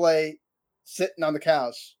want to play sitting on the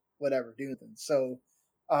couch, whatever, doing things. So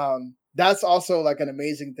that's also like an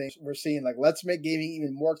amazing thing we're seeing. Like, let's make gaming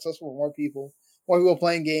even more accessible for more people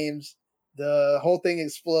playing games. The whole thing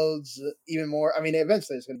explodes even more. I mean,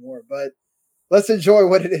 eventually it's going to be more, but let's enjoy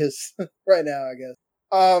what it is right now, I guess.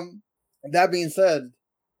 That being said,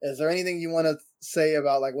 is there anything you want to say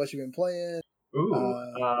about like what you've been playing?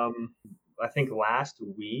 I think last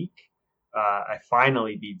week I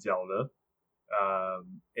finally beat Zelda.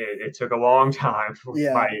 It took a long time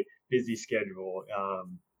with my busy schedule.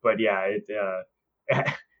 But yeah,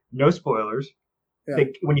 no spoilers. Yeah.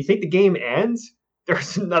 When you think the game ends,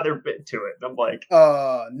 there's another bit to it. And I'm like,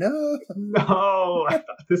 no, I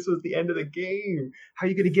thought this was the end of the game. How are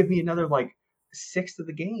you going to give me another like sixth of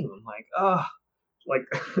the game? I'm like,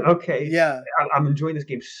 okay. Yeah. I'm enjoying this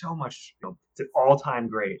game so much. It's an all-time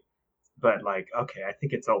great. But like, okay, I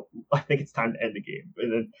think it's time to end the game.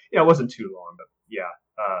 And then, it wasn't too long, but yeah.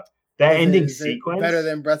 That ending sequence better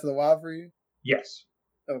than Breath of the Wild for you? Yes.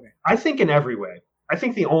 Okay. I think in every way. I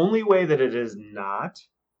think the only way that it is not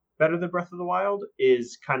better than Breath of the Wild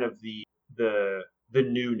is kind of the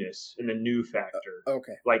newness and the new factor.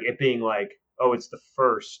 Okay. Like it being like, oh, it's the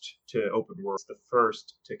first to open world. It's the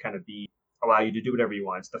first to kind of allow you to do whatever you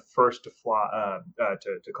want. It's the first to fly,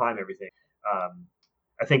 to climb everything. I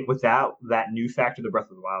think without that new factor that Breath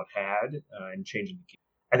of the Wild had and changing the game,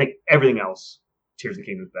 I think everything else, Tears of the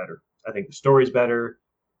Kingdom is better. I think the story's better.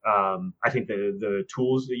 I think the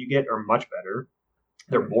tools that you get are much better.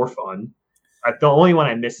 They're more fun. The only one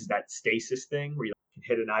I miss is that stasis thing where you can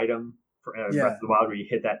hit an item for Breath of the Wild where you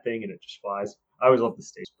hit that thing and it just flies. I always love the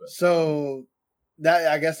stasis. So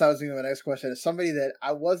I guess that was going to be my next question. As somebody that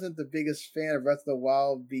I wasn't the biggest fan of Breath of the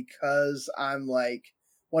Wild because I'm like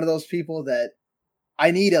one of those people that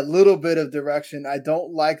I need a little bit of direction. I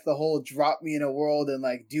don't like the whole drop me in a world and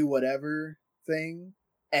like do whatever thing.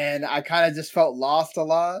 And I kind of just felt lost a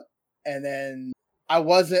lot. And then I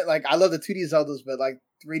wasn't like, I love the 2D Zeldas, but like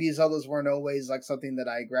 3D Zeldas weren't always like something that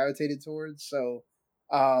I gravitated towards. So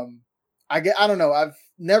I don't know. I've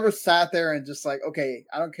never sat there and just like, okay,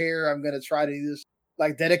 I don't care. I'm going to try to do this,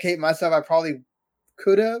 like dedicate myself. I probably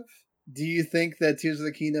could have. Do you think that Tears of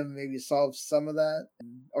the Kingdom maybe solves some of that?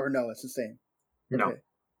 Or no, it's the same? Okay.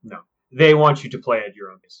 No. They want you to play at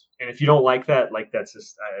your own pace, and if you don't like that, like that's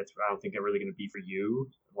just I don't think they're really going to be for you.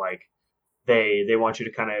 Like they want you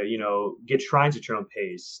to kind of get shrines at your own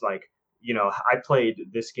pace. Like I played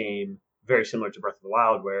this game very similar to Breath of the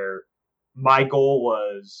Wild, where my goal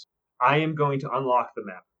was I am going to unlock the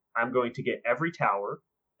map. I'm going to get every tower,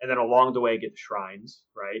 and then along the way get the shrines,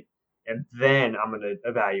 right? And then I'm going to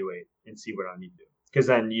evaluate and see what I need to do. Because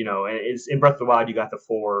then it's in Breath of the Wild you got the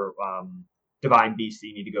 4. Divine beasts that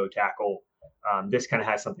you need to go tackle. This kind of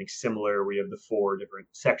has something similar where you have the 4 different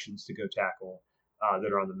sections to go tackle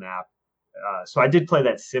that are on the map. So I did play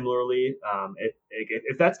that similarly.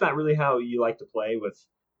 If that's not really how you like to play with,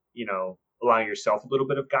 allowing yourself a little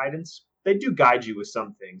bit of guidance, they do guide you with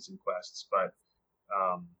some things in quests, but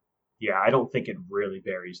I don't think it really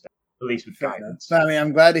varies, at least with guidance. I mean,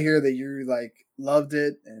 I'm glad to hear that you like loved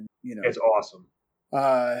it, and it's awesome.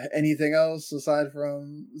 Anything else aside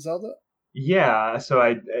from Zelda? Yeah, so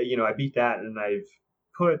I beat that, and I've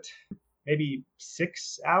put maybe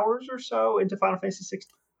 6 hours or so into Final Fantasy 16.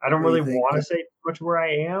 I don't really want to say too much where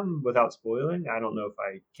I am without spoiling. I don't know if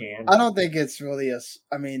I can. I don't think it's really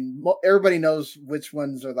I mean, everybody knows which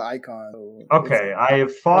ones are the icons. So okay, I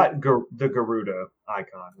have fought the Garuda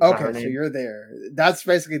icon. Okay, so you're there. That's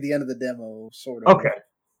basically the end of the demo, sort of. Okay.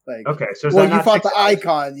 So you fought the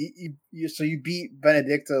icon. You beat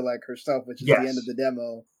Benedicta like herself, which is the end of the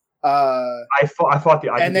demo. I fought the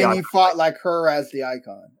icon, and then you fought like her as the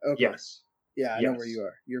icon. Okay. Yes. Yeah, I know where you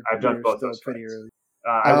are. I've done both those pretty early.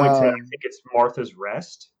 I went to, I think it's Martha's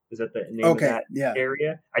Rest. Is that the name of that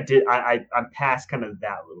area? I did. I'm past kind of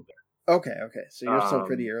that a little bit. Okay. So you're still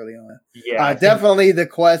pretty early on. Yeah. Definitely the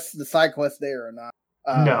side quests there are not.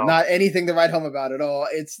 No. Not anything to write home about at all.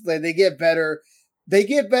 It's they get better. They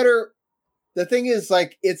get better. The thing is,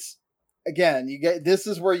 like, it's again, this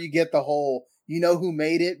is where you get the whole. You know who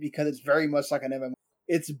made it because it's very much like an MMO.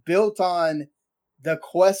 It's built on the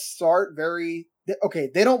quests start very okay.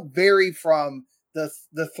 They don't vary from the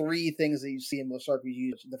 3 things that you see in most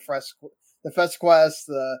RPGs: the fetch quest,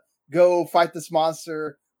 the go fight this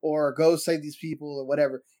monster, or go save these people or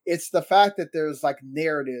whatever. It's the fact that there's like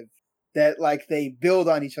narrative that like they build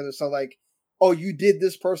on each other. So like, oh, you did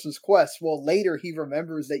this person's quest. Well, later he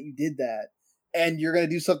remembers that you did that and you're going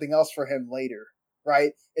to do something else for him later.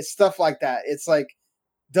 Right. It's stuff like that. It's like,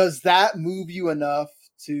 does that move you enough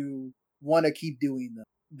to want to keep doing them?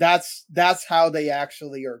 That's how they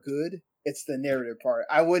actually are good. It's the narrative part.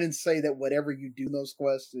 I wouldn't say that whatever you do in those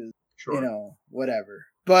quests is, whatever.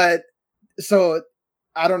 But so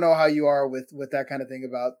I don't know how you are with that kind of thing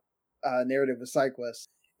about narrative with side quests.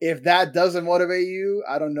 If that doesn't motivate you,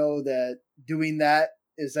 I don't know that doing that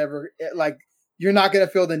is ever like you're not going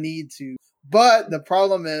to feel the need to. But the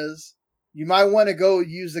problem is you might want to go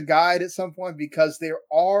use the guide at some point because there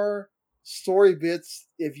are story bits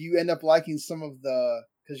if you end up liking some of the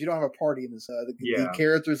because you don't have a party in this the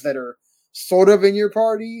characters that are sort of in your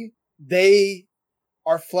party, they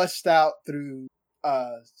are fleshed out through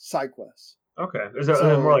side quests. Okay. Is it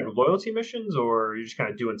more like loyalty missions or are you just kind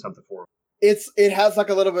of doing something for them? It has like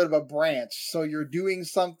a little bit of a branch. So you're doing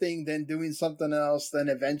something, then doing something else, then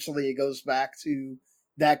eventually it goes back to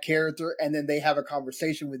that character and then they have a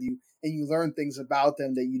conversation with you and you learn things about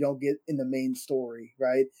them that you don't get in the main story,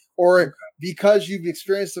 right? Or because you've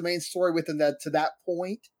experienced the main story within that to that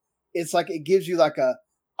point, it's like it gives you like a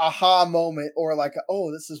aha moment or like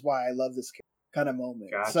this is why I love this kind of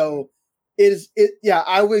moment. Gotcha. So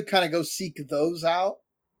I would kind of go seek those out,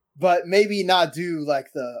 but maybe not do like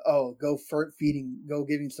the go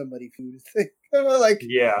giving somebody food thing. Like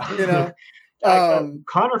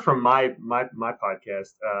Connor from my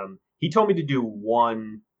podcast, he told me to do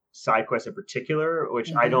one side quest in particular,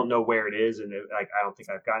 which I don't know where it is, and I don't think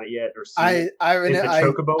I've got it yet or seen it.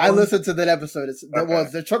 I listened to that episode. That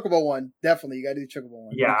was the Chocobo one. Definitely, you got to do Chocobo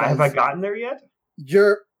one. Yeah, have I gotten there yet?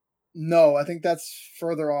 No, I think that's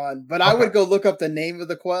further on. But I would go look up the name of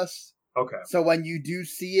the quest. Okay. So when you do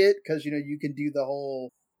see it, because you can do the whole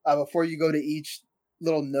before you go to each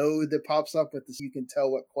little node that pops up with this, you can tell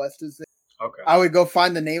what quest is there. Okay. I would go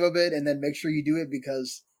find the name of it and then make sure you do it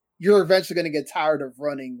because you're eventually going to get tired of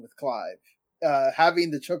running with Clive.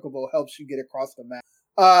 Having the Chocobo helps you get across the map.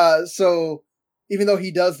 So even though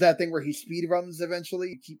he does that thing where he speed runs eventually,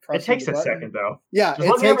 you keep pressing it takes the a button. second though. Yeah,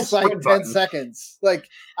 it takes like 10 seconds. Like,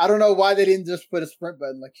 I don't know why they didn't just put a sprint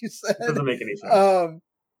button like you said. It doesn't make any sense.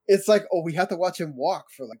 It's like, we have to watch him walk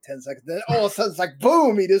for like 10 seconds. Then all of a sudden it's like,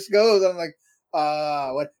 boom, he just goes. I'm like,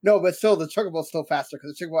 what? No, but still, the Chocobo's still faster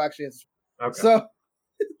because the Chocobo actually has. Okay. So,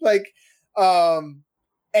 like,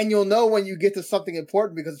 and you'll know when you get to something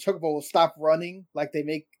important because the Chocobo will stop running. Like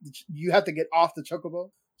you have to get off the Chocobo.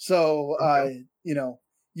 So,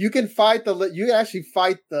 you can actually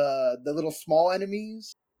fight the little small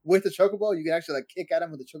enemies with the Chocobo. You can actually like kick at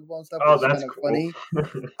them with the Chocobo and stuff. Oh, that's kind of cool.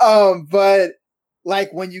 Funny. But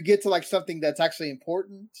like when you get to like something that's actually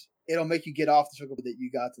important, it'll make you get off the Chocobo that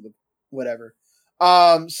you got to the whatever.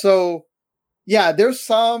 So yeah, there's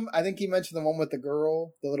some. I think he mentioned the one with the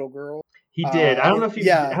little girl. He did. I don't know if he.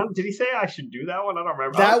 Yeah. Did he say I should do that one? I don't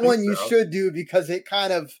remember. That one you should do because it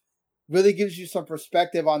kind of really gives you some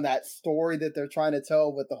perspective on that story that they're trying to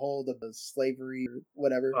tell with the whole of the slavery or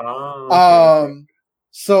whatever. Oh, okay.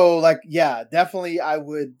 So like, yeah, definitely I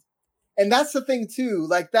would. And that's the thing too.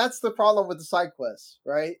 Like that's the problem with the side quests,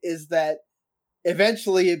 right? Is that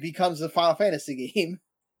eventually it becomes a Final Fantasy game.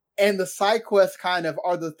 And the side quests kind of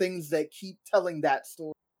are the things that keep telling that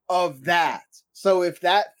story of that. So if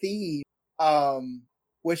that theme,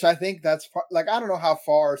 which I think that's like, I don't know how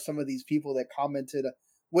far some of these people that commented,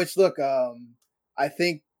 which look, I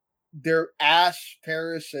think they're Ash,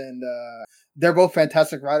 Parrish, and they're both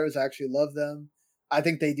fantastic writers. I actually love them. I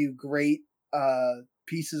think they do great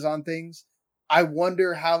pieces on things. I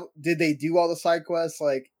wonder how did they do all the side quests?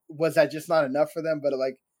 Like, was that just not enough for them? But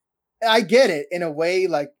like, I get it in a way,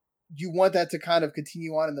 like, you want that to kind of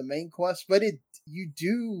continue on in the main quest, but you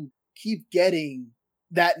do keep getting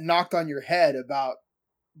that knocked on your head about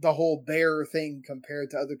the whole bear thing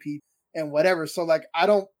compared to other people and whatever. So like, I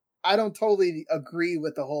don't totally agree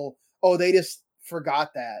with the whole, they just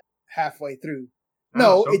forgot that halfway through.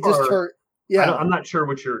 No, so it just hurt. Yeah. I'm not sure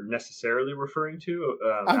what you're necessarily referring to.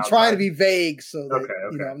 I'm trying to be vague so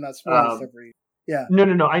that, I'm not spoiling stuff for you. Yeah.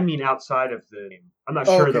 No. I mean, outside of the game. I'm not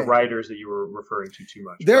sure the writers that you were referring to too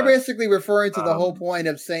much. They're basically referring to the whole point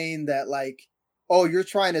of saying that, like, you're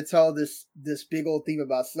trying to tell this big old theme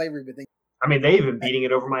about slavery, but they've been beating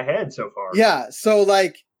it over my head so far. Yeah. So,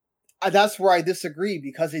 like, that's where I disagree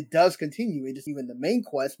because it does continue. It is even the main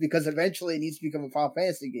quest because eventually it needs to become a Final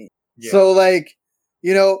Fantasy game. Yeah. So, like,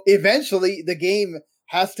 eventually the game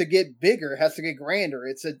has to get bigger, has to get grander.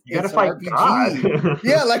 It's an fight RPG. God.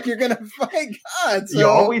 Yeah, like you're gonna fight God. So, you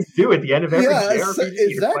always do at the end of every JRPG. So,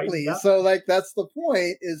 exactly. So like that's the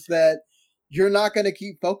point, is that you're not gonna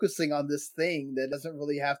keep focusing on this thing that doesn't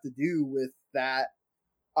really have to do with that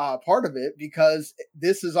part of it, because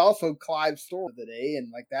this is also Clive's story of the day,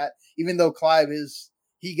 and like that, even though Clive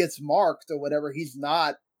he gets marked or whatever, he's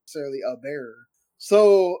not necessarily a bearer.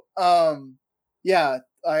 So yeah,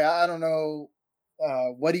 I don't know.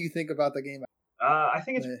 What do you think about the game? I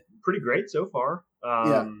think it's pretty great so far.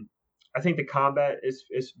 I think the combat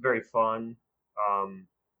is very fun.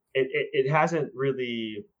 It hasn't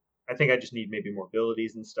really. I think I just need maybe more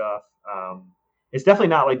abilities and stuff. It's definitely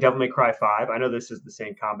not like Devil May Cry 5. I know this is the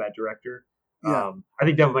same combat director. I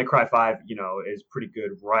think Devil May Cry 5, is pretty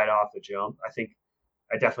good right off the jump. I think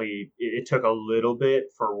it took a little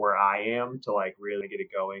bit for where I am to like really get it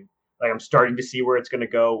going. Like I'm starting to see where it's going to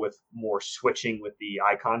go with more switching with the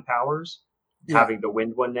icon powers. Having the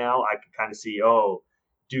wind one now, I can kind of see,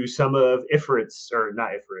 do some of Ifrit's, or not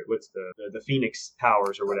Ifrit, what's the Phoenix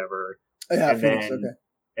powers or whatever. Yeah, Phoenix, okay.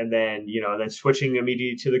 And then, then switching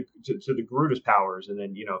immediately to the Garuda's powers, and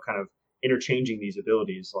then, kind of interchanging these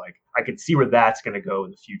abilities. Like I could see where that's going to go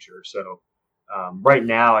in the future. So right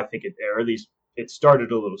now, I think or at least it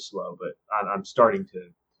started a little slow, but I'm starting to.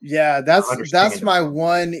 Yeah, that's my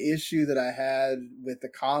one issue that I had with the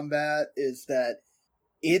combat, is that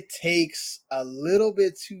it takes a little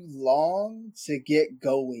bit too long to get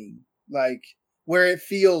going. Like where it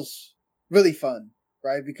feels really fun,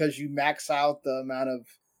 right? Because you max out the amount of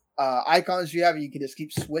icons you have, and you can just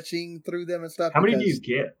keep switching through them and stuff. How many do you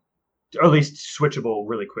get? Or at least switchable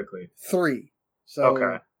really quickly. 3. So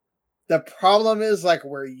okay. The problem is, like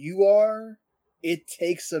where you are, it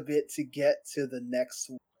takes a bit to get to the next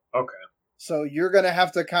one. Okay. So you're going to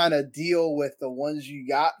have to kind of deal with the ones you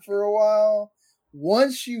got for a while.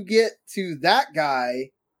 Once you get to that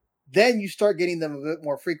guy, then you start getting them a bit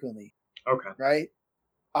more frequently. Okay. Right?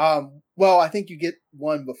 Well, I think you get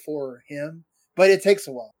one before him, but it takes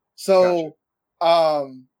a while. So,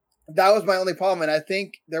 gotcha. That was my only problem. And I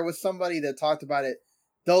think there was somebody that talked about it.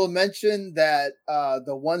 They'll mention that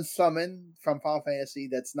the one summon from Final Fantasy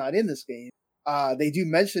that's not in this game, they do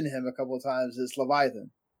mention him a couple of times, is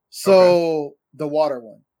Leviathan. So the water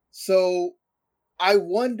one. So I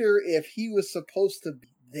wonder if he was supposed to be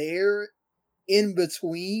there in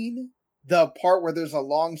between the part where there's a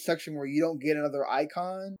long section where you don't get another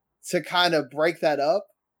icon, to kind of break that up,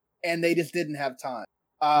 and they just didn't have time.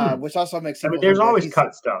 Which also makes people there's always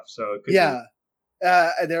cut stuff, so it could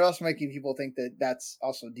be. They're also making people think that that's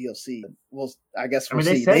also DLC. I guess we'll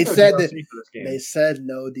see. They said no DLC for this game. They said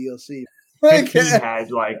no DLC. 15 had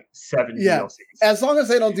like 7 DLCs. As long as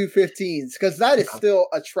they don't do 15s, because that is still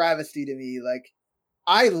a travesty to me. Like,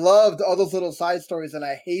 I loved all those little side stories, and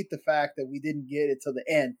I hate the fact that we didn't get it till the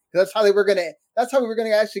end. That's how we were gonna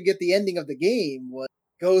actually get the ending of the game, was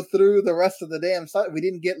go through the rest of the damn side. We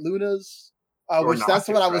didn't get Luna's, which Noctis, that's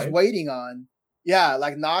what I was waiting on. Yeah,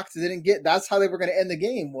 like Noct didn't get. That's how they were gonna end the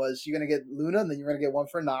game. Was you're gonna get Luna, and then you're gonna get one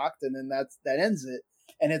for Noct, and then that ends it.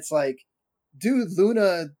 And it's like, dude,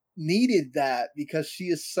 Luna needed that because she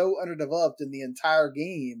is so underdeveloped in the entire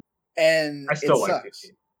game, and I still like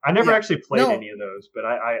 15. I never actually played any of those, but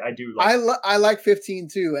I do like. I like 15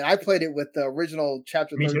 too, and I played it with the original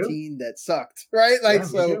chapter 13 that sucked, right? Like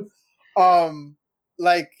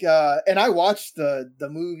and I watched the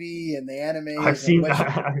movie and the anime. I've seen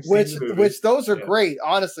which those are great,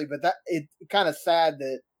 honestly. But that it kind of sad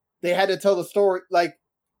that they had to tell the story. Like,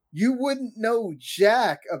 you wouldn't know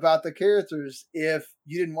jack about the characters if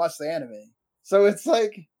you didn't watch the anime. So it's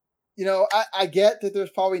like, I get that there's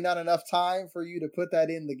probably not enough time for you to put that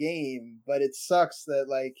in the game, but it sucks that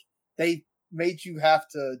like they made you have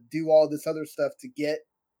to do all this other stuff to get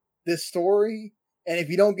this story. And if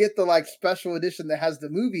you don't get the like special edition that has the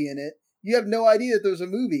movie in it, you have no idea that there's a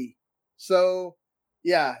movie. So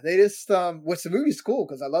yeah, they just which the movie's cool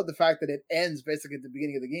because I love the fact that it ends basically at the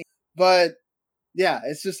beginning of the game. But yeah,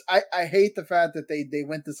 it's just I hate the fact that they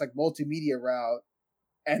went this like multimedia route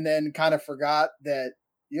and then kind of forgot that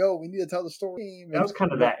we need to tell the story. That was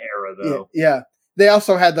kind of that era though. Yeah. They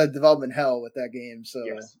also had the development hell with that game, so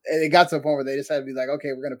it got to a point where they just had to be like, okay,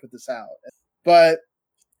 we're gonna put this out. But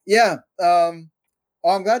yeah,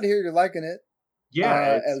 I'm glad to hear you're liking it.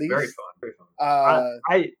 Yeah, it's at least very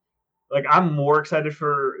fun. I'm more excited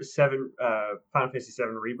for Final Fantasy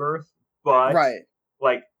 7 Rebirth, but I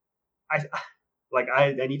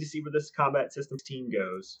need to see where this combat systems team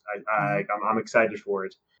goes. I'm excited for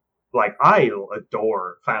it. Like, I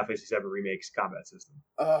adore Final Fantasy 7 Remake's combat system.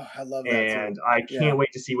 Oh, I love that. And I can't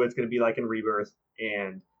wait to see what it's going to be like in Rebirth.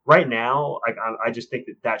 And right now, I just think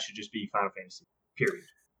that should just be Final Fantasy. Period.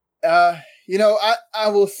 I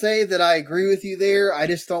will say that I agree with you there. I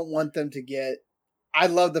just don't want them to get. I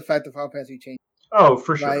love the fact that Final Fantasy changed. Oh,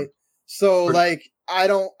 for sure. Right. So like, I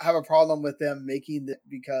don't have a problem with them making it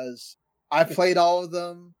because I played all of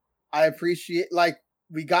them. I appreciate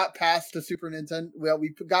we got past the Super Nintendo. Well,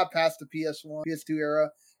 we got past the PS1, PS2 era,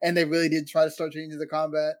 and they really did try to start changing the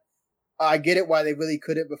combat. I get it why they really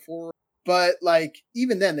couldn't before, but like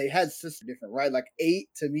even then they had systems different, right? Like 8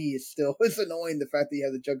 to me is still it's annoying the fact that you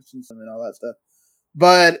have the junction system and all that stuff.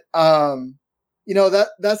 But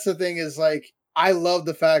that's the thing is like I love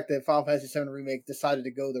the fact that Final Fantasy VII Remake decided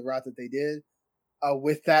to go the route that they did.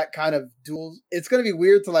 With that kind of dual, it's going to be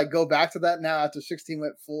weird to like go back to that now after 16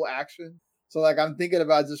 went full action. So like I'm thinking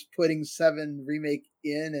about just putting 7 Remake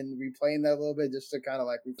in and replaying that a little bit just to kind of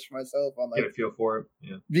like refresh myself on like get a feel for it.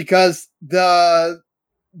 Yeah. Because the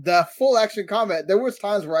full action combat, there was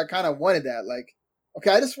times where I kind of wanted that. Like,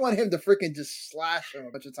 okay, I just want him to freaking just slash him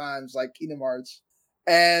a bunch of times like Kingdom Hearts.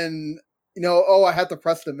 And I have to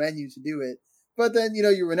press the menu to do it. But then,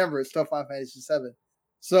 you remember it's still Final Fantasy VII.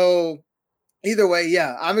 So either way,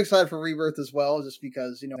 yeah, I'm excited for Rebirth as well, just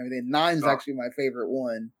because, 9 is actually my favorite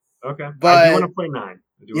one. Okay. But I do want to play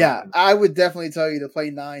 9. I would definitely tell you to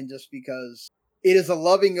play 9 just because it is a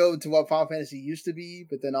loving ode to what Final Fantasy used to be,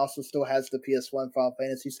 but then also still has the PS1 Final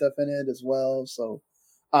Fantasy stuff in it as well. So,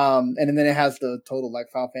 and then it has the total like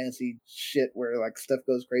Final Fantasy shit where like stuff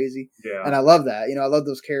goes crazy. Yeah. And I love that. I love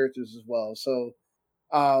those characters as well. So,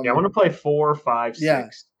 I want to play 4, 5,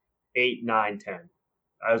 6, 8, 9, 10.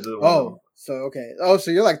 As the one. So okay. Oh,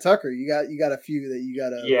 so you're like Tucker. You got a few that you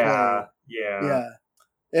gotta play.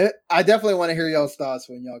 Yeah. I definitely want to hear y'all's thoughts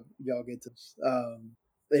when y'all get to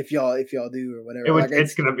if y'all do or whatever.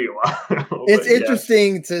 It's gonna be a while. It's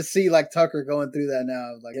interesting to see like Tucker going through that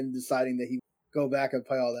now, like him deciding that he go back and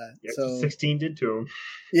play all that. Yeah, so 16 did to him.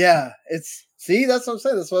 Yeah, that's what I'm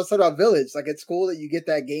saying. That's what I said about Village. Like it's cool that you get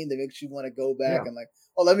that game that makes you want to go back and like,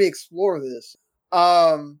 let me explore this.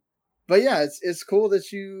 But yeah, it's cool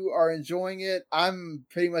that you are enjoying it. I'm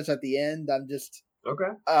pretty much at the end. I'm just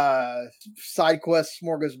side quest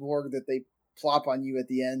smorgasbord that they plop on you at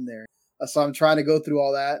the end there. So I'm trying to go through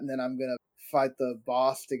all that, and then I'm gonna fight the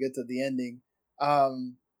boss to get to the ending.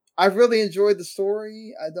 I've really enjoyed the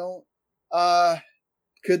story. I don't.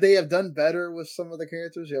 Could they have done better with some of the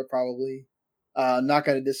characters? Yeah, probably. Not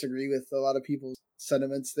gonna disagree with a lot of people's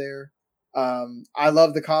sentiments there. I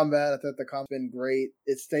love the combat. I thought the combat's been great.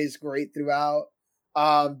 It stays great throughout.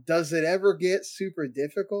 Does it ever get super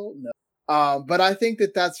difficult? No. But I think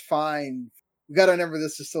that's fine. You got to remember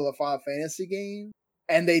this is still a Final Fantasy game,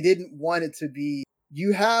 and they didn't want it to be.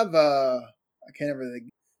 You have I can't remember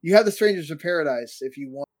you have the Strangers of Paradise if you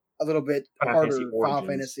want a little bit harder Final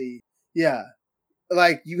Fantasy. Yeah,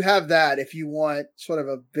 like you have that if you want sort of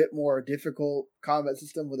a bit more difficult combat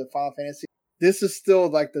system with a Final Fantasy. This is still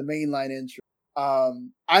like the mainline intro.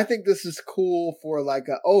 I think this is cool for like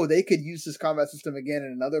they could use this combat system again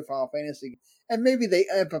in another Final Fantasy, and maybe they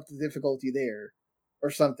amp up the difficulty there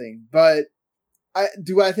or something. But I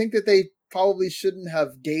think that they probably shouldn't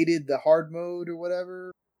have gated the hard mode or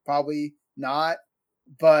whatever. Probably not.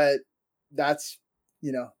 But that's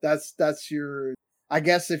your. I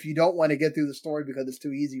guess if you don't want to get through the story because it's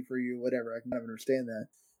too easy for you, whatever, I can kind of understand that.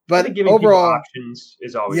 But giving overall, options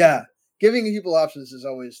is always giving people options is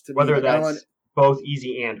always to whether me, that's both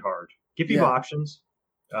easy and hard. Give people options.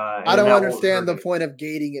 I don't understand the point of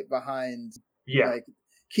gating it behind. Yeah, like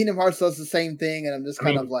Kingdom Hearts does the same thing, and I'm just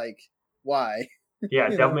kind of like, why? Yeah,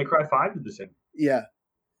 Devil May Cry 5 did the same. Yeah,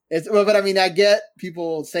 but I mean, I get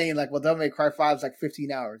people saying like, well, Devil May Cry 5 is like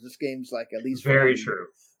 15 hours. This game's like at least very true.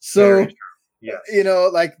 So very true. Yeah,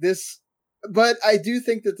 like this, but I do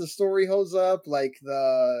think that the story holds up. Like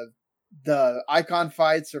the icon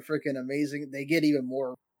fights are freaking amazing. They get even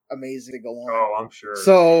more amazing to go on. Oh, I'm sure.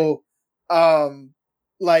 So,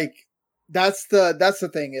 like that's the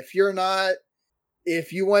thing.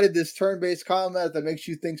 If you wanted this turn-based combat that makes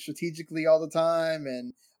you think strategically all the time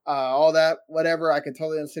and all that, whatever, I can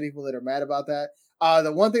totally understand people that are mad about that.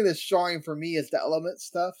 The one thing that's jarring for me is the element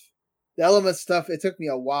stuff. The element stuff, it took me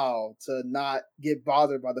a while to not get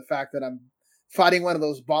bothered by the fact that I'm fighting one of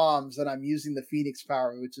those bombs and I'm using the Phoenix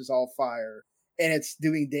power, which is all fire, and it's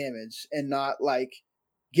doing damage and not like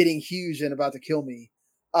getting huge and about to kill me.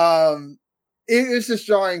 It was just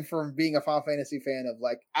jarring from being a Final Fantasy fan of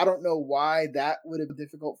like, I don't know why that would have been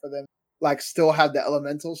difficult for them. Like still have the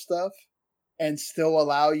elemental stuff and still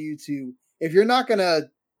allow you to, if you're not going to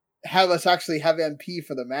have us actually have MP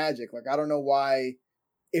for the magic, like, I don't know why,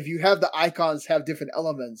 if you have the icons have different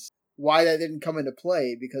elements, why that didn't come into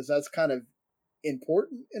play, because that's kind of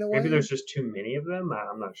important in a way. Maybe there's just too many of them.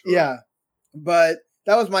 I'm not sure. Yeah, but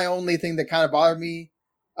that was my only thing that kind of bothered me.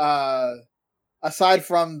 Aside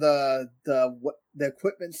from the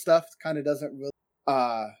equipment stuff, kind of doesn't really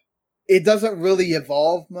it doesn't really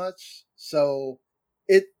evolve much. So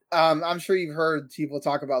I'm sure you've heard people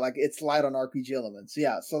talk about like it's light on RPG elements.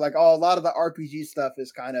 Yeah, so like a lot of the RPG stuff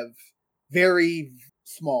is kind of very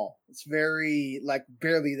small. It's very like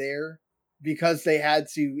barely there because they had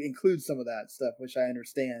to include some of that stuff, which I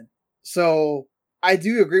understand. So I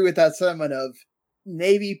do agree with that sentiment of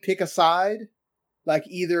maybe pick a side, like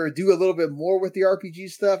either do a little bit more with the RPG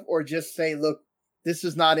stuff or just say, look, this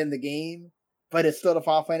is not in the game, but it's still a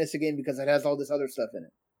Final Fantasy game because it has all this other stuff in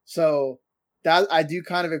it. So that I do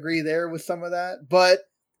kind of agree there with some of that. But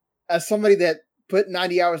as somebody that put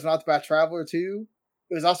 90 hours in Octopath Traveler 2,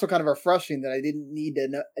 it was also kind of refreshing that I didn't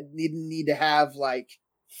need to have like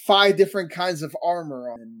 5 different kinds of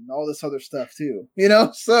armor on and all this other stuff too.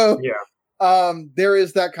 So yeah. There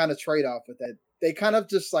is that kind of trade-off with that. They kind of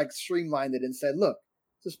just like streamlined it and said, look,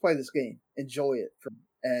 just play this game, enjoy it.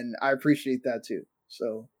 And I appreciate that too.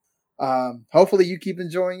 So hopefully you keep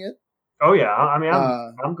enjoying it. Oh yeah, I mean,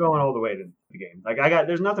 I'm going all the way to the game. Like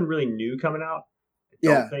there's nothing really new coming out. I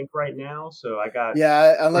don't think right now. So I got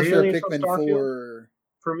unless you're a Pikmin 4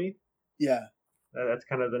 for me. Yeah, that's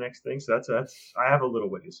kind of the next thing. So that's I have a little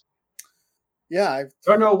ways. Yeah.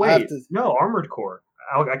 No, Armored Core.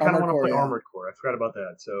 I kind of want to play Armored Core. I forgot about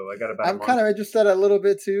that. So I got about. I'm kind of interested a little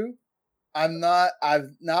bit too. I've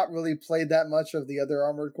not really played that much of the other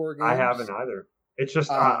Armored Core games. I haven't either. It's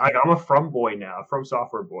just I'm a From boy now, From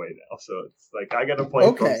Software boy now. So it's like I got to play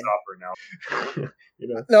From Software now.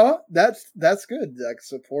 No, that's good. Like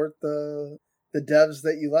support the devs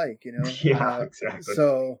that you like. Yeah, exactly.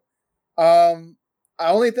 So,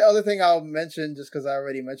 the other thing I'll mention, just because I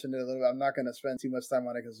already mentioned it a little bit, I'm not going to spend too much time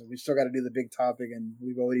on it because we still got to do the big topic, and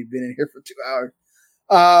we've already been in here for 2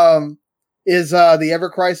 hours. Is the Ever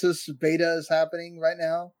Crisis beta is happening right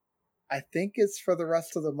now? I think it's for the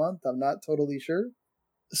rest of the month. I'm not totally sure.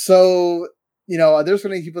 So, there's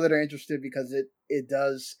going to be people that are interested because it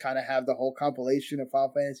does kind of have the whole compilation of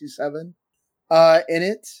Final Fantasy VII in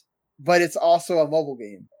it, but it's also a mobile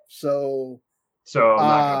game. So I'm not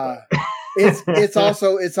gonna play. it's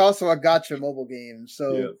also a gacha mobile game.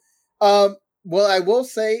 So, what I will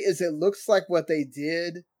say is it looks like what they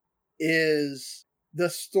did is the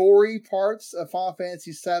story parts of Final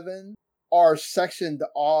Fantasy VII are sectioned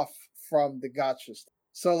off from the gacha stuff.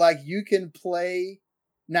 So like you can play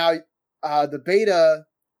now the beta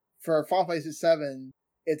for Final Fantasy VII,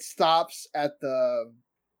 it stops at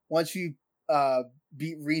once you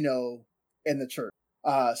beat Reno in the church.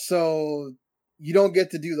 So you don't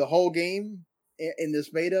get to do the whole game in this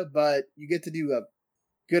beta, but you get to do a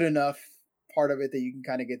good enough part of it that you can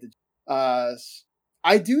kind of get to.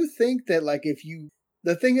 I do think that like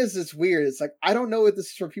the thing is, it's weird. It's like I don't know if this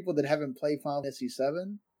is for people that haven't played Final Fantasy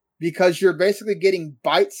VII. Because you're basically getting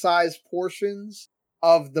bite-sized portions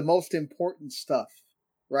of the most important stuff,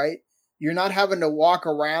 right? You're not having to walk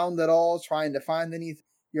around at all trying to find anything.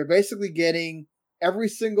 You're basically getting every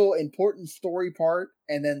single important story part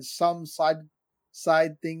and then some side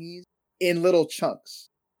thingies in little chunks.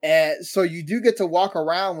 And so you do get to walk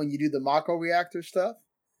around when you do the Mako reactor stuff,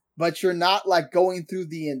 but you're not like going through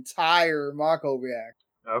the entire Mako reactor.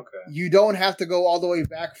 Okay. You don't have to go all the way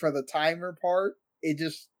back for the timer part. It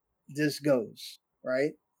just goes,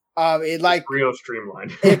 right? It like real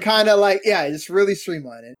streamlined. It kind of like, it's really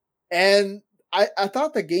streamlined. And I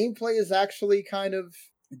thought the gameplay is actually kind of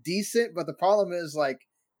decent, but the problem is like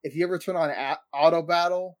if you ever turn on auto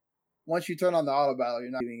battle, once you turn on the auto battle,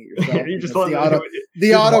 you're not doing it yourself. You just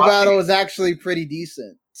the auto battle is actually pretty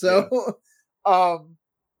decent. So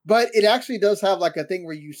but it actually does have like a thing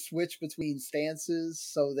where you switch between stances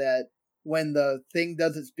so that when the thing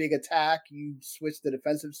does its big attack, you switch the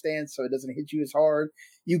defensive stance so it doesn't hit you as hard.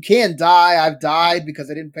 You can die. I've died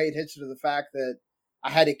because I didn't pay attention to the fact that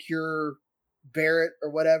I had to cure Barrett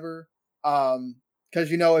or whatever.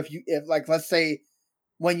 Because if like let's say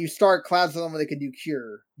when you start Clouds of them, they can do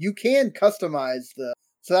cure. You can customize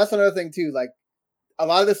so that's another thing too. Like a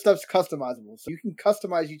lot of this stuff's customizable, so you can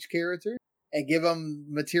customize each character and give them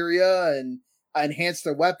materia and enhance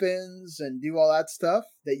their weapons and do all that stuff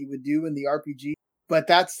that you would do in the RPG. But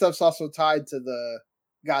that stuff's also tied to the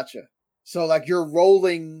gacha. So like you're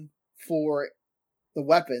rolling for the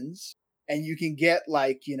weapons and you can get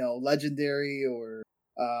like, legendary or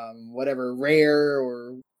whatever, rare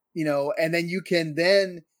or, and then you can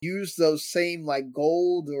then use those same like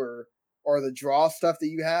gold or the draw stuff that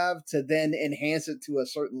you have to then enhance it to a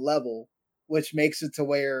certain level, which makes it to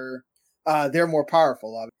where they're more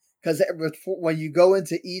powerful. because when you go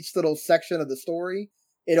into each little section of the story,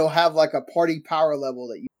 it'll have like a party power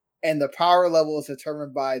level and the power level is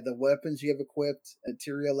determined by the weapons you have equipped,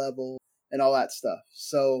 materia level, and all that stuff.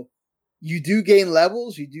 So you do gain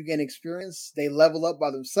levels, you do gain experience. They level up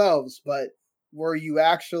by themselves, but where it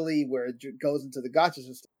goes into the gacha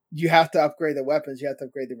system, you have to upgrade the weapons, you have to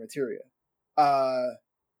upgrade the materia.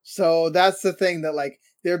 So that's the thing that like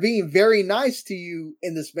they're being very nice to you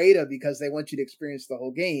in this beta because they want you to experience the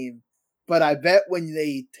whole game. But I bet when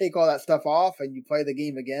they take all that stuff off and you play the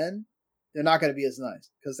game again, they're not going to be as nice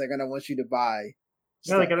because they're going to want you to buy.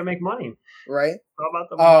 No, they got to make money, right? How about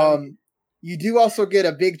the money? You do also get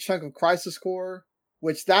a big chunk of Crisis Core,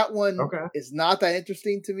 which that one is not that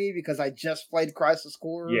interesting to me because I just played Crisis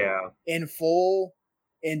Core in full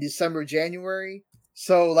in December, January.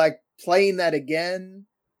 So like playing that again,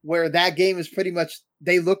 where that game is pretty much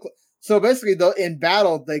so basically in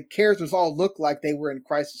battle the characters all look like they were in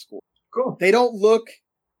Crisis Core. Cool. They don't look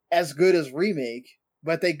as good as Remake,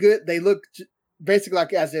 but they look basically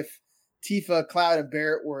like as if Tifa, Cloud, and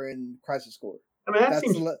Barrett were in Crisis Core. I mean, that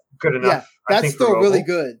seems good enough. Yeah, that's still really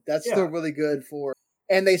good. That's still really good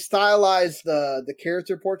and they stylize the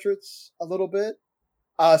character portraits a little bit.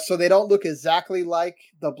 So they don't look exactly like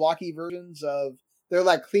the blocky versions they're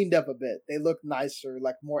like cleaned up a bit. They look nicer,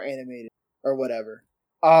 like more animated or whatever.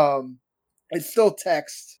 It's still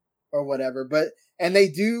text or whatever, and they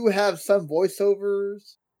do have some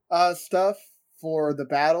voiceovers stuff for the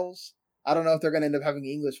battles. I don't know if they're going to end up having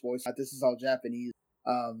English voice. This is all Japanese.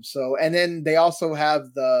 And then they also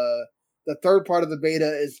have the third part of the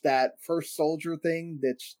beta is that first soldier thing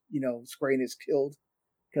that, Square Enix killed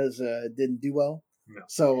because it didn't do well. No.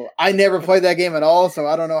 So I never played that game at all, so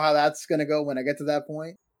I don't know how that's going to go when I get to that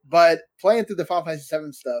point. But playing through the Final Fantasy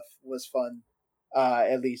VII stuff was fun,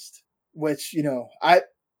 at least. Which, I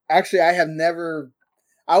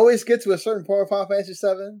always get to a certain point of Final Fantasy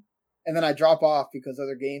VII, and then I drop off because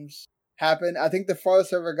other games happen. I think the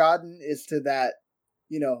farthest I've ever gotten is to that,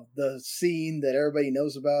 the scene that everybody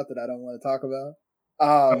knows about that I don't want to talk about.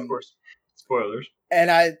 Of course. Spoilers. And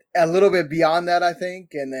a little bit beyond that, I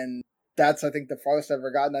think, and then that's, I think, the farthest I've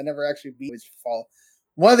ever gotten. I never actually beat Fall.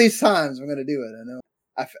 One of these times I'm going to do it, I know.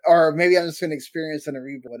 Or maybe I'm just going to experience in a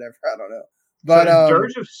reboot, whatever. I don't know. But so is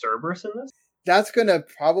Dirge of Cerberus in this? That's going to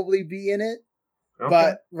probably be in it. Okay.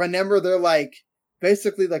 But remember, they're like,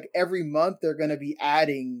 basically, like every month they're going to be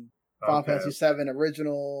adding Final Fantasy VII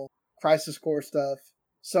original, Crisis Core stuff.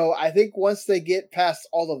 So I think once they get past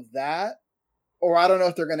all of that, or I don't know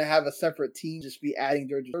if they're going to have a separate team just be adding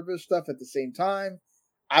Dirge of Cerberus stuff at the same time.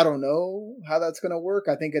 I don't know how that's going to work.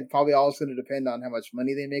 I think it probably all is going to depend on how much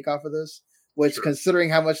money they make off of this, which considering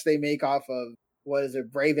how much they make off of,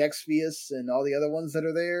 Brave Exvius and all the other ones that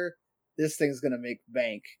are there, this thing's going to make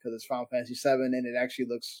bank because it's Final Fantasy VII and it actually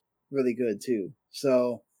looks really good too.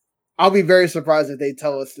 So I'll be very surprised if they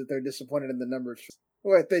tell us that they're disappointed in the numbers.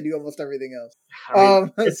 What they do almost everything else. I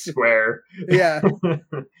mean, it's Square. Yeah.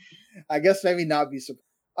 I guess maybe not be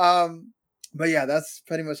surprised. But yeah, that's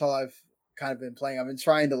pretty much all I've kind of been playing. I've been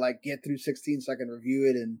trying to like get through 16 so I can review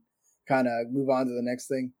it and kind of move on to the next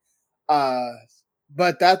thing.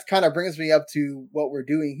 But that kind of brings me up to what we're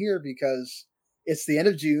doing here because it's the end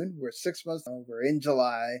of June. We're 6 months now. We're in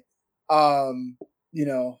July.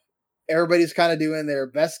 Everybody's kind of doing their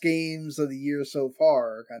best games of the year so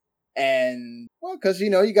far. And well, because you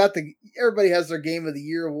got everybody has their Game of the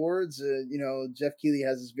Year awards. Jeff Keighley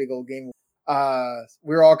has his big old game.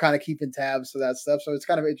 We're all kind of keeping tabs for that stuff, so it's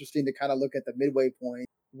kind of interesting to kind of look at the midway point.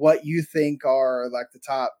 What you think are like the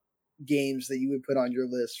top games that you would put on your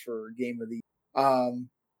list for Game of the Year?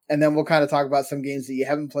 And then we'll kind of talk about some games that you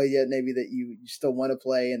haven't played yet, maybe that you still want to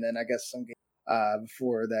play, and then I guess some games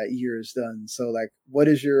before that year is done. So, like, what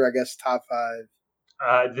is your, I guess, top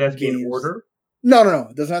 5? Does that have to be in order? No.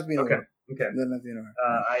 It doesn't have to be in order. Okay. It doesn't have to be in order.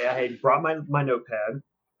 I had brought my notepad.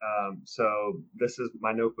 So this is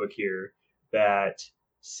my notebook here that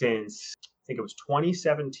since I think it was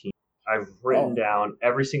 2017, I've written down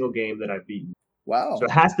every single game that I've beaten. Wow. So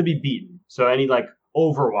it has to be beaten. So any like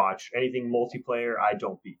Overwatch, anything multiplayer, I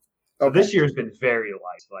don't beat. So this year has been very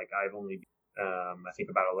light. Like I've only beat, I think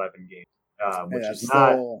about 11 games,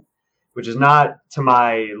 which is not to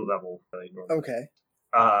my level. Really, normally. Okay.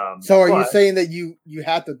 So are you saying that you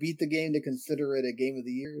have to beat the game to consider it a Game of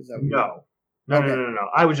the Year? Is that what No.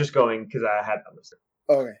 I was just going because I had that listed.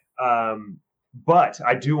 Okay. But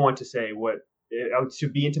I do want to say to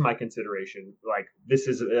be into my consideration. Like this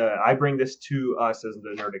is, I bring this to us as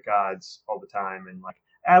the Nerdic Gods all the time, and like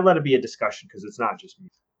I let it be a discussion because it's not just me.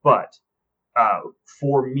 But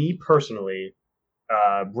for me personally,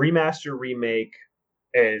 remaster, remake,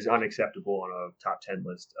 is unacceptable on a top 10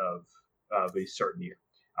 list of a certain year.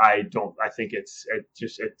 I think it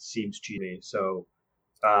seems cheesy. So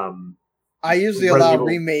I usually allow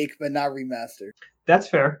remake but not remaster. That's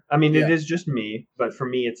fair. I mean, it is just me, but for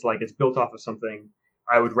me, it's like it's built off of something.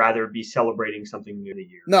 I would rather be celebrating something new in the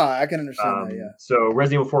year. No, I can understand that. Yeah. So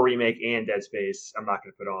Resident Evil 4 remake and Dead Space, I'm not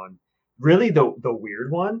going to put on. Really, the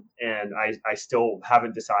weird one, and I still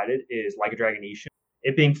haven't decided, is Like a Dragon Ishin.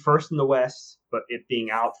 It being first in the West, but it being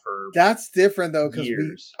out for that's different though,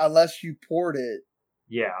 because unless you port it,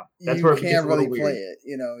 that's where it can't really play weird. it.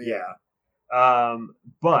 You know,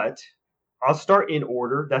 but I'll start in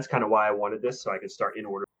order. That's kind of why I wanted this, so I could start in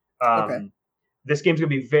order. Okay. This game's going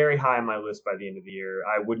to be very high on my list by the end of the year.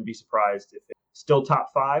 I wouldn't be surprised if it's still top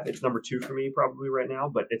 5. It's number 2 for me probably right now,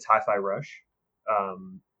 but it's Hi-Fi Rush.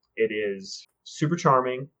 It is super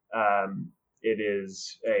charming. It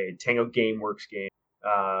is a Tango Gameworks game,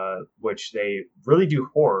 which they really do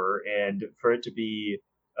horror, and for it to be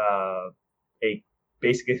a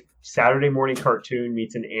basically Saturday morning cartoon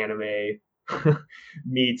meets an anime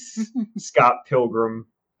meets Scott Pilgrim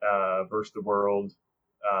versus the world.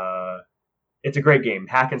 It's a great game.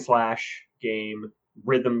 Hack and slash game,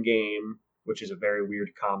 rhythm game, which is a very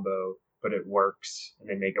weird combo, but it works, and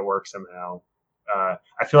they make it work somehow.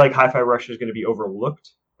 I feel like Hi-Fi Rush is going to be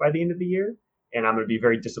overlooked by the end of the year, and I'm going to be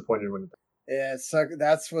very disappointed when it does. Yeah,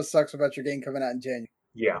 that's what sucks about your game coming out in January.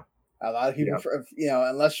 Yeah. A lot of people,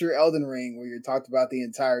 unless you're Elden Ring, where you're talked about the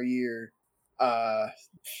entire year,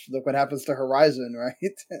 look what happens to Horizon, right?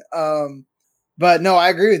 But no, I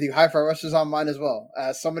agree with you. Hi-Fi Rush is on mine as well.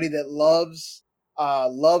 As somebody that loves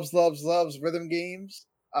rhythm games,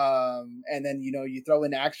 and then you throw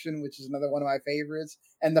in action, which is another one of my favorites.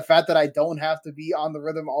 And the fact that I don't have to be on the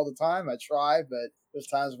rhythm all the time, I try, but there's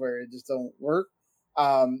times where it just don't work.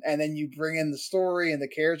 And then you bring in the story and the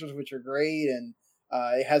characters, which are great, and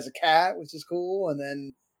it has a cat, which is cool. And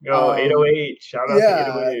then 808, shout out to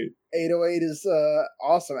 808. 808 is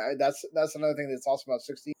awesome. That's another thing that's awesome about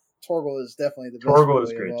 16. Torgal is definitely the best. Torgal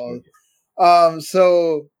is great too.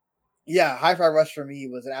 So yeah, Hi-Fi Rush for me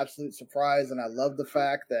was an absolute surprise, and I love the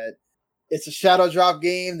fact that it's a shadow drop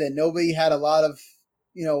game that nobody had a lot of,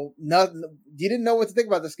 nothing. You didn't know what to think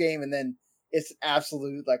about this game, and then it's an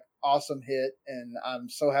absolute awesome hit, and I'm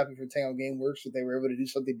so happy for Tango Gameworks that they were able to do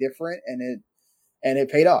something different, and it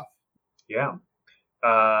paid off. Yeah.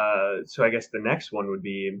 So I guess the next one would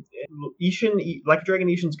be Ishin. Like a Dragon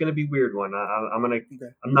Ishin's going to be a weird one. I'm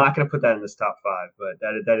not going to put that in this top 5, but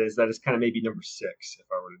that is kind of maybe number 6 if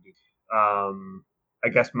I were to do. I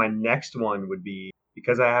guess my next one would be,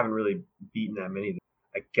 because I haven't really beaten that many.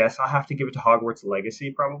 I guess I'll have to give it to Hogwarts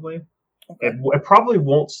Legacy probably. Okay. It probably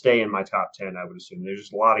won't stay in my top 10. I would assume there's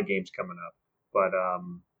just a lot of games coming up, but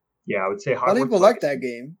I would say Hogwarts. A lot of people like that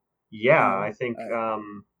game. Yeah, I think.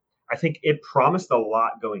 I think it promised a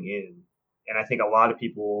lot going in, and I think a lot of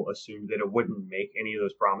people assumed that it wouldn't make any of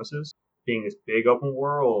those promises. Being this big open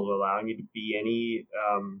world, allowing you to be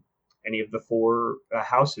any of the 4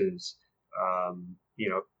 houses,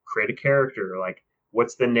 create a character. Like,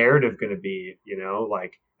 what's the narrative going to be? How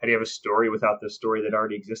do you have a story without the story that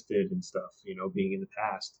already existed and stuff? Being in the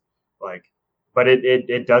past, but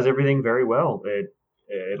it does everything very well.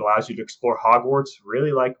 It allows you to explore Hogwarts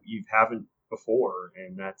really like you haven't before,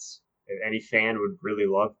 and that's any fan would really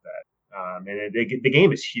love that. And the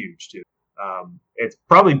game is huge too. It's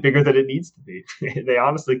probably bigger than it needs to be. They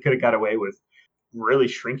honestly could have got away with really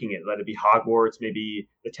shrinking it, let it be Hogwarts, maybe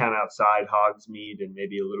the town outside Hogsmeade, and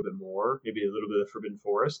maybe a little bit more, maybe a little bit of Forbidden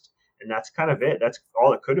Forest, and that's kind of it. That's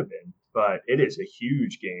all it could have been. But it is a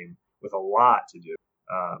huge game with a lot to do.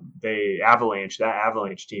 That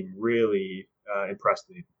Avalanche team really impressed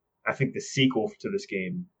me. I think the sequel to this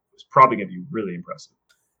game is probably going to be really impressive.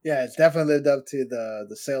 Yeah, it's definitely lived up to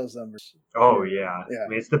the sales numbers. Oh yeah. I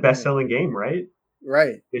mean, it's the best-selling game, right?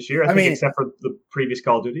 Right. This year, I think, except for the previous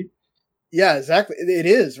Call of Duty. Yeah, exactly. It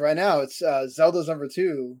is right now. It's Zelda's number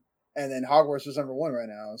 2, and then Hogwarts is number 1 right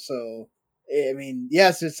now. So, I mean,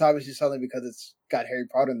 yes, it's obviously selling because it's got Harry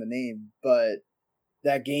Potter in the name, but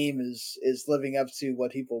that game is living up to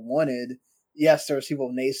what people wanted. Yes, there's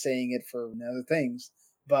people naysaying it for other things,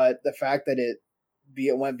 but the fact that it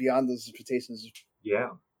went beyond those expectations. Yeah.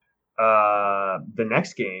 The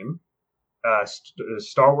next game,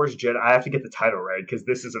 Star Wars Jedi. I have to get the title right because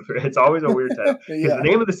it's always a weird title. Because the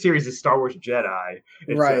name of the series is Star Wars Jedi.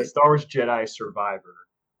 It's right. Star Wars Jedi Survivor.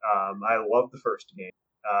 I love the first game,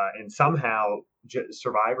 and somehow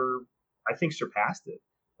Survivor, I think, surpassed it.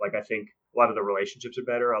 I think a lot of the relationships are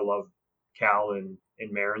better. I love Cal and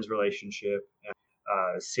Marin's relationship.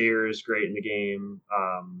 Seer is great in the game.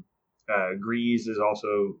 Grease is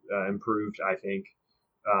also improved, I think.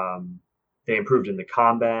 They improved in the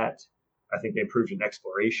combat. I think they improved in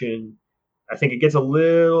exploration. I think it gets a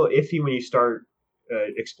little iffy when you start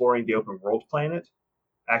exploring the open world planet.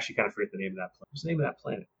 I actually kind of forget the name of that planet. What's the name of that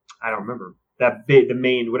planet? I don't remember. The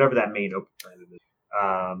main, whatever that main open planet is.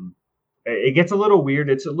 It gets a little weird.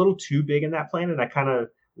 It's a little too big in that planet. I kind of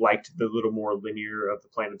liked the little more linear of the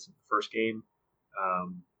planets in the first game.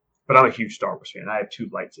 But I'm a huge Star Wars fan. I have 2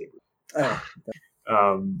 lightsabers.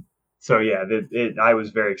 So yeah, I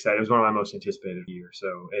was very excited. It was one of my most anticipated of the year.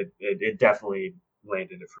 So it definitely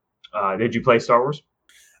landed it for me. Did you play Star Wars?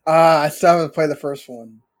 I still haven't played the first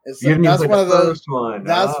one. That's one of those.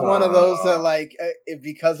 That's one of those that like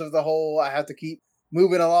because of the whole I have to keep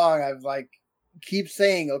moving along. I've like keep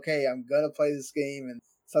saying, okay, I'm gonna play this game, and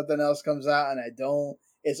something else comes out, and I don't.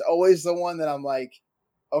 It's always the one that I'm like,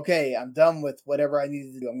 okay, I'm done with whatever I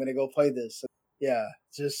need to do. I'm gonna go play this. So, yeah,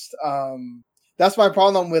 just that's my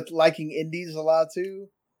problem with liking indies a lot too.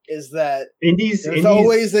 Is that there's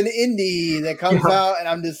always an indie that comes out, and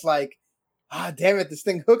I'm just like, damn it, this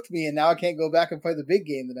thing hooked me, and now I can't go back and play the big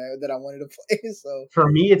game that I wanted to play. So for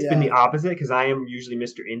me, it's been the opposite because I am usually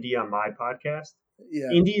Mr. Indie on my podcast.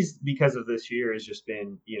 Yeah, indies because of this year has just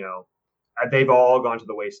been, they've all gone to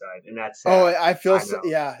the wayside, and that's sad. Oh, I feel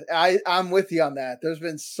I'm with you on that. There's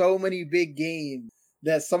been so many big games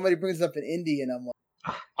that somebody brings up an indie, and I'm like,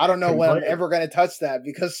 I don't know when I'm ever going to touch that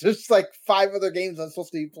because there's like 5 other games I'm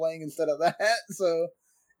supposed to be playing instead of that. So,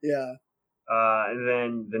 yeah. And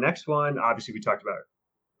then the next one, obviously, we talked about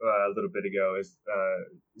a little bit ago, is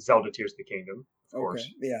Zelda Tears of the Kingdom. Of course.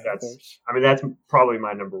 Yeah, of course. I mean, that's probably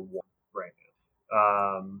my number 1 right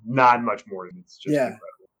now. Not much more. It's just incredible.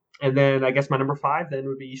 And then I guess my number 5 then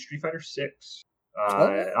would be Street Fighter 6.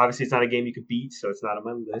 Obviously, it's not a game you could beat, so it's not on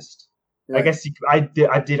my list. Right. I guess I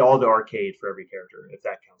did all the arcade for every character, if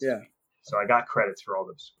that counts. Yeah. So I got credits for all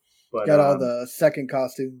those. But, got all the second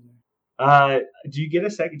costumes. Do you get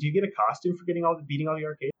a costume for beating all the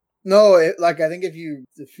arcades? No, I think if you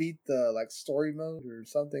defeat the story mode or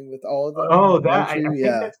something with all of them. Oh, I think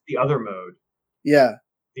that's the other mode. Yeah.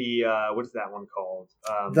 The what is that one called?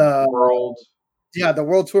 The World. Yeah, the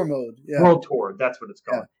World Tour mode. Yeah. World Tour, that's what it's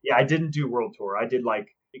called. Yeah, I didn't do World Tour. I did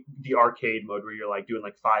the arcade mode where you're doing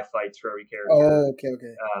 5 fights for every character. Oh,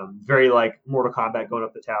 okay. Very Mortal Kombat going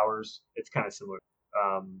up the towers. It's kind of similar.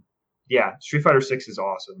 Yeah, Street Fighter 6 is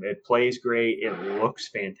awesome. It plays great. It looks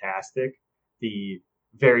fantastic. The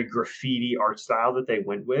very graffiti art style that they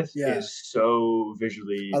went with is so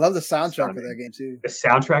visually. I love the soundtrack for that game too. The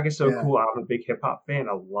soundtrack is so cool. I'm a big hip hop fan.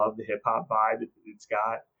 I love the hip hop vibe it's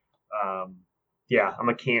got. I'm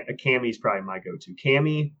a Cammy's probably my go-to.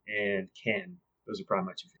 Cammy and Ken. Those are probably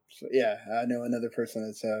my 2 favorites. So, yeah, I know another person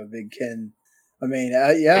that's a big Ken. I mean,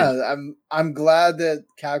 I'm glad that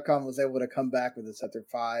Capcom was able to come back with this after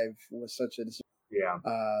 5 was such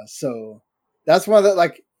a so that's one of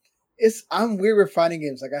the I'm weird with fighting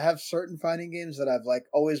games. I have certain fighting games that I've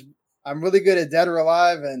always. I'm really good at Dead or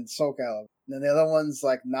Alive and Soul Calibur. And then the other ones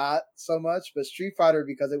not so much. But Street Fighter,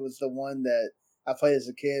 because it was the one that I played as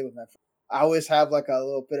a kid with my friends, I always have a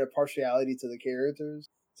little bit of partiality to the characters.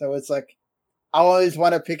 So it's I always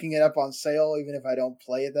wind up picking it up on sale, even if I don't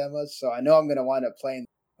play it that much. So I know I'm going to wind up playing.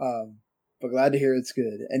 But glad to hear it's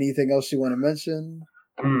good. Anything else you want to mention?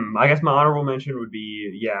 I guess my honorable mention would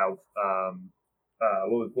be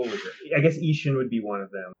what was it? I guess Ishin would be one of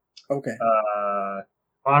them. Okay.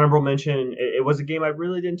 Honorable mention. It was a game I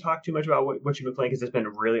really didn't talk too much about what you've been playing because it's been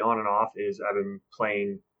really on and off. I've been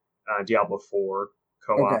playing Diablo 4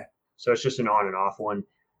 co-op. Okay. So it's just an on and off one.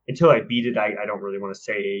 Until I beat it, I don't really want to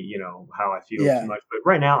say, how I feel too much. But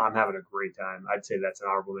right now, I'm having a great time. I'd say that's an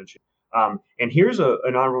honorable mention. And here's an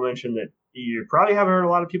honorable mention that you probably haven't heard a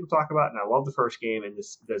lot of people talk about, and I love the first game. And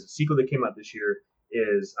there's a sequel that came out this year.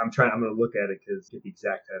 I'm going to look at it because get the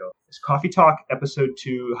exact title. It's Coffee Talk Episode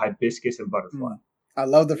 2: Hibiscus and Butterfly. I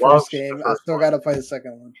love the first game. I still got to play the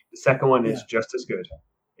second one. The second one is just as good.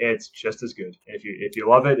 It's just as good. If you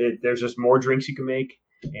love it, there's just more drinks you can make.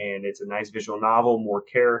 And it's a nice visual novel, more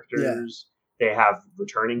characters. Yeah. They have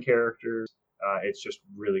returning characters. It's just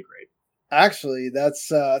really great. Actually,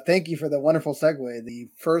 that's thank you for the wonderful segue. The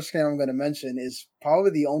first game I'm going to mention is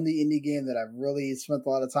probably the only indie game that I've really spent a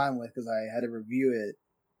lot of time with because I had to review it.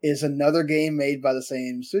 Is another game made by the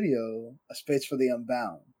same studio, A Space for the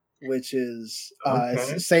Unbound, which is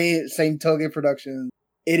same Toge production.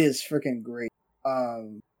 It is freaking great. I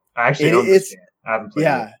actually don't understand. I haven't played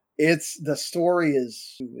it. It's the story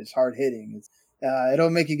is hard hitting.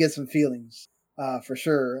 It'll make you get some feelings for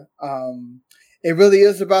sure. It really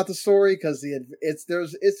is about the story because it's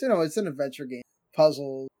an adventure game,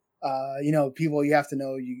 puzzles, people you have to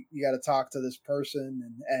know. You got to talk to this person,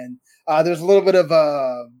 and there's a little bit of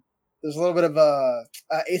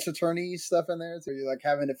Ace Attorney stuff in there. So you're like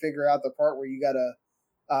having to figure out the part where you gotta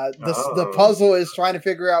the puzzle is trying to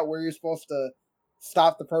figure out where you're supposed to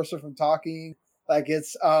stop the person from talking. Like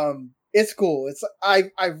it's cool. I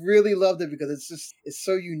really loved it because it's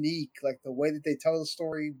so unique. Like the way that they tell the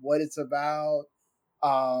story, what it's about,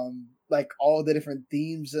 like all the different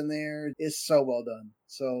themes in there is so well done.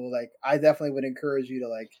 So like I definitely would encourage you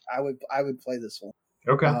to I would play this one.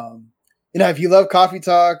 Okay. If you love Coffee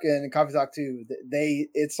Talk and Coffee Talk 2,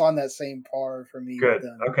 it's on that same par for me. Good.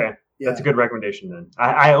 Okay. Yeah. That's a good recommendation then.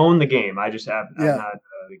 I own the game. I just have not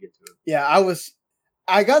to get to it. Yeah,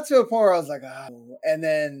 I got to a point where I was like, oh, and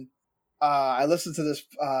then I listened to this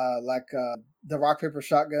the Rock Paper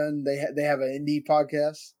Shotgun. They have an indie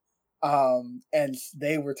podcast, and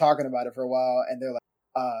they were talking about it for a while, and they're like,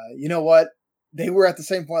 you know what? They were at the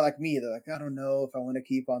same point like me. They're like, I don't know if I want to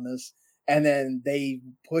keep on this, and then they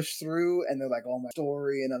push through, and they're like, oh my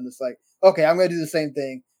story, and I'm just like, okay, I'm gonna do the same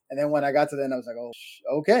thing. And then when I got to the end, I was like, oh,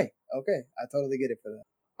 okay, I totally get it for that.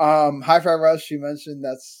 Hi-Fi Rush, you mentioned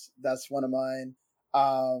that's one of mine.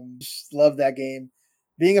 Just love that game.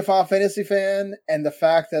 Being a Final Fantasy fan, and the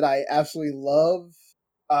fact that I absolutely love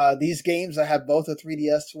these games, I have both a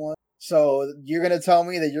 3DS one. So you're gonna tell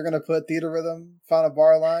me that you're gonna put Theater Rhythm Final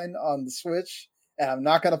Bar Line on the Switch, and I'm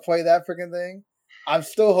not gonna play that freaking thing? I'm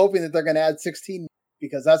still hoping that they're gonna add 16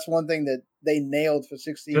 because that's one thing that they nailed for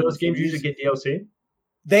 16. Do those games usually get DLC?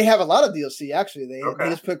 They have a lot of DLC, actually. They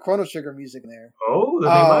just put Chrono Trigger music in there. Oh, they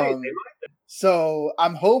might. So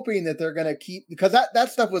I'm hoping that they're going to keep... Because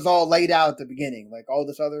that stuff was all laid out at the beginning, like all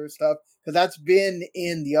this other stuff. Because that's been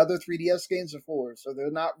in the other 3DS games before. So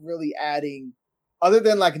they're not really adding... Other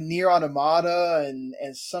than like Nier Automata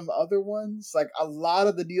and some other ones, like a lot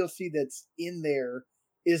of the DLC that's in there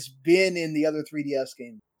is been in the other 3DS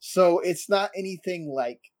games. So it's not anything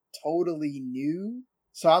like totally new.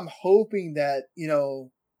 So I'm hoping that,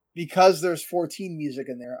 because there's 14 music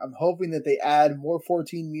in there, I'm hoping that they add more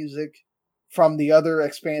 14 music from the other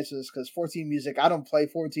expansions, because 14 music, I don't play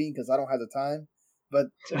 14 because I don't have the time. But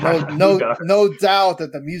no doubt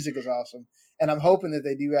that the music is awesome. And I'm hoping that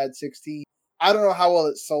they do add 16. I don't know how well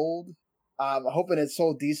it sold. I'm hoping it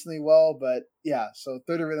sold decently well, but yeah, so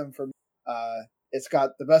Theater Rhythm for me, it's got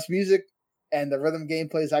the best music, and the rhythm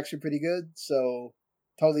gameplay is actually pretty good. So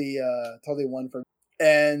totally one for me.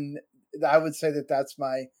 And I would say that that's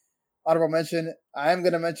my honorable mention. I am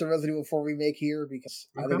going to mention Resident Evil 4 Remake here because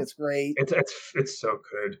I think it's great. It's so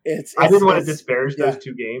good. I didn't want to disparage those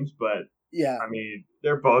two games, but yeah, I mean,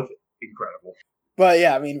 they're both incredible. But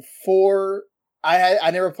yeah, I mean, 4, I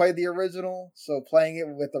never played the original, so playing it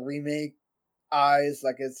with the remake eyes,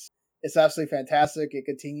 like it's absolutely fantastic. It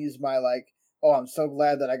continues my I'm so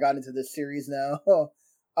glad that I got into this series now.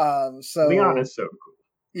 So Leon is so cool.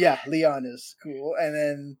 Yeah, Leon is cool. And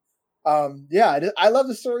then, I love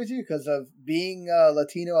the story too because of being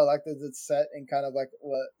Latino. I like that it's set in kind of like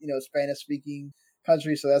Spanish speaking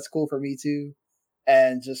country, so that's cool for me too.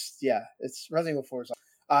 And just it's Resident Evil 4.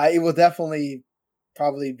 It will definitely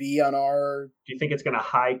probably be on our. Do you think it's going to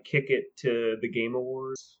high kick it to the Game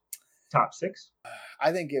Awards top 6?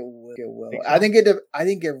 I think it will. I think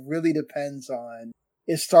it really depends on,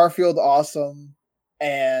 is Starfield awesome,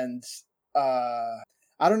 and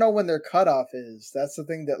I don't know when their cutoff is. That's the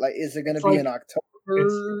thing that is it going to be in October?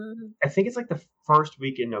 I think it's like the first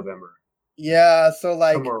week in November. Yeah, so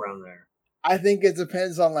somewhere around there. I think it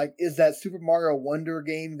depends on is that Super Mario Wonder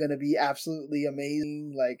game going to be absolutely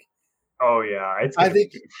amazing? Oh yeah,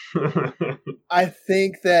 I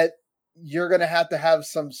think that you're going to have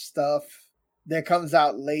some stuff that comes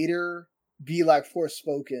out later be like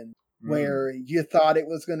Forspoken, where you thought it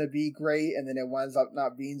was going to be great and then it winds up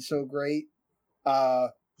not being so great.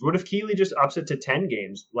 What if Keighley just ups it to 10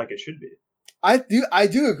 games like it should be? I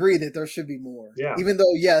do agree that there should be more. Yeah. Even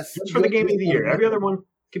though, yes. Just for the game of the year. Every other one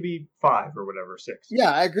could be 5 or whatever, 6.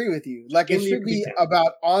 Yeah, I agree with you. It should be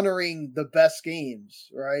about honoring the best games,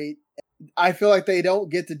 right? I feel like they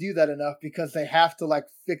don't get to do that enough because they have to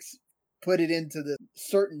put it into the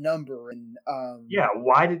certain number. And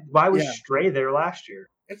why was Stray there last year?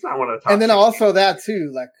 It's not one of the top. And then also games. That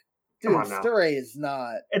too, dude, Stray is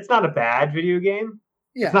not. It's not a bad video game.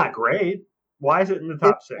 Yeah. It's not great. Why is it in the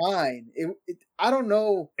top 6? Fine. I don't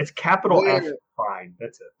know. It's capital F. Fine.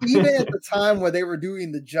 That's it. Even at the time where they were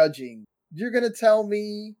doing the judging, you're gonna tell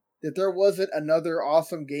me that there wasn't another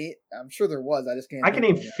awesome game? I'm sure there was. I just can't. I can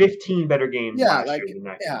name 15 better games. Last year than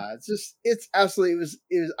that game. It's absolutely.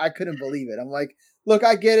 It was. I couldn't believe it. I'm like, look,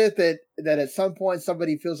 I get it that at some point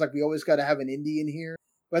somebody feels like we always got to have an indie in here,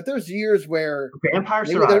 but there's years where Vampire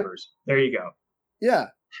Survivors. There you go. Yeah,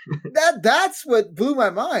 that's what blew my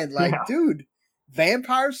mind. Like, Yeah. dude,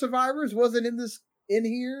 Vampire Survivors wasn't in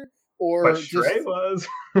here, or but Stray just was.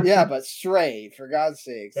 Yeah, but Stray, for God's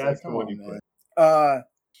sakes, That's like, the come one on, you man. put.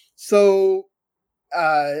 So,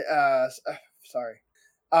 sorry.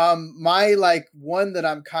 My like one that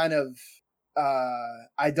I'm kind of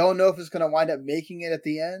I don't know if it's gonna wind up making it at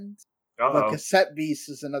the end. But Cassette Beast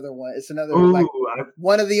is another one. It's another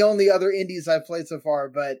one of the only other indies I've played so far.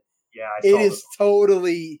 But it is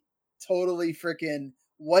totally freaking.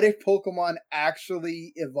 What if Pokemon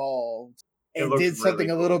actually evolved and did something really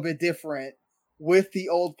cool. A little bit different with the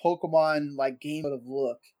old Pokemon like game of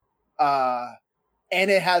look?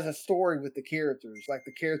 And it has a story with the characters. Like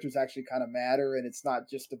the characters actually kind of matter, and it's not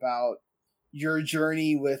just about your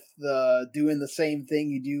journey with doing the same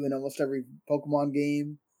thing you do in almost every Pokemon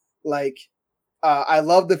game. Like, I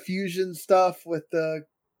love the fusion stuff with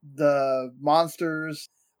the monsters.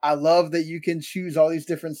 I love that you can choose all these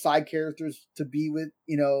different side characters to be with,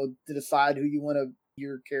 to decide who you want to be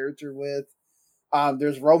your character with.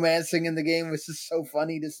 There's romancing in the game, which is so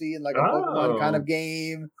funny to see in like a Pokemon kind of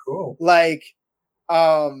game. Cool. Like,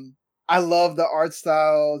 I love the art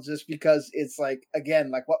style just because it's like,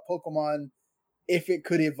 again, like what Pokemon, if it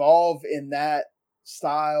could evolve in that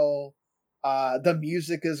style. The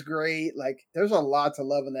music is great. Like, there's a lot to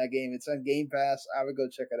love in that game. It's on Game Pass. I would go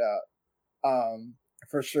check it out.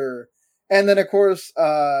 For sure. And then of course,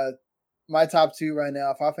 my top two right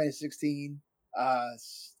now, Final Fantasy 16.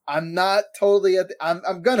 I'm not totally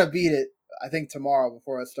I'm gonna beat it, I think, tomorrow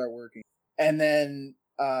before I start working. And then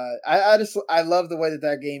I love the way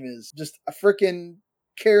that game is just a freaking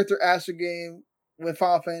character action game with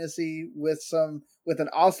Final Fantasy with an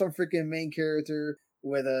awesome freaking main character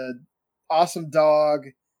with a awesome dog,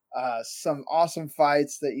 some awesome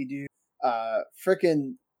fights that you do.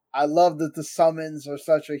 I love that the summons are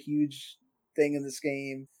such a huge thing in this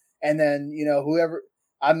game. And then, whoever,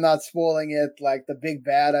 I'm not spoiling it, like the big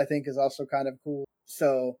bad, I think, is also kind of cool.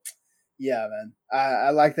 So, yeah, man,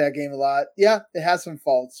 I like that game a lot. Yeah, it has some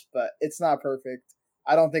faults, but it's not perfect.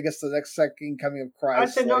 I don't think it's the next second coming of Christ.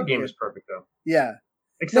 I'd say no game is perfect, though. Yeah.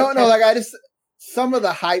 Like some of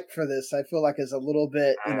the hype for this, I feel like, is a little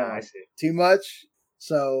bit, too much.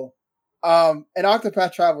 So, and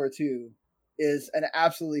Octopath Traveler 2 is an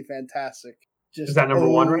absolutely fantastic. Is that number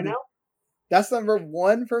one right now? That's number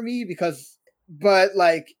one for me but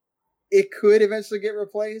like, it could eventually get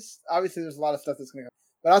replaced. Obviously, there's a lot of stuff that's going to come.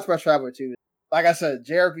 But Octopath Traveler 2, like I said,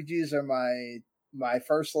 JRPGs are my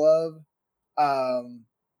first love.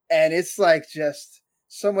 And it's like just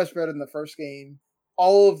so much better than the first game.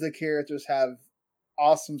 All of the characters have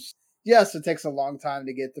awesome. Yes, it takes a long time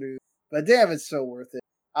to get through, but damn, it's so worth it.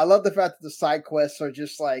 I love the fact that the side quests are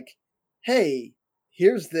just like, hey,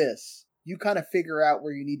 here's this. You kind of figure out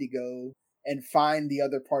where you need to go and find the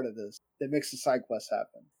other part of this that makes the side quest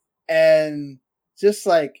happen. And just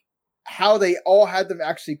like how they all had them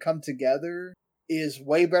actually come together is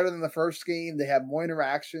way better than the first game. They have more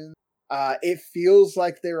interaction. It feels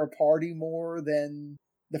like they're a party more than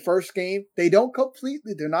the first game. They're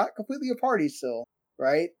not completely a party still,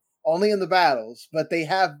 right? Only in the battles, but they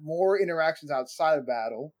have more interactions outside of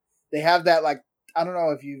battle. They have that, like, I don't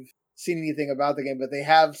know if you've seen anything about the game, but they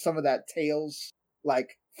have some of that Tales, like,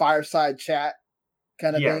 fireside chat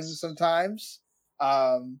kind of thing sometimes.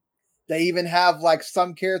 They even have, like,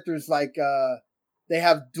 some characters, like, they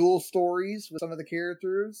have dual stories with some of the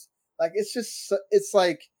characters. Like, it's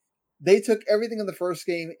like they took everything in the first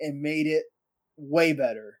game and made it way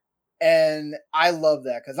better. And I love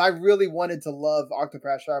that because I really wanted to love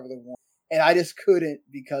Octopath Traveler 1, and I just couldn't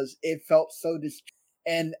because it felt so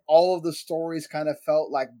and all of the stories kind of felt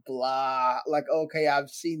like blah. Like, okay, I've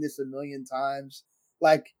seen this a million times.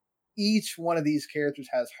 Like, each one of these characters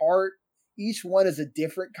has heart. Each one is a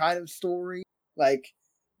different kind of story. Like,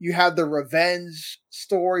 you have the revenge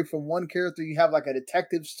story from one character. You have like a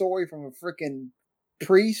detective story from a freaking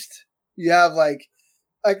priest. You have like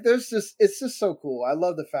it's just so cool. I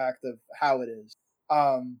love the fact of how it is.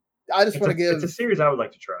 I just want to give. It's a series I would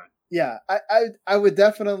like to try. Yeah, I would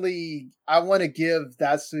definitely. I want to give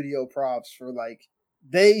that studio props for, like,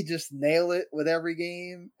 they just nail it with every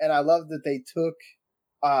game, and I love that they took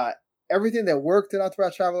everything that worked in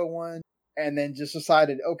Octopath Traveler 1 and then just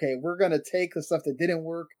decided, okay, we're gonna take the stuff that didn't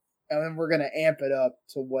work and then we're gonna amp it up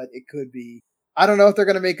to what it could be. I don't know if they're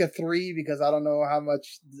going to make a 3 because I don't know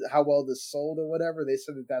how well this sold or whatever. They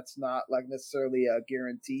said that that's not like necessarily a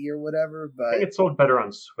guarantee or whatever, but I think it sold better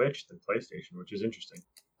on Switch than PlayStation, which is interesting.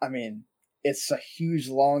 I mean, it's a huge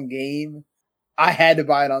long game. I had to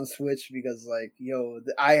buy it on Switch because, like,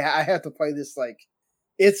 I have to play this, like,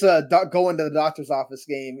 it's a going to the doctor's office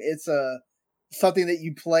game. It's a something that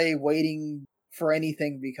you play waiting for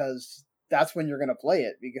anything because that's when you're going to play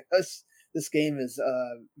it because this game is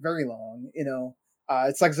very long.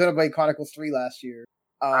 It's like Xenoblade Chronicles 3 last year.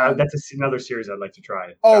 That's another series I'd like to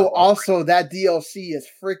try. Oh, also that DLC is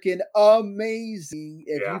freaking amazing.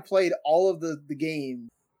 If you played all of the game,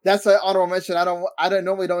 that's an honorable mention. I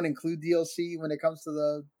normally don't include DLC when it comes to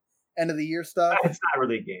the end of the year stuff. It's not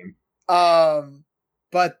really a game.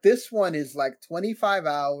 But this one is like 25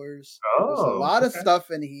 hours. There's a lot of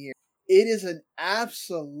stuff in here. It is an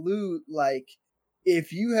absolute, like,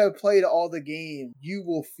 if you have played all the game, you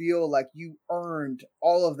will feel like you earned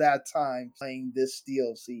all of that time playing this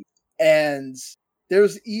DLC. And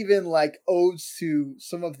there's even like odes to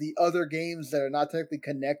some of the other games that are not technically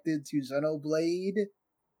connected to Xenoblade.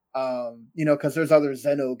 Because there's other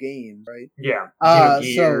Xeno games, right? Yeah.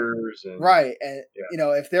 Xenogears. Right. And,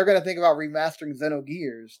 if they're going to think about remastering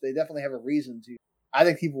Xenogears, they definitely have a reason to. I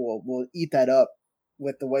think people will eat that up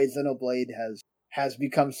with the way Xenoblade has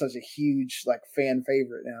become such a huge, like, fan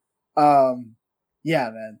favorite now. Yeah,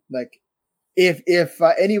 man. Like, if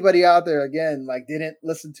anybody out there, again, like, didn't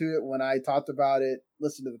listen to it when I talked about it,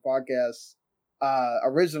 listen to the podcast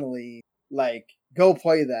originally, like, go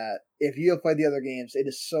play that. If you have played the other games, it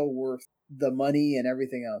is so worth the money and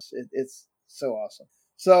everything else. It's so awesome.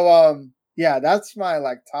 So, yeah, that's my,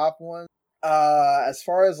 like, top one. As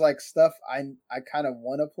far as, like, stuff I kind of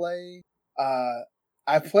want to play,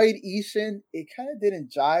 I played Ishin. It kind of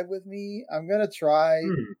didn't jive with me. I'm going to try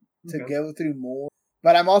to go through more.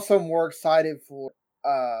 But I'm also more excited for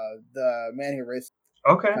the Man Who Raced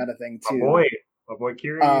kind of thing, too. My boy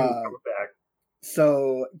Kiryu is coming back.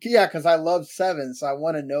 So, yeah, because I love 7, so I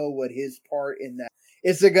want to know what his part in that.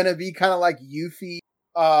 Is it going to be kind of like Yuffie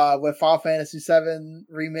with Final Fantasy 7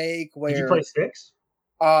 Remake? Where, did you play 6?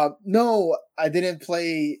 No, I didn't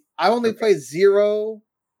play. I only played 0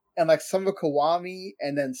 and like some of Kiwami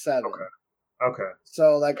and then 7. Okay.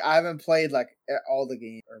 So, like, I haven't played like all the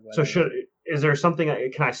games or whatever. So is there something?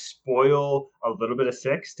 Can I spoil a little bit of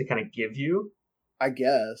 6 to kind of give you? I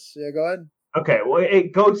guess. Yeah, go ahead. Okay. Well,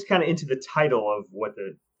 it goes kind of into the title of what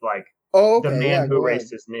the man who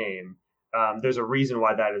erased his name. There's a reason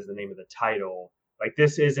why that is the name of the title. Like,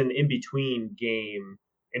 this is an in-between game.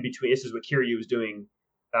 This is what Kiryu was doing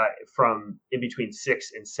from in between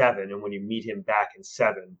 6 and 7, and when you meet him back in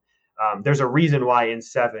 7, there's a reason why in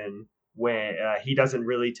 7 when he doesn't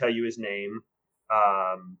really tell you his name,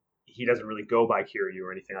 he doesn't really go by Kiryu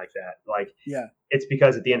or anything like that. Like, it's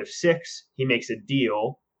because at the end of 6 he makes a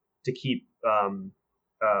deal to keep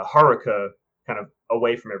Haruka kind of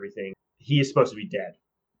away from everything. He is supposed to be dead,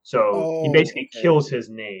 so he basically kills his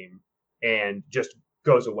name and just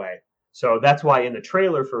goes away. So that's why in the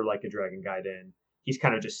trailer for Like a Dragon Gaiden, he's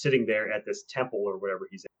kind of just sitting there at this temple or whatever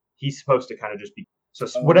he's in. He's supposed to kind of just be. So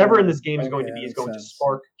whatever in this game is going to be is going to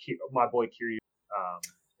spark my boy Kiryu,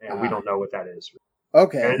 and we don't know what that is.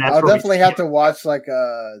 Okay, I'll definitely have to watch like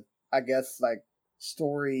I guess like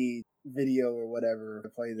story video or whatever to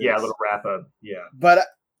play this. Yeah, a little wrap up. Yeah, but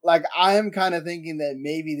like I am kind of thinking that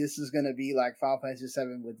maybe this is going to be like Final Fantasy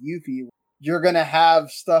 7 with Yuffie. You're going to have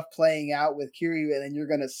stuff playing out with Kiryu, and then you're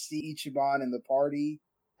going to see Ichiban in the party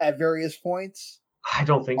at various points. I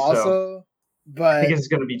don't think so. But I think it's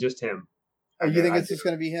going to be just him. You think it's just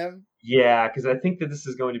going to be him? Yeah, because I think that this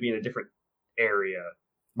is going to be in a different area.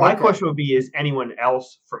 My question would be, is anyone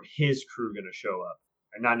else from his crew going to show up?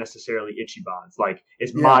 And not necessarily Ichiban's. Like,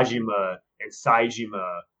 is Majima and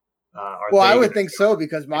Saejima... I would think so,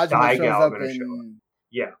 because Majima shows up in...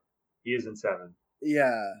 Yeah, he is in 7.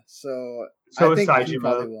 Yeah, so I is think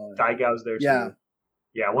Saejima. Daigao's there too.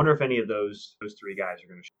 Yeah, I wonder if any of those 3 guys are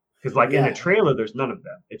going to show up. Because, like, in the trailer, there's none of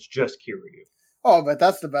them. It's just Kiryu. Oh, but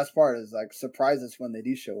that's the best part, is like surprises when they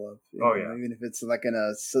do show up. Even if it's like in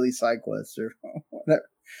a silly side quest or whatever.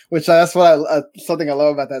 Which that's what something I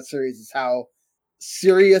love about that series is how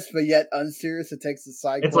serious but yet unserious it takes the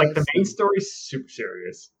side quest. It's like the main story's super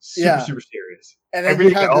serious. Super serious. And then you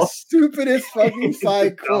have the stupidest fucking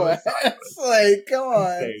side quest. Like, come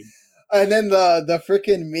on. Insane. And then the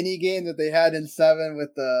freaking mini game that they had in 7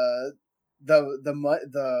 with the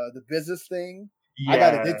business thing. Yes. I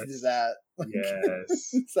got addicted to that.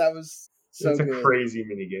 Yes. That was so good. It's a crazy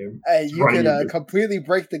mini game. And you could completely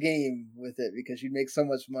break the game with it because you make so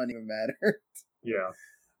much money no matter. Yeah.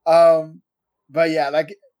 But yeah,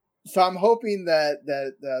 like, so I'm hoping that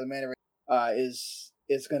the Man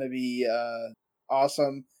is going to be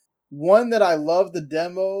awesome. One that I love the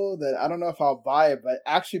demo that I don't know if I'll buy it, but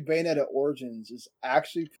actually Bayonetta Origins is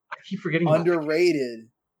actually I keep forgetting underrated.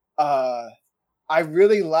 I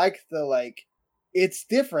really like the like It's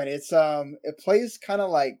different. It plays kind of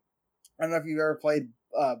like, I don't know if you've ever played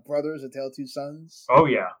Brothers: A Tale of Two Sons. Oh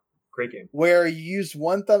yeah, great game. Where you use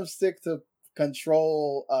one thumbstick to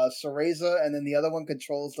control Cereza, and then the other one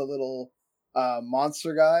controls the little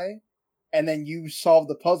monster guy, and then you solve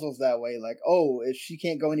the puzzles that way. Like, oh, if she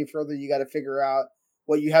can't go any further, you got to figure out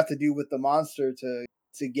what you have to do with the monster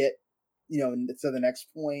to get, to the next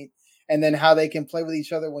point, and then how they can play with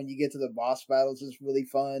each other when you get to the boss battles is really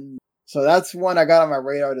fun. So that's one I got on my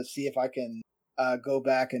radar to see if I can go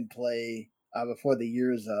back and play before the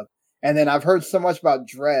year's up. And then I've heard so much about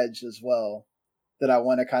Dredge as well that I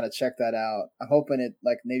want to kind of check that out. I'm hoping it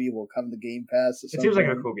maybe will come to Game Pass. It seems like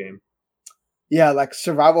a cool game. Yeah, like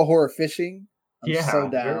survival horror fishing. I'm so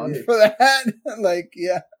down for that.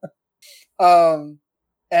 Yeah.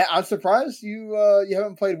 And I'm surprised you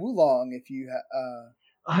haven't played Wulong. If you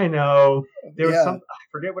I know there was some. I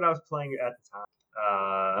forget what I was playing at the time.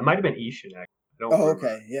 It might have been Ishin. I don't remember.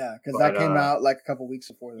 Okay, yeah, because that came out like a couple weeks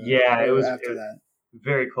before that. Yeah, it was after that.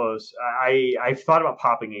 Very close. I thought about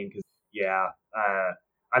popping in because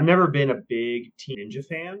I've never been a big Team Ninja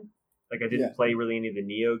fan. Like I didn't play really any of the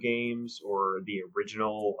Neo games or the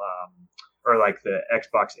original or like the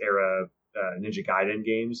Xbox era Ninja Gaiden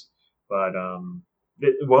games, but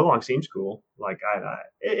Wolong seems cool. Like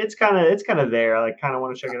it's kind of there. I kind of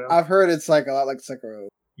want to check it out. I've heard it's like a lot like Sekiro.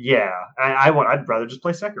 Yeah, I'd rather just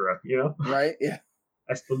play Sekiro. Right? Yeah.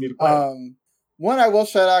 I still need to play. One I will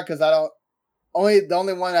shout out because the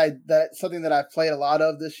only one something that I've played a lot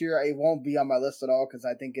of this year. It won't be on my list at all because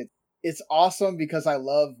I think it's awesome because I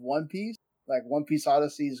love One Piece. Like One Piece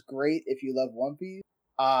Odyssey is great if you love One Piece.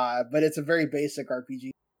 But it's a very basic RPG.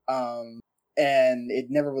 And it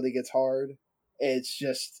never really gets hard.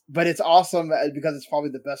 But it's awesome because it's probably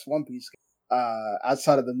the best One Piece game,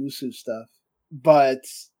 outside of the Musu stuff. But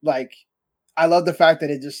like, I love the fact that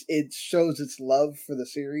it shows its love for the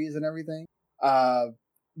series and everything.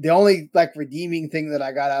 The only like redeeming thing that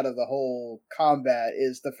I got out of the whole combat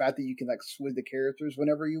is the fact that you can like switch the characters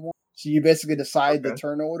whenever you want. So you basically decide the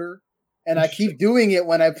turn order. And I keep doing it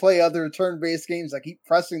when I play other turn-based games. I keep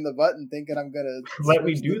pressing the button thinking I'm going to let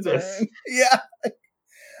me do this. Yeah.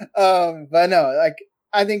 But no, like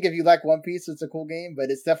I think if you like One Piece, it's a cool game, but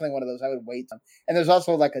it's definitely one of those I would wait on. And there's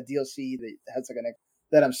also like a DLC that has like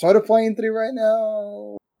that I'm sort of playing through right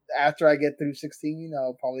now. After I get through 16,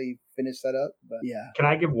 I'll probably finish that up. But yeah. Can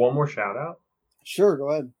I give one more shout out? Sure, go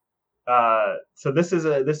ahead. So this is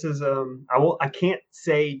I can't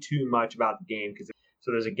say too much about the game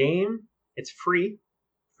so there's a game. It's free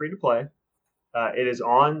to play. It is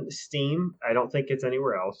on Steam. I don't think it's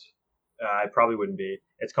anywhere else. It probably wouldn't be.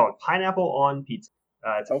 It's called Pineapple on Pizza.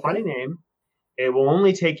 It's a funny name. It will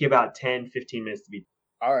only take you about 10, 15 minutes to beat.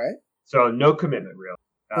 All right. So no commitment, really.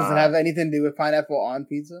 Does it have anything to do with pineapple on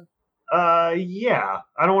pizza? Yeah.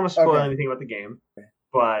 I don't want to spoil anything about the game,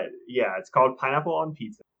 but yeah, it's called Pineapple on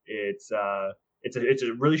Pizza. It's a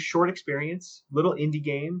really short experience, little indie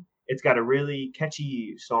game. It's got a really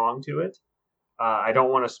catchy song to it. I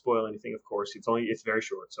don't want to spoil anything, of course. It's very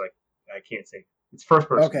short, so I can't say. It's first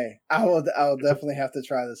person. Okay, I will definitely have to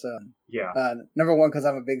try this out. Yeah. Number one, because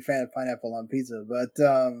I'm a big fan of pineapple on pizza, but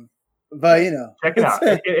check it out.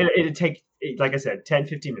 It'd take, like I said, 10,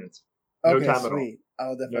 15 minutes. No time at all. I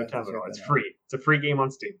will definitely. No time at all. It's free. It's a free game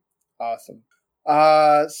on Steam. Awesome.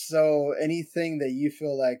 So anything that you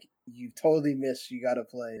feel like you totally missed, you got to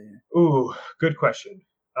play? Ooh, good question.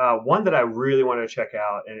 One that I really wanted to check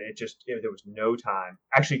out, and there was no time.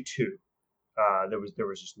 Actually, two. There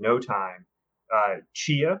was just no time.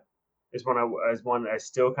 Chia is one I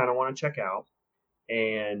still kind of want to check out,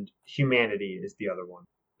 and Humanity is the other one.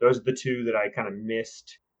 Those are the two that I kind of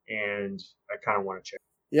missed, and I kind of want to check.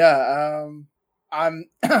 Yeah,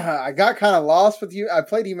 I got kind of lost with you. I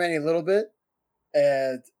played Humanity a little bit,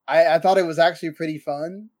 and I thought it was actually pretty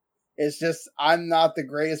fun. It's just I'm not the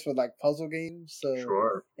greatest with like puzzle games, so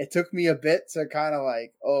it took me a bit to kind of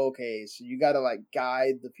like, okay, so you got to like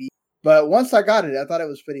guide the people. But once I got it, I thought it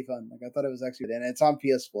was pretty fun. Like I thought it was actually good, and it's on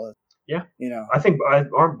PS Plus. Yeah, I think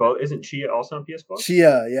aren't both? Isn't Chia also on PS Plus?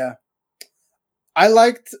 Chia, yeah. I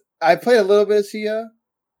played a little bit of Chia.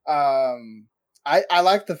 I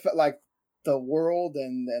like the world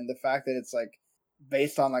and the fact that it's like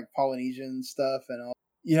based on like Polynesian stuff and all.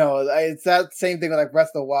 It's that same thing with like Breath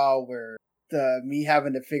of the Wild where me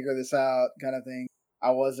having to figure this out kind of thing.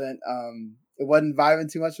 It wasn't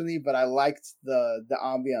vibing too much with me, but I liked the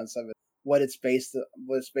ambiance of it, what it's based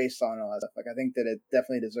on and all that stuff. Like I think that it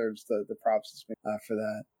definitely deserves the props for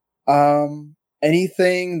that.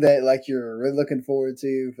 Anything that like you're really looking forward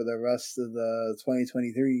to for the rest of the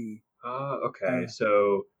 2023? Okay.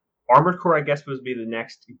 So Armored Core, I guess, would be the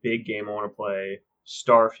next big game I want to play.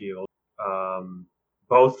 Starfield.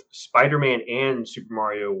 Both Spider-Man and Super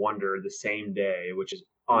Mario Wonder the same day, which is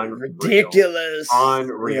unreal. Ridiculous.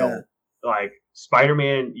 Unreal. Yeah. Like,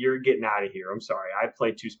 Spider-Man, you're getting out of here. I'm sorry. I've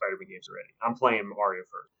played 2 Spider-Man games already. I'm playing Mario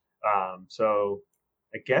first. So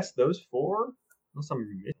I guess those 4, unless I'm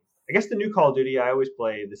missing. I guess the new Call of Duty, I always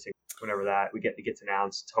play the same whenever it gets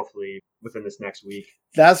announced, hopefully within this next week.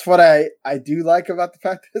 That's what I do like about the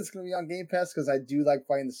fact that it's going to be on Game Pass, because I do like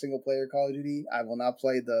playing the single player Call of Duty. I will not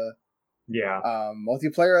play the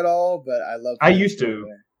multiplayer at all, but I love. I used to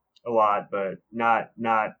a lot, but not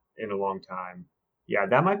in a long time. Yeah,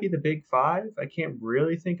 that might be the big 5. I can't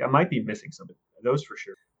really think. I might be missing something. Those for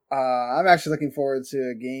sure. I'm actually looking forward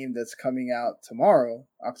to a game that's coming out tomorrow,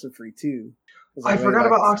 Oxenfree 2. I forgot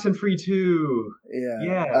about Oxenfree 2. Yeah.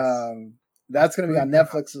 Yes. That's going to be on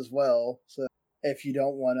Netflix as well. So if you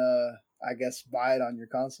don't want to, I guess, buy it on your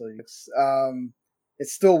console,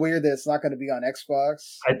 it's still weird that it's not going to be on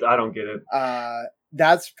Xbox. I don't get it.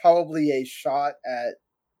 That's probably a shot at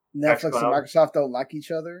Netflix and Microsoft don't like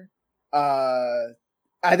each other.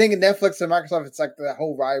 I think in Netflix and Microsoft, it's like the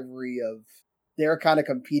whole rivalry of they're kind of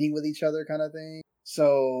competing with each other kind of thing.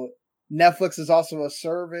 So Netflix is also a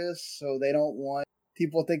service, so they don't want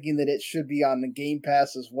people thinking that it should be on the Game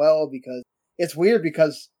Pass as well, because it's weird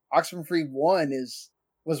because Oxenfree 1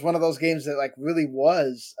 was one of those games that like really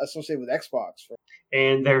was associated with Xbox.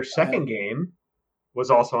 And their second game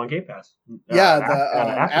was also on Game Pass. The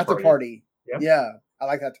After Party. Yep. Yeah, I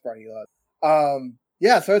like After Party a lot.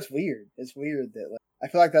 Yeah, so it's weird. It's weird that I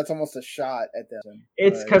feel like that's almost a shot at them.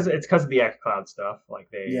 It's because of the xCloud stuff. Like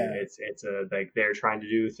they're trying to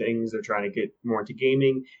do things. They're trying to get more into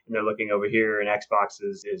gaming, and they're looking over here, and Xbox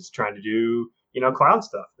is trying to do cloud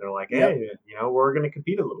stuff. They're like, hey, we're going to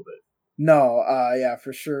compete a little bit. No, yeah,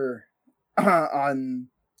 for sure.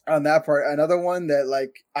 on that part, another one that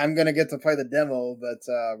like I'm gonna get to play the demo, but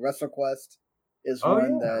WrestleQuest is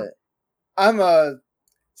one that I'm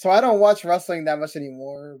so I don't watch wrestling that much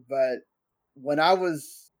anymore, but when I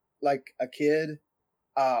was like a kid,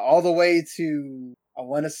 all the way to I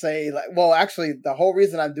want to say actually the whole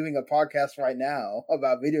reason I'm doing a podcast right now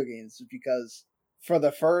about video games is because for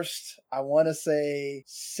the first I want to say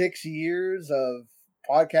 6 years of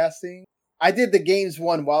podcasting, I did the games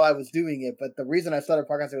one while I was doing it, but the reason I started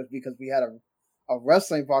podcasting was because we had a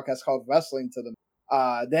wrestling podcast called Wrestling to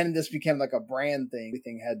the then this became like a brand thing.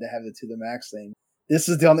 Everything had to have the To the Max thing. This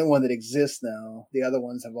is the only one that exists now. The other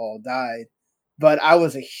ones have all died. But I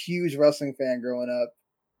was a huge wrestling fan growing up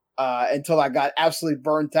until I got absolutely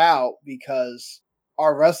burnt out because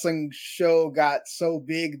our wrestling show got so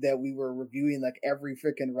big that we were reviewing like every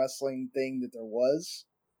freaking wrestling thing that there was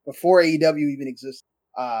before AEW even existed.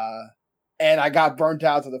 And I got burnt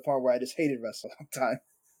out to the point where I just hated wrestling all the time.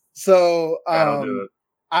 So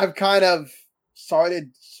I've kind of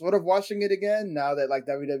started sort of watching it again now that like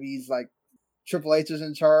WWE's like Triple H is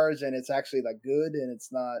in charge and it's actually like good and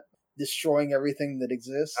it's not destroying everything that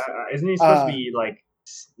exists. Isn't he supposed to be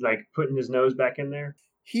like putting his nose back in there?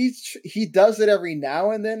 He does it every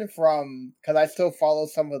now and then because I still follow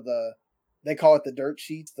some of they call it the dirt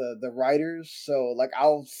sheets, the writers. So like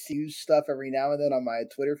I'll see stuff every now and then on my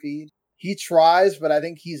Twitter feed. He tries, but I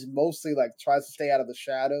think he's mostly like tries to stay out of the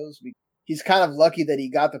shadows. He's kind of lucky that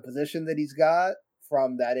he got the position that he's got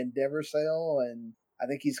from that Endeavor sale, and I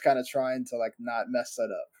think he's kind of trying to like not mess that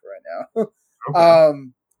up right now. Okay.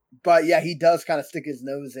 But yeah, he does kind of stick his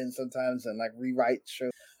nose in sometimes and like rewrite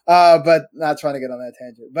shows. But not trying to get on that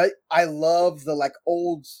tangent. But I love the like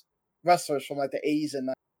old wrestlers from like the 80s and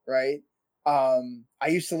 90s, right? I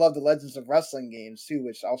used to love the Legends of Wrestling games too,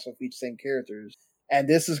 which also feature same characters. And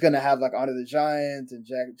this is going to have like Honor the Giant and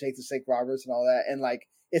Jake the Snake Roberts and all that. And like,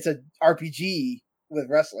 it's a RPG with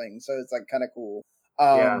wrestling. So it's like kind of cool.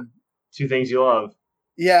 Yeah. 2 things you love.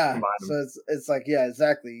 Yeah. So it's like, yeah,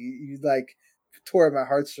 exactly. You like tore at my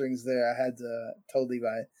heartstrings there. I had to totally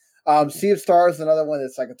buy it. Sea of Stars, another one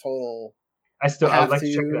that's like a total. I would like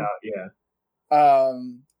to check it out. Yeah.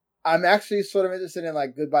 I'm actually sort of interested in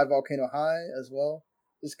like Goodbye Volcano High as well.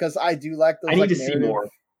 Just because I do like those. I need to see more.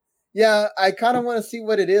 Yeah, I kind of want to see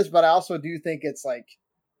what it is, but I also do think it's like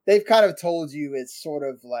they've kind of told you it's sort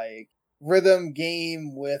of like rhythm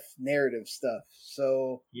game with narrative stuff.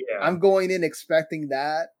 So yeah. I'm going in expecting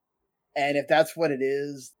that, and if that's what it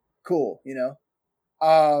is, cool.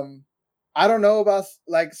 I don't know about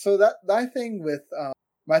like so that my thing with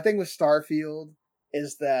Starfield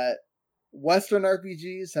is that Western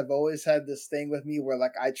RPGs have always had this thing with me where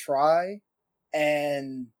like I try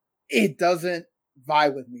and it doesn't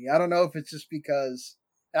vibe with me. I don't know if it's just because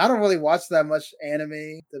I don't really watch that much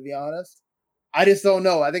anime, to be honest. I just don't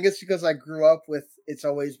know. I think it's because I grew up with it's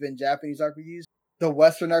always been Japanese RPGs. The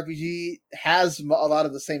Western RPG has a lot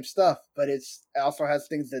of the same stuff, but it also has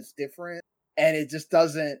things that's different, and it just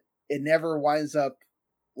doesn't. It never winds up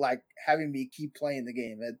like having me keep playing the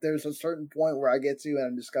game. There's a certain point where I get to, and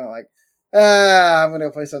I'm just kind of like, I'm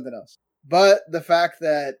gonna play something else. But the fact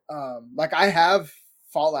that, like, I have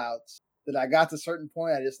Fallouts that I got to a certain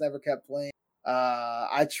point, I just never kept playing.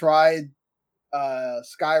 I tried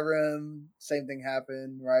Skyrim, same thing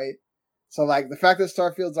happened, right? So like the fact that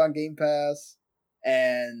Starfield's on Game Pass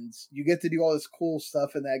and you get to do all this cool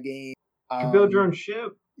stuff in that game. You can build your own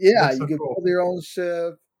ship. Yeah, you can build your own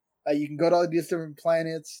ship. You can go to all these different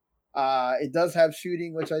planets. It does have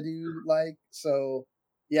shooting, which I do like. So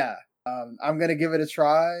yeah, I'm gonna give it a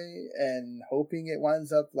try and hoping it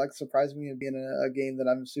winds up like surprising me and being a game that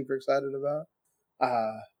I'm super excited about.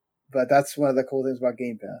 But that's one of the cool things about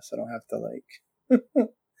Game Pass. I don't have to like.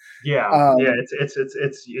 Yeah,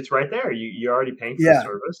 it's right there. You already paying for the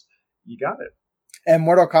service. You got it. And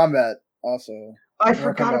Mortal Kombat also. I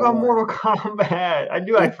forgot about Mortal Kombat. I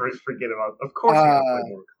knew I'd first forget about. Of course, you gotta play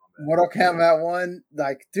Mortal Kombat 1.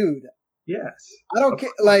 Like, dude. Yes. I don't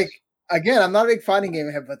care. Like, again, I'm not a big fighting game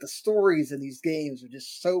head, but the stories in these games are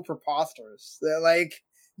just so preposterous. They're like.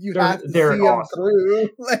 Have to see awesome. Them through.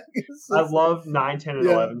 Like, I love 9, 10, and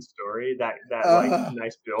 11 story. That like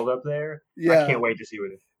nice build up there. Yeah. I can't wait to see what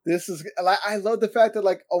it is. This is like I love the fact that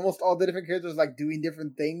like almost all the different characters like doing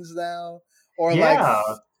different things now. Or like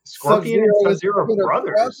Scorpion and Sub-Zero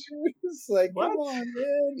brothers. Like, what? Come on,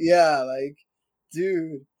 man. Yeah, like,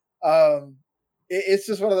 dude. It's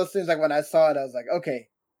just one of those things like when I saw it, I was like, okay,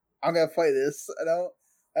 I'm gonna play this. I don't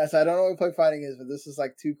know what play fighting is, but this is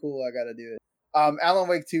like too cool, I gotta do it. Alan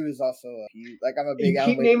Wake 2 is also like I'm a big. You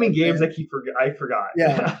keep naming games fan. I forgot.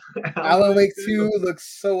 Yeah, Alan Wake 2 looks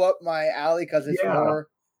so up my alley because it's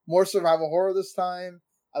more survival horror this time.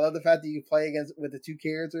 I love the fact that you play with the two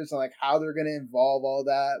characters and like how they're gonna involve all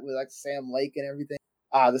that with like Sam Lake and everything.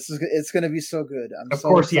 It's gonna be so good. Of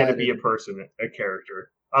course, he had to be a person, a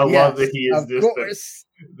character. I love that he is the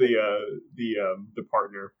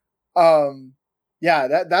partner.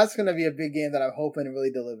 Yeah, that's gonna be a big game that I'm hoping it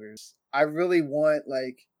really delivers. I really want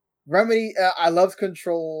like Remedy. I loved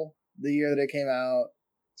Control the year that it came out.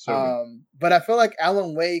 But I feel like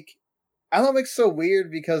Alan Wake's so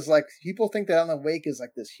weird because like people think that Alan Wake is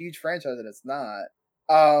like this huge franchise and it's not.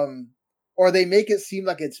 Or they make it seem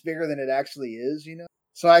like it's bigger than it actually is, you know?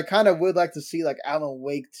 So I kind of would like to see like Alan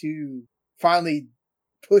Wake 2 finally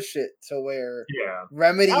push it to where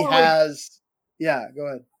Remedy has. Yeah, go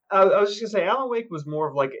ahead. I was just gonna say, Alan Wake was more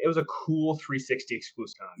of like it was a cool 360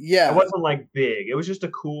 exclusive. Yeah, it wasn't like big. It was just a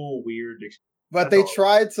cool, weird. But they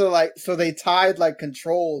tried to like, so they tied like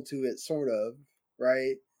Control to it, sort of,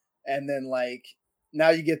 right? And then like now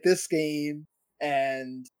you get this game,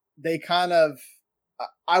 and they kind of.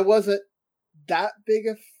 I wasn't that big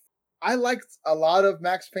of. I liked a lot of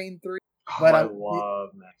Max Payne 3, but I love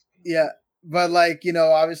Max Payne. Yeah, but like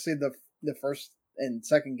obviously the first and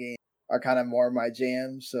second game are kind of more my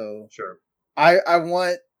jam. So sure, I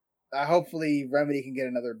hopefully Remedy can get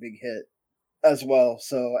another big hit as well.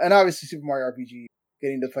 So, and obviously Super Mario RPG,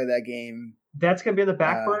 getting to play that game. That's gonna be on the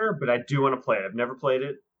back burner, but I do want to play it. I've never played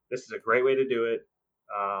it. This is a great way to do it.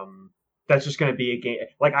 That's just gonna be a game.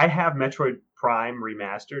 Like I have Metroid Prime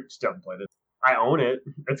Remastered. Still haven't played it. I own it.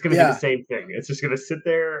 It's gonna be the same thing. It's just gonna sit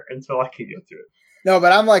there until I can get to it. No,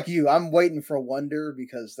 but I'm like you. I'm waiting for Wonder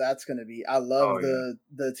because that's going to be... I love the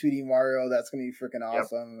 2D Mario. That's going to be freaking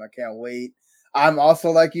awesome. Yep. I can't wait. I'm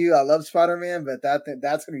also like you. I love Spider-Man, but that's going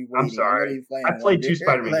to be waiting. I'm sorry. I played 2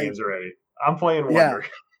 Spider-Man games already. I'm playing Wonder.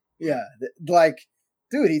 Yeah. Like,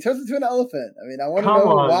 dude, he turns into an elephant. I mean, I want to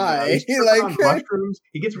know why. Like mushrooms.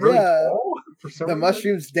 He gets really tall for some reason.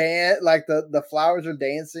 Mushrooms dance. Like, the flowers are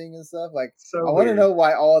dancing and stuff. Like, I want to know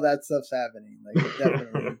why all that stuff's happening. Like,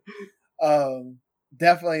 definitely.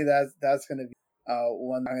 Definitely, that's going to be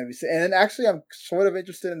one I'm going to be seeing. And then actually, I'm sort of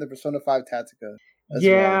interested in the Persona 5 Tactica as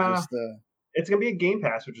well. Just, it's going to be a Game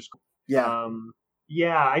Pass, which is cool. Yeah.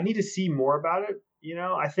 I need to see more about it. You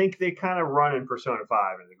know, I think they kind of run in Persona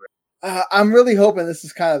 5 in the great. I'm really hoping this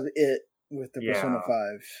is kind of it with the Persona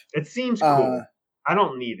 5. It seems cool. I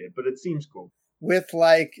don't need it, but it seems cool. With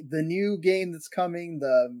like the new game that's coming,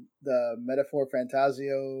 the Metaphor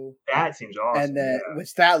Fantasio. That seems awesome. And then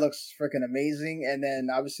which that looks freaking amazing. And then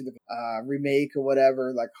obviously the remake or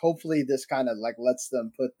whatever. Like hopefully this kind of like lets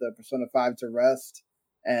them put the Persona 5 to rest,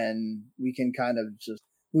 and we can kind of just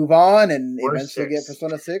move on and eventually get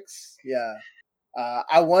Persona 6. Yeah.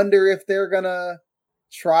 I wonder if they're gonna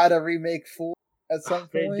try to remake 4 at some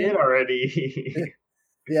point. They did already.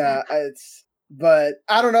 Yeah, But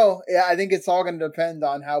I don't know. Yeah, I think it's all going to depend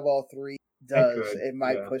on how well 3 does. It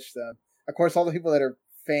might push them. Of course, all the people that are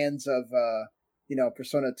fans of,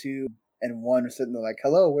 Persona 2 and 1 are sitting there like,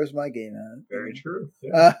 hello, where's my game at? Very true.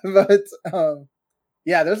 Yeah.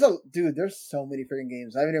 Yeah, there's so many freaking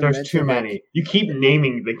games. I haven't even mentioned. There's too many. You keep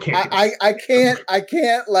naming the games. I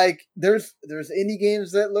can't like. There's indie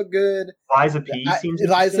games that look good. Liza P seems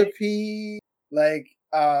Liza P. Like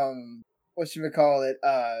what should we call it?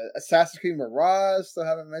 Assassin's Creed Mirage. Still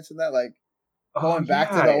haven't mentioned that. Like going back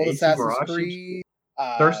to the old Assassin's Creed.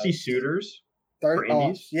 Thirsty Suitors. For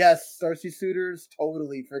indies? Yes, Thirsty Suitors.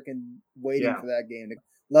 Totally freaking waiting for that game.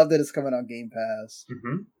 Love that it's coming on Game Pass.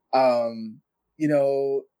 Mm-hmm.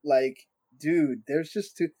 Like, dude, there's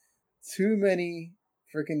just too many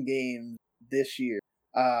freaking games this year.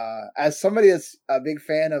 As somebody that's a big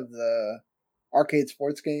fan of the arcade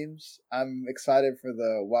sports games, I'm excited for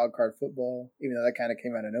the Wild Card Football, even though that kind of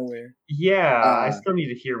came out of nowhere. Yeah, I still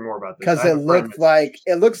need to hear more about this. Because it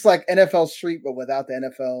looks like NFL Street, but without the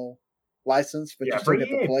NFL license. But you still get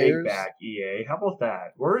the players. Big back, EA. How about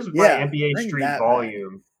that? Where's my NBA Street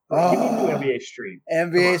Volume? Give me new NBA Street.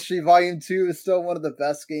 NBA Street Volume 2 is still one of the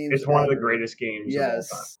best games. It's one of the greatest games of all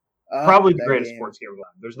time. Probably the greatest sports game of all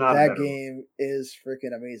time. There's not that game is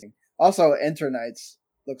freaking amazing. Also, Enter Nights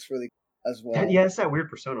looks really cool as well. Yeah, it's that weird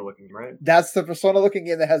Persona looking, right? That's the Persona looking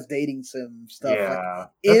game that has dating sim stuff. Yeah,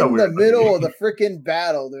 in the middle of the freaking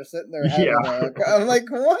battle, they're sitting there having I'm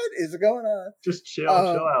like, what is going on? Just chill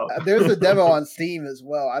out. There's a demo on Steam as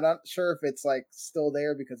well. I'm not sure if it's like still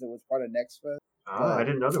there because it was part of Next Fest. Oh, I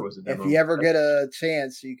didn't know there was a demo. If you ever get a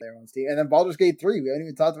chance, you can on Steam. And then Baldur's Gate 3, we haven't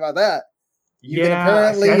even talked about that. You can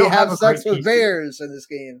apparently have sex with bears in this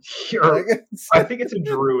game. Sure. I think it's a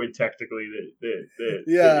druid technically that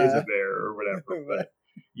is a bear or whatever. But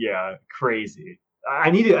yeah, crazy. I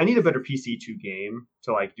need a better PC 2 game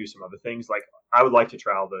to like do some other things. Like I would like to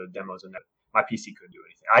trial the demos and my PC couldn't do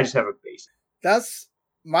anything. I just have a basic.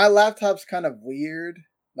 My laptop's kind of weird.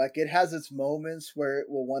 Like, it has its moments where it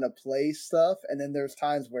will want to play stuff, and then there's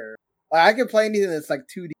times where I can play anything that's like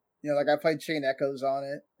 2D. Like I played Chain Echoes on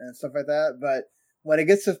it and stuff like that. But when it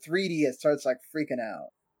gets to 3D, it starts like freaking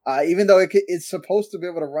out. Even though it's supposed to be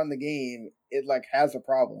able to run the game, it like has a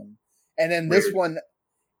problem. And then this one,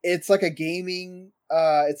 it's like a gaming.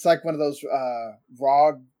 It's like one of those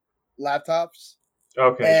ROG laptops.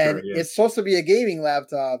 Okay, and it's supposed to be a gaming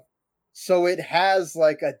laptop. So it has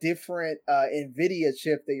like a different NVIDIA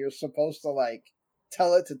chip that you're supposed to like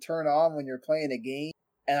tell it to turn on when you're playing a game.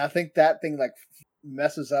 And I think that thing like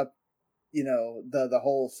messes up, the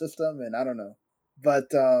whole system. And I don't know. But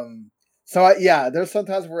there's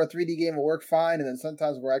sometimes where a 3D game will work fine. And then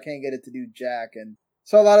sometimes where I can't get it to do jack. And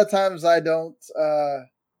so a lot of times I don't,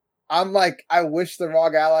 I'm like, I wish the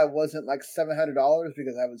ROG Ally wasn't like $700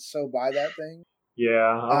 because I would so buy that thing.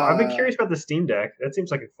 Yeah, I've been curious about the Steam Deck. That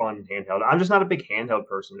seems like a fun handheld. I'm just not a big handheld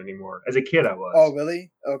person anymore. As a kid, I was. Oh,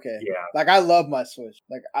 really? Okay. Yeah. Like, I love my Switch.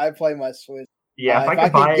 Like, I play my Switch. Yeah, if I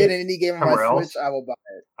could get any game on my Switch, I will buy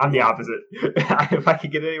it. I'm the opposite. If I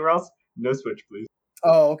could get it anywhere else, no Switch, please.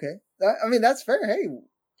 Oh, okay. I mean, that's fair. Hey,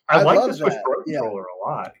 I like the Switch Pro controller a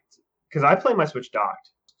lot because I play my Switch docked.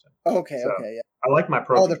 Okay, yeah. I like my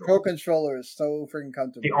Pro controller. The Pro controller is so freaking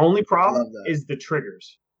comfortable. The only problem is the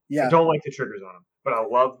triggers. Yeah. I don't like the triggers on them, but I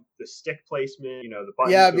love the stick placement, the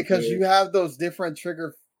buttons. Yeah, because you have those different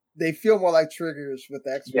trigger. They feel more like triggers with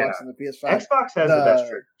the Xbox and the PS5. Xbox has the best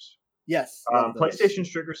triggers. Yes. PlayStation's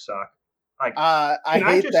triggers suck. Like, I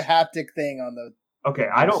hate the haptic thing on the. Okay,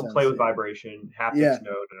 I don't play with vibration. Haptics,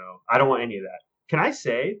 no. I don't want any of that. Can I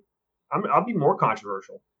say, I'll be more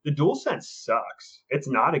controversial. The DualSense sucks. It's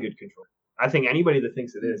not a good controller. I think anybody that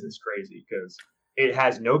thinks it is crazy because it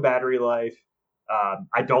has no battery life.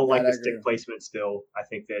 I don't like the stick placement still. I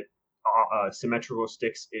think that symmetrical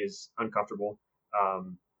sticks is uncomfortable.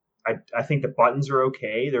 I think the buttons are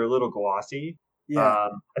okay. They're a little glossy. Yeah.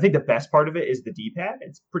 I think the best part of it is the D-pad.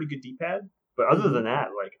 It's a pretty good D-pad. But other than that,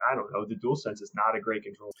 like, I don't know. The DualSense is not a great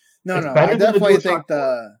controller. No. I definitely think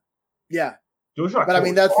DualShock. But I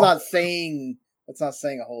mean, that's not saying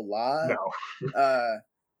a whole lot. No.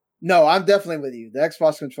 No, I'm definitely with you. The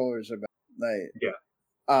Xbox controllers are better.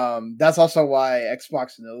 That's also why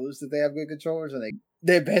Xbox knows that they have good controllers, and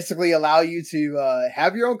they basically allow you to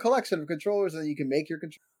have your own collection of controllers, and you can make your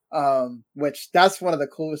control. Which that's one of the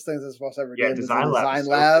coolest things that Xbox ever did. Design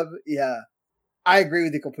Lab. Yeah, I agree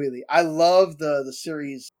with you completely. I love the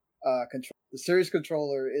Series control. The Series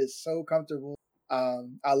controller is so comfortable.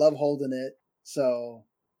 I love holding it. So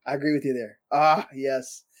I agree with you there.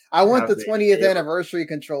 Yes. I want the 20th anniversary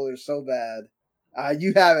controller so bad.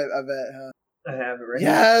 You have it, I bet, huh? I have it right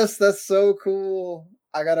Yes, that's so cool.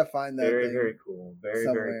 I gotta find that Very, thing very cool. Very,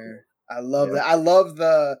 somewhere. very cool. I love that. I love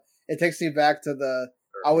it takes me back to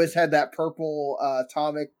I always had that purple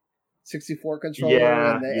Atomic 64 controller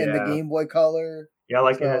and the Game Boy Color. Yeah, I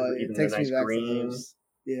like so it has it even takes the nice me back green. to those.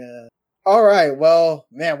 Yeah. All right. Well,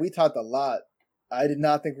 man, we talked a lot. I did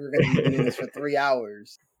not think we were going to be doing this for 3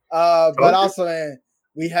 hours. But also, man,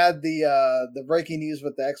 we had the breaking news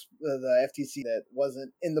with the FTC that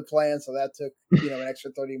wasn't in the plan, so that took an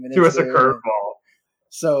extra 30 minutes. Threw us a curveball.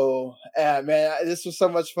 So, man, this was so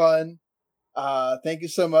much fun. Thank you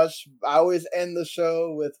so much. I always end the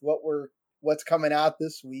show with what's coming out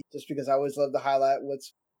this week, just because I always love to highlight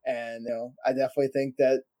and I definitely think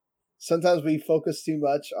that sometimes we focus too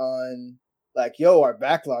much on our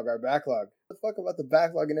backlog. What the fuck about the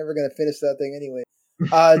backlog? You're never gonna finish that thing anyway.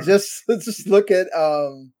 Just look at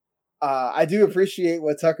I do appreciate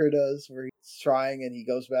what Tucker does, where he's trying and he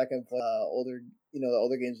goes back and play older the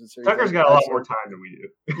older games and series. Tucker's got a lot more time than we do.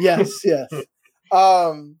 Yes.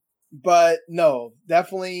 But no,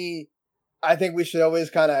 definitely. I think we should always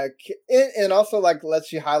kind of, and also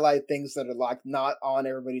lets you highlight things that are not on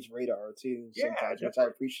everybody's radar too. Sometimes, which I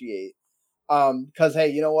appreciate. Because hey,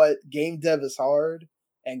 you know what? Game dev is hard,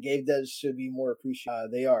 and game devs should be more appreciated.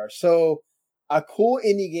 They are. So, a cool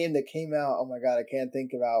indie game that came out. Oh my god, I can't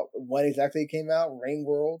think about when exactly it came out. Rain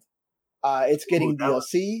World. It's getting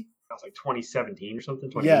DLC. That was 2017 or something.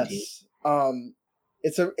 2018. Yes.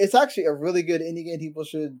 It's actually a really good indie game. People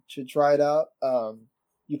should try it out.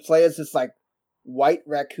 You play as this white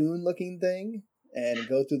raccoon looking thing and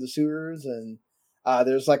go through the sewers, and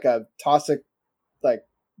there's a toxic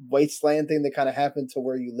wasteland thing that kind of happened to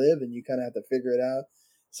where you live, and you kind of have to figure it out.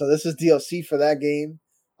 So this is DLC for that game.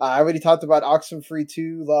 I already talked about Oxenfree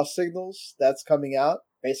 2 Lost Signals. That's coming out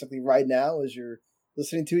basically right now as you're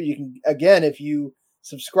listening to it. You can, again, if you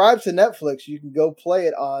subscribe to Netflix, you can go play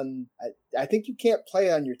it on, I think you can't play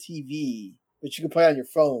it on your TV, but you can play it on your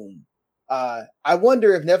phone. I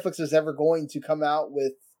wonder if Netflix is ever going to come out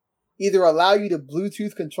with either allow you to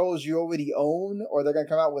Bluetooth controls you already own, or they're going to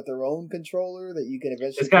come out with their own controller that you can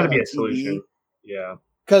eventually. It's got to be a solution. Yeah.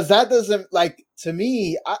 Because that doesn't to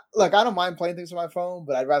me. I don't mind playing things on my phone,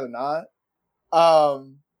 but I'd rather not.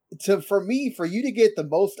 For you to get the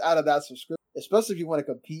most out of that subscription, especially if you want to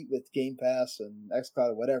compete with Game Pass and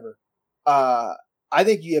xCloud or whatever, I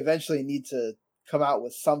think you eventually need to come out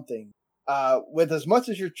with something. With as much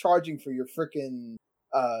as you're charging for your freaking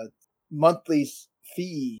monthly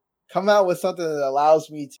fee, come out with something that allows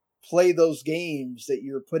me to play those games that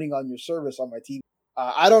you're putting on your service on my TV.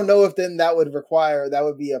 I don't know if then that would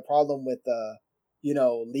be a problem with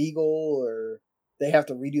legal, or they have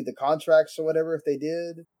to redo the contracts or whatever if they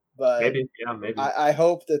did. But maybe. I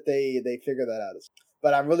hope that they figure that out.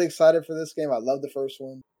 But I'm really excited for this game. I love the first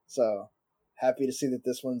one, so happy to see that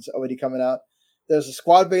this one's already coming out. There's a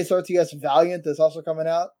squad-based RTS Valiant that's also coming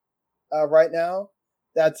out right now.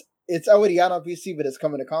 It's already out on PC, but it's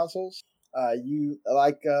coming to consoles. You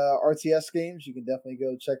like RTS games, you can definitely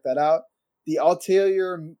go check that out. The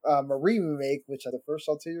Ulterior Marine remake, which are the first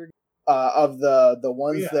Ulterior of the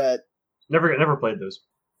ones that never played those.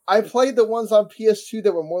 I played the ones on PS2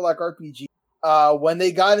 that were more like RPG. When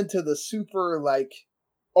they got into the super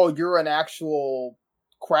you're an actual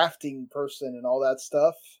crafting person and all that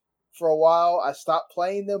stuff, for a while I stopped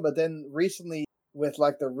playing them. But then recently, with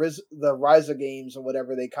the Ryza games or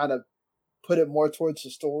whatever, they kind of put it more towards the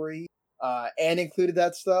story and included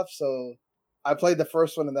that stuff. So I played the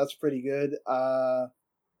first one, and that's pretty good.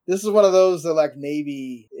 This is one of those that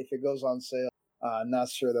maybe if it goes on sale. Not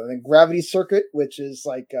sure though. And then Gravity Circuit, which is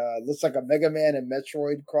looks like a Mega Man and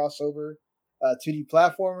Metroid crossover 2D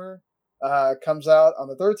platformer, comes out on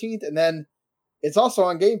the 13th, and then it's also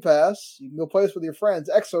on Game Pass. You can go play this with your friends.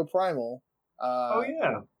 Exo Primal. Oh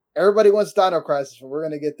yeah. Everybody wants Dino Crisis, but we're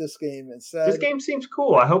gonna get this game instead. This game seems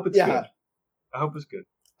cool. I hope it's good. I hope it's good.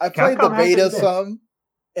 I played the beta some,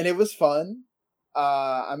 and it was fun.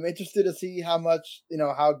 I'm interested to see how much,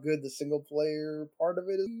 how good the single player part of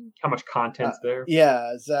it is. How much content's there.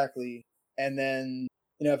 Yeah, exactly. And then,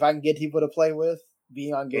 if I can get people to play with,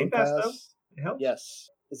 being on Game Pass. It helps. Yes,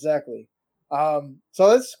 exactly. So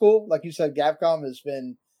that's cool. Like you said, Capcom has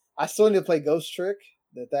been, I still need to play Ghost Trick.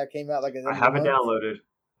 That came out I haven't downloaded.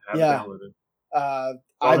 I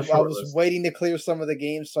was waiting to clear some of the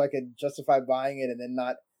games so I could justify buying it and then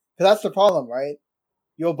not, because that's the problem, right?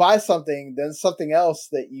 You'll buy something, then something else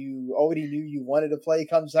that you already knew you wanted to play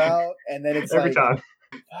comes out, and then it's every time.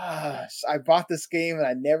 Gosh, I bought this game and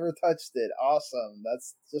I never touched it. Awesome.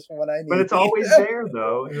 That's just what I need. But it's always there,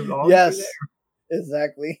 though. Yes,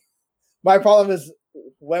 exactly. My problem is,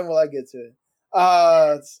 when will I get to it?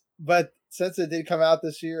 But since it did come out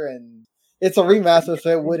this year, and it's a remaster, so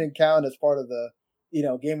it wouldn't count as part of the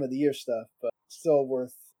Game of the Year stuff, but still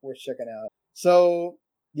worth checking out. So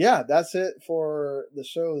yeah, that's it for the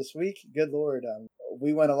show this week. Good Lord,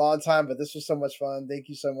 we went a long time, but this was so much fun. Thank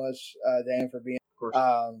you so much, Dan, for being. Of course.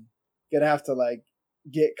 Gonna have to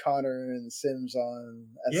get Connor and Sims on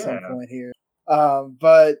at some point here.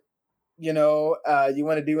 But you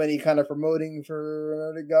want to do any kind of promoting for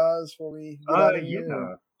Nerdy Gods before we get out of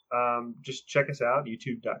here? Just check us out,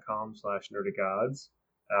 youtube.com/nerdygods.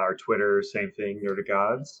 Our Twitter, same thing,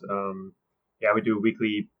 nerdygods. We do a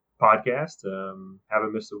weekly podcast.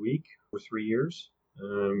 Haven't missed a week for 3 years.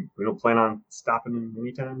 We don't plan on stopping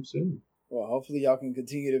anytime soon. Well, hopefully y'all can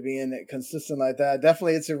continue to be consistent like that.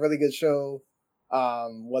 Definitely, it's a really good show.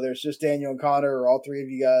 Whether it's just Daniel and Connor or all three of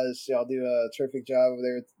you guys, y'all do a terrific job over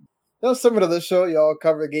there. Similar to this show, y'all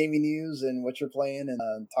cover gaming news and what you're playing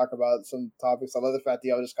and talk about some topics. I love the fact that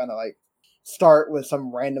y'all just kind of start with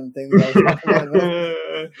some random thing. That's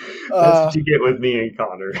what you get with me and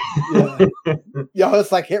Connor. Y'all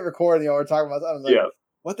just hit record and y'all were talking about something.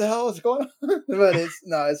 What the hell is going on? But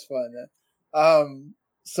it's fun.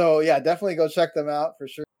 So yeah, definitely go check them out for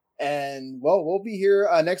sure. And we'll be here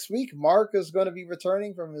next week. Mark is going to be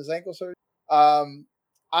returning from his ankle surgery. I'm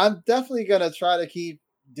definitely going to try to keep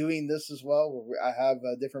doing this as well, where I have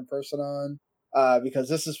a different person on, because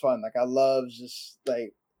this is fun. I love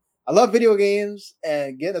video games,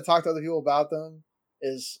 and getting to talk to other people about them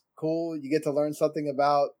is cool. You get to learn something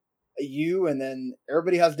about you, and then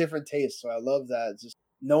everybody has different tastes. So I love that, just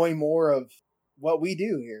knowing more of what we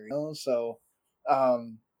do here. So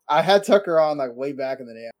I had Tucker on way back in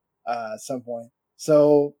the day at some point.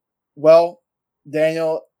 So,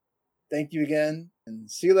 Daniel, thank you again, and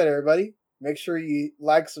see you later, everybody. Make sure you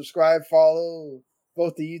subscribe, follow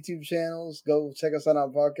both the YouTube channels. Go check us out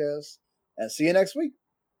on podcasts, and see you next week.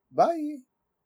 Bye.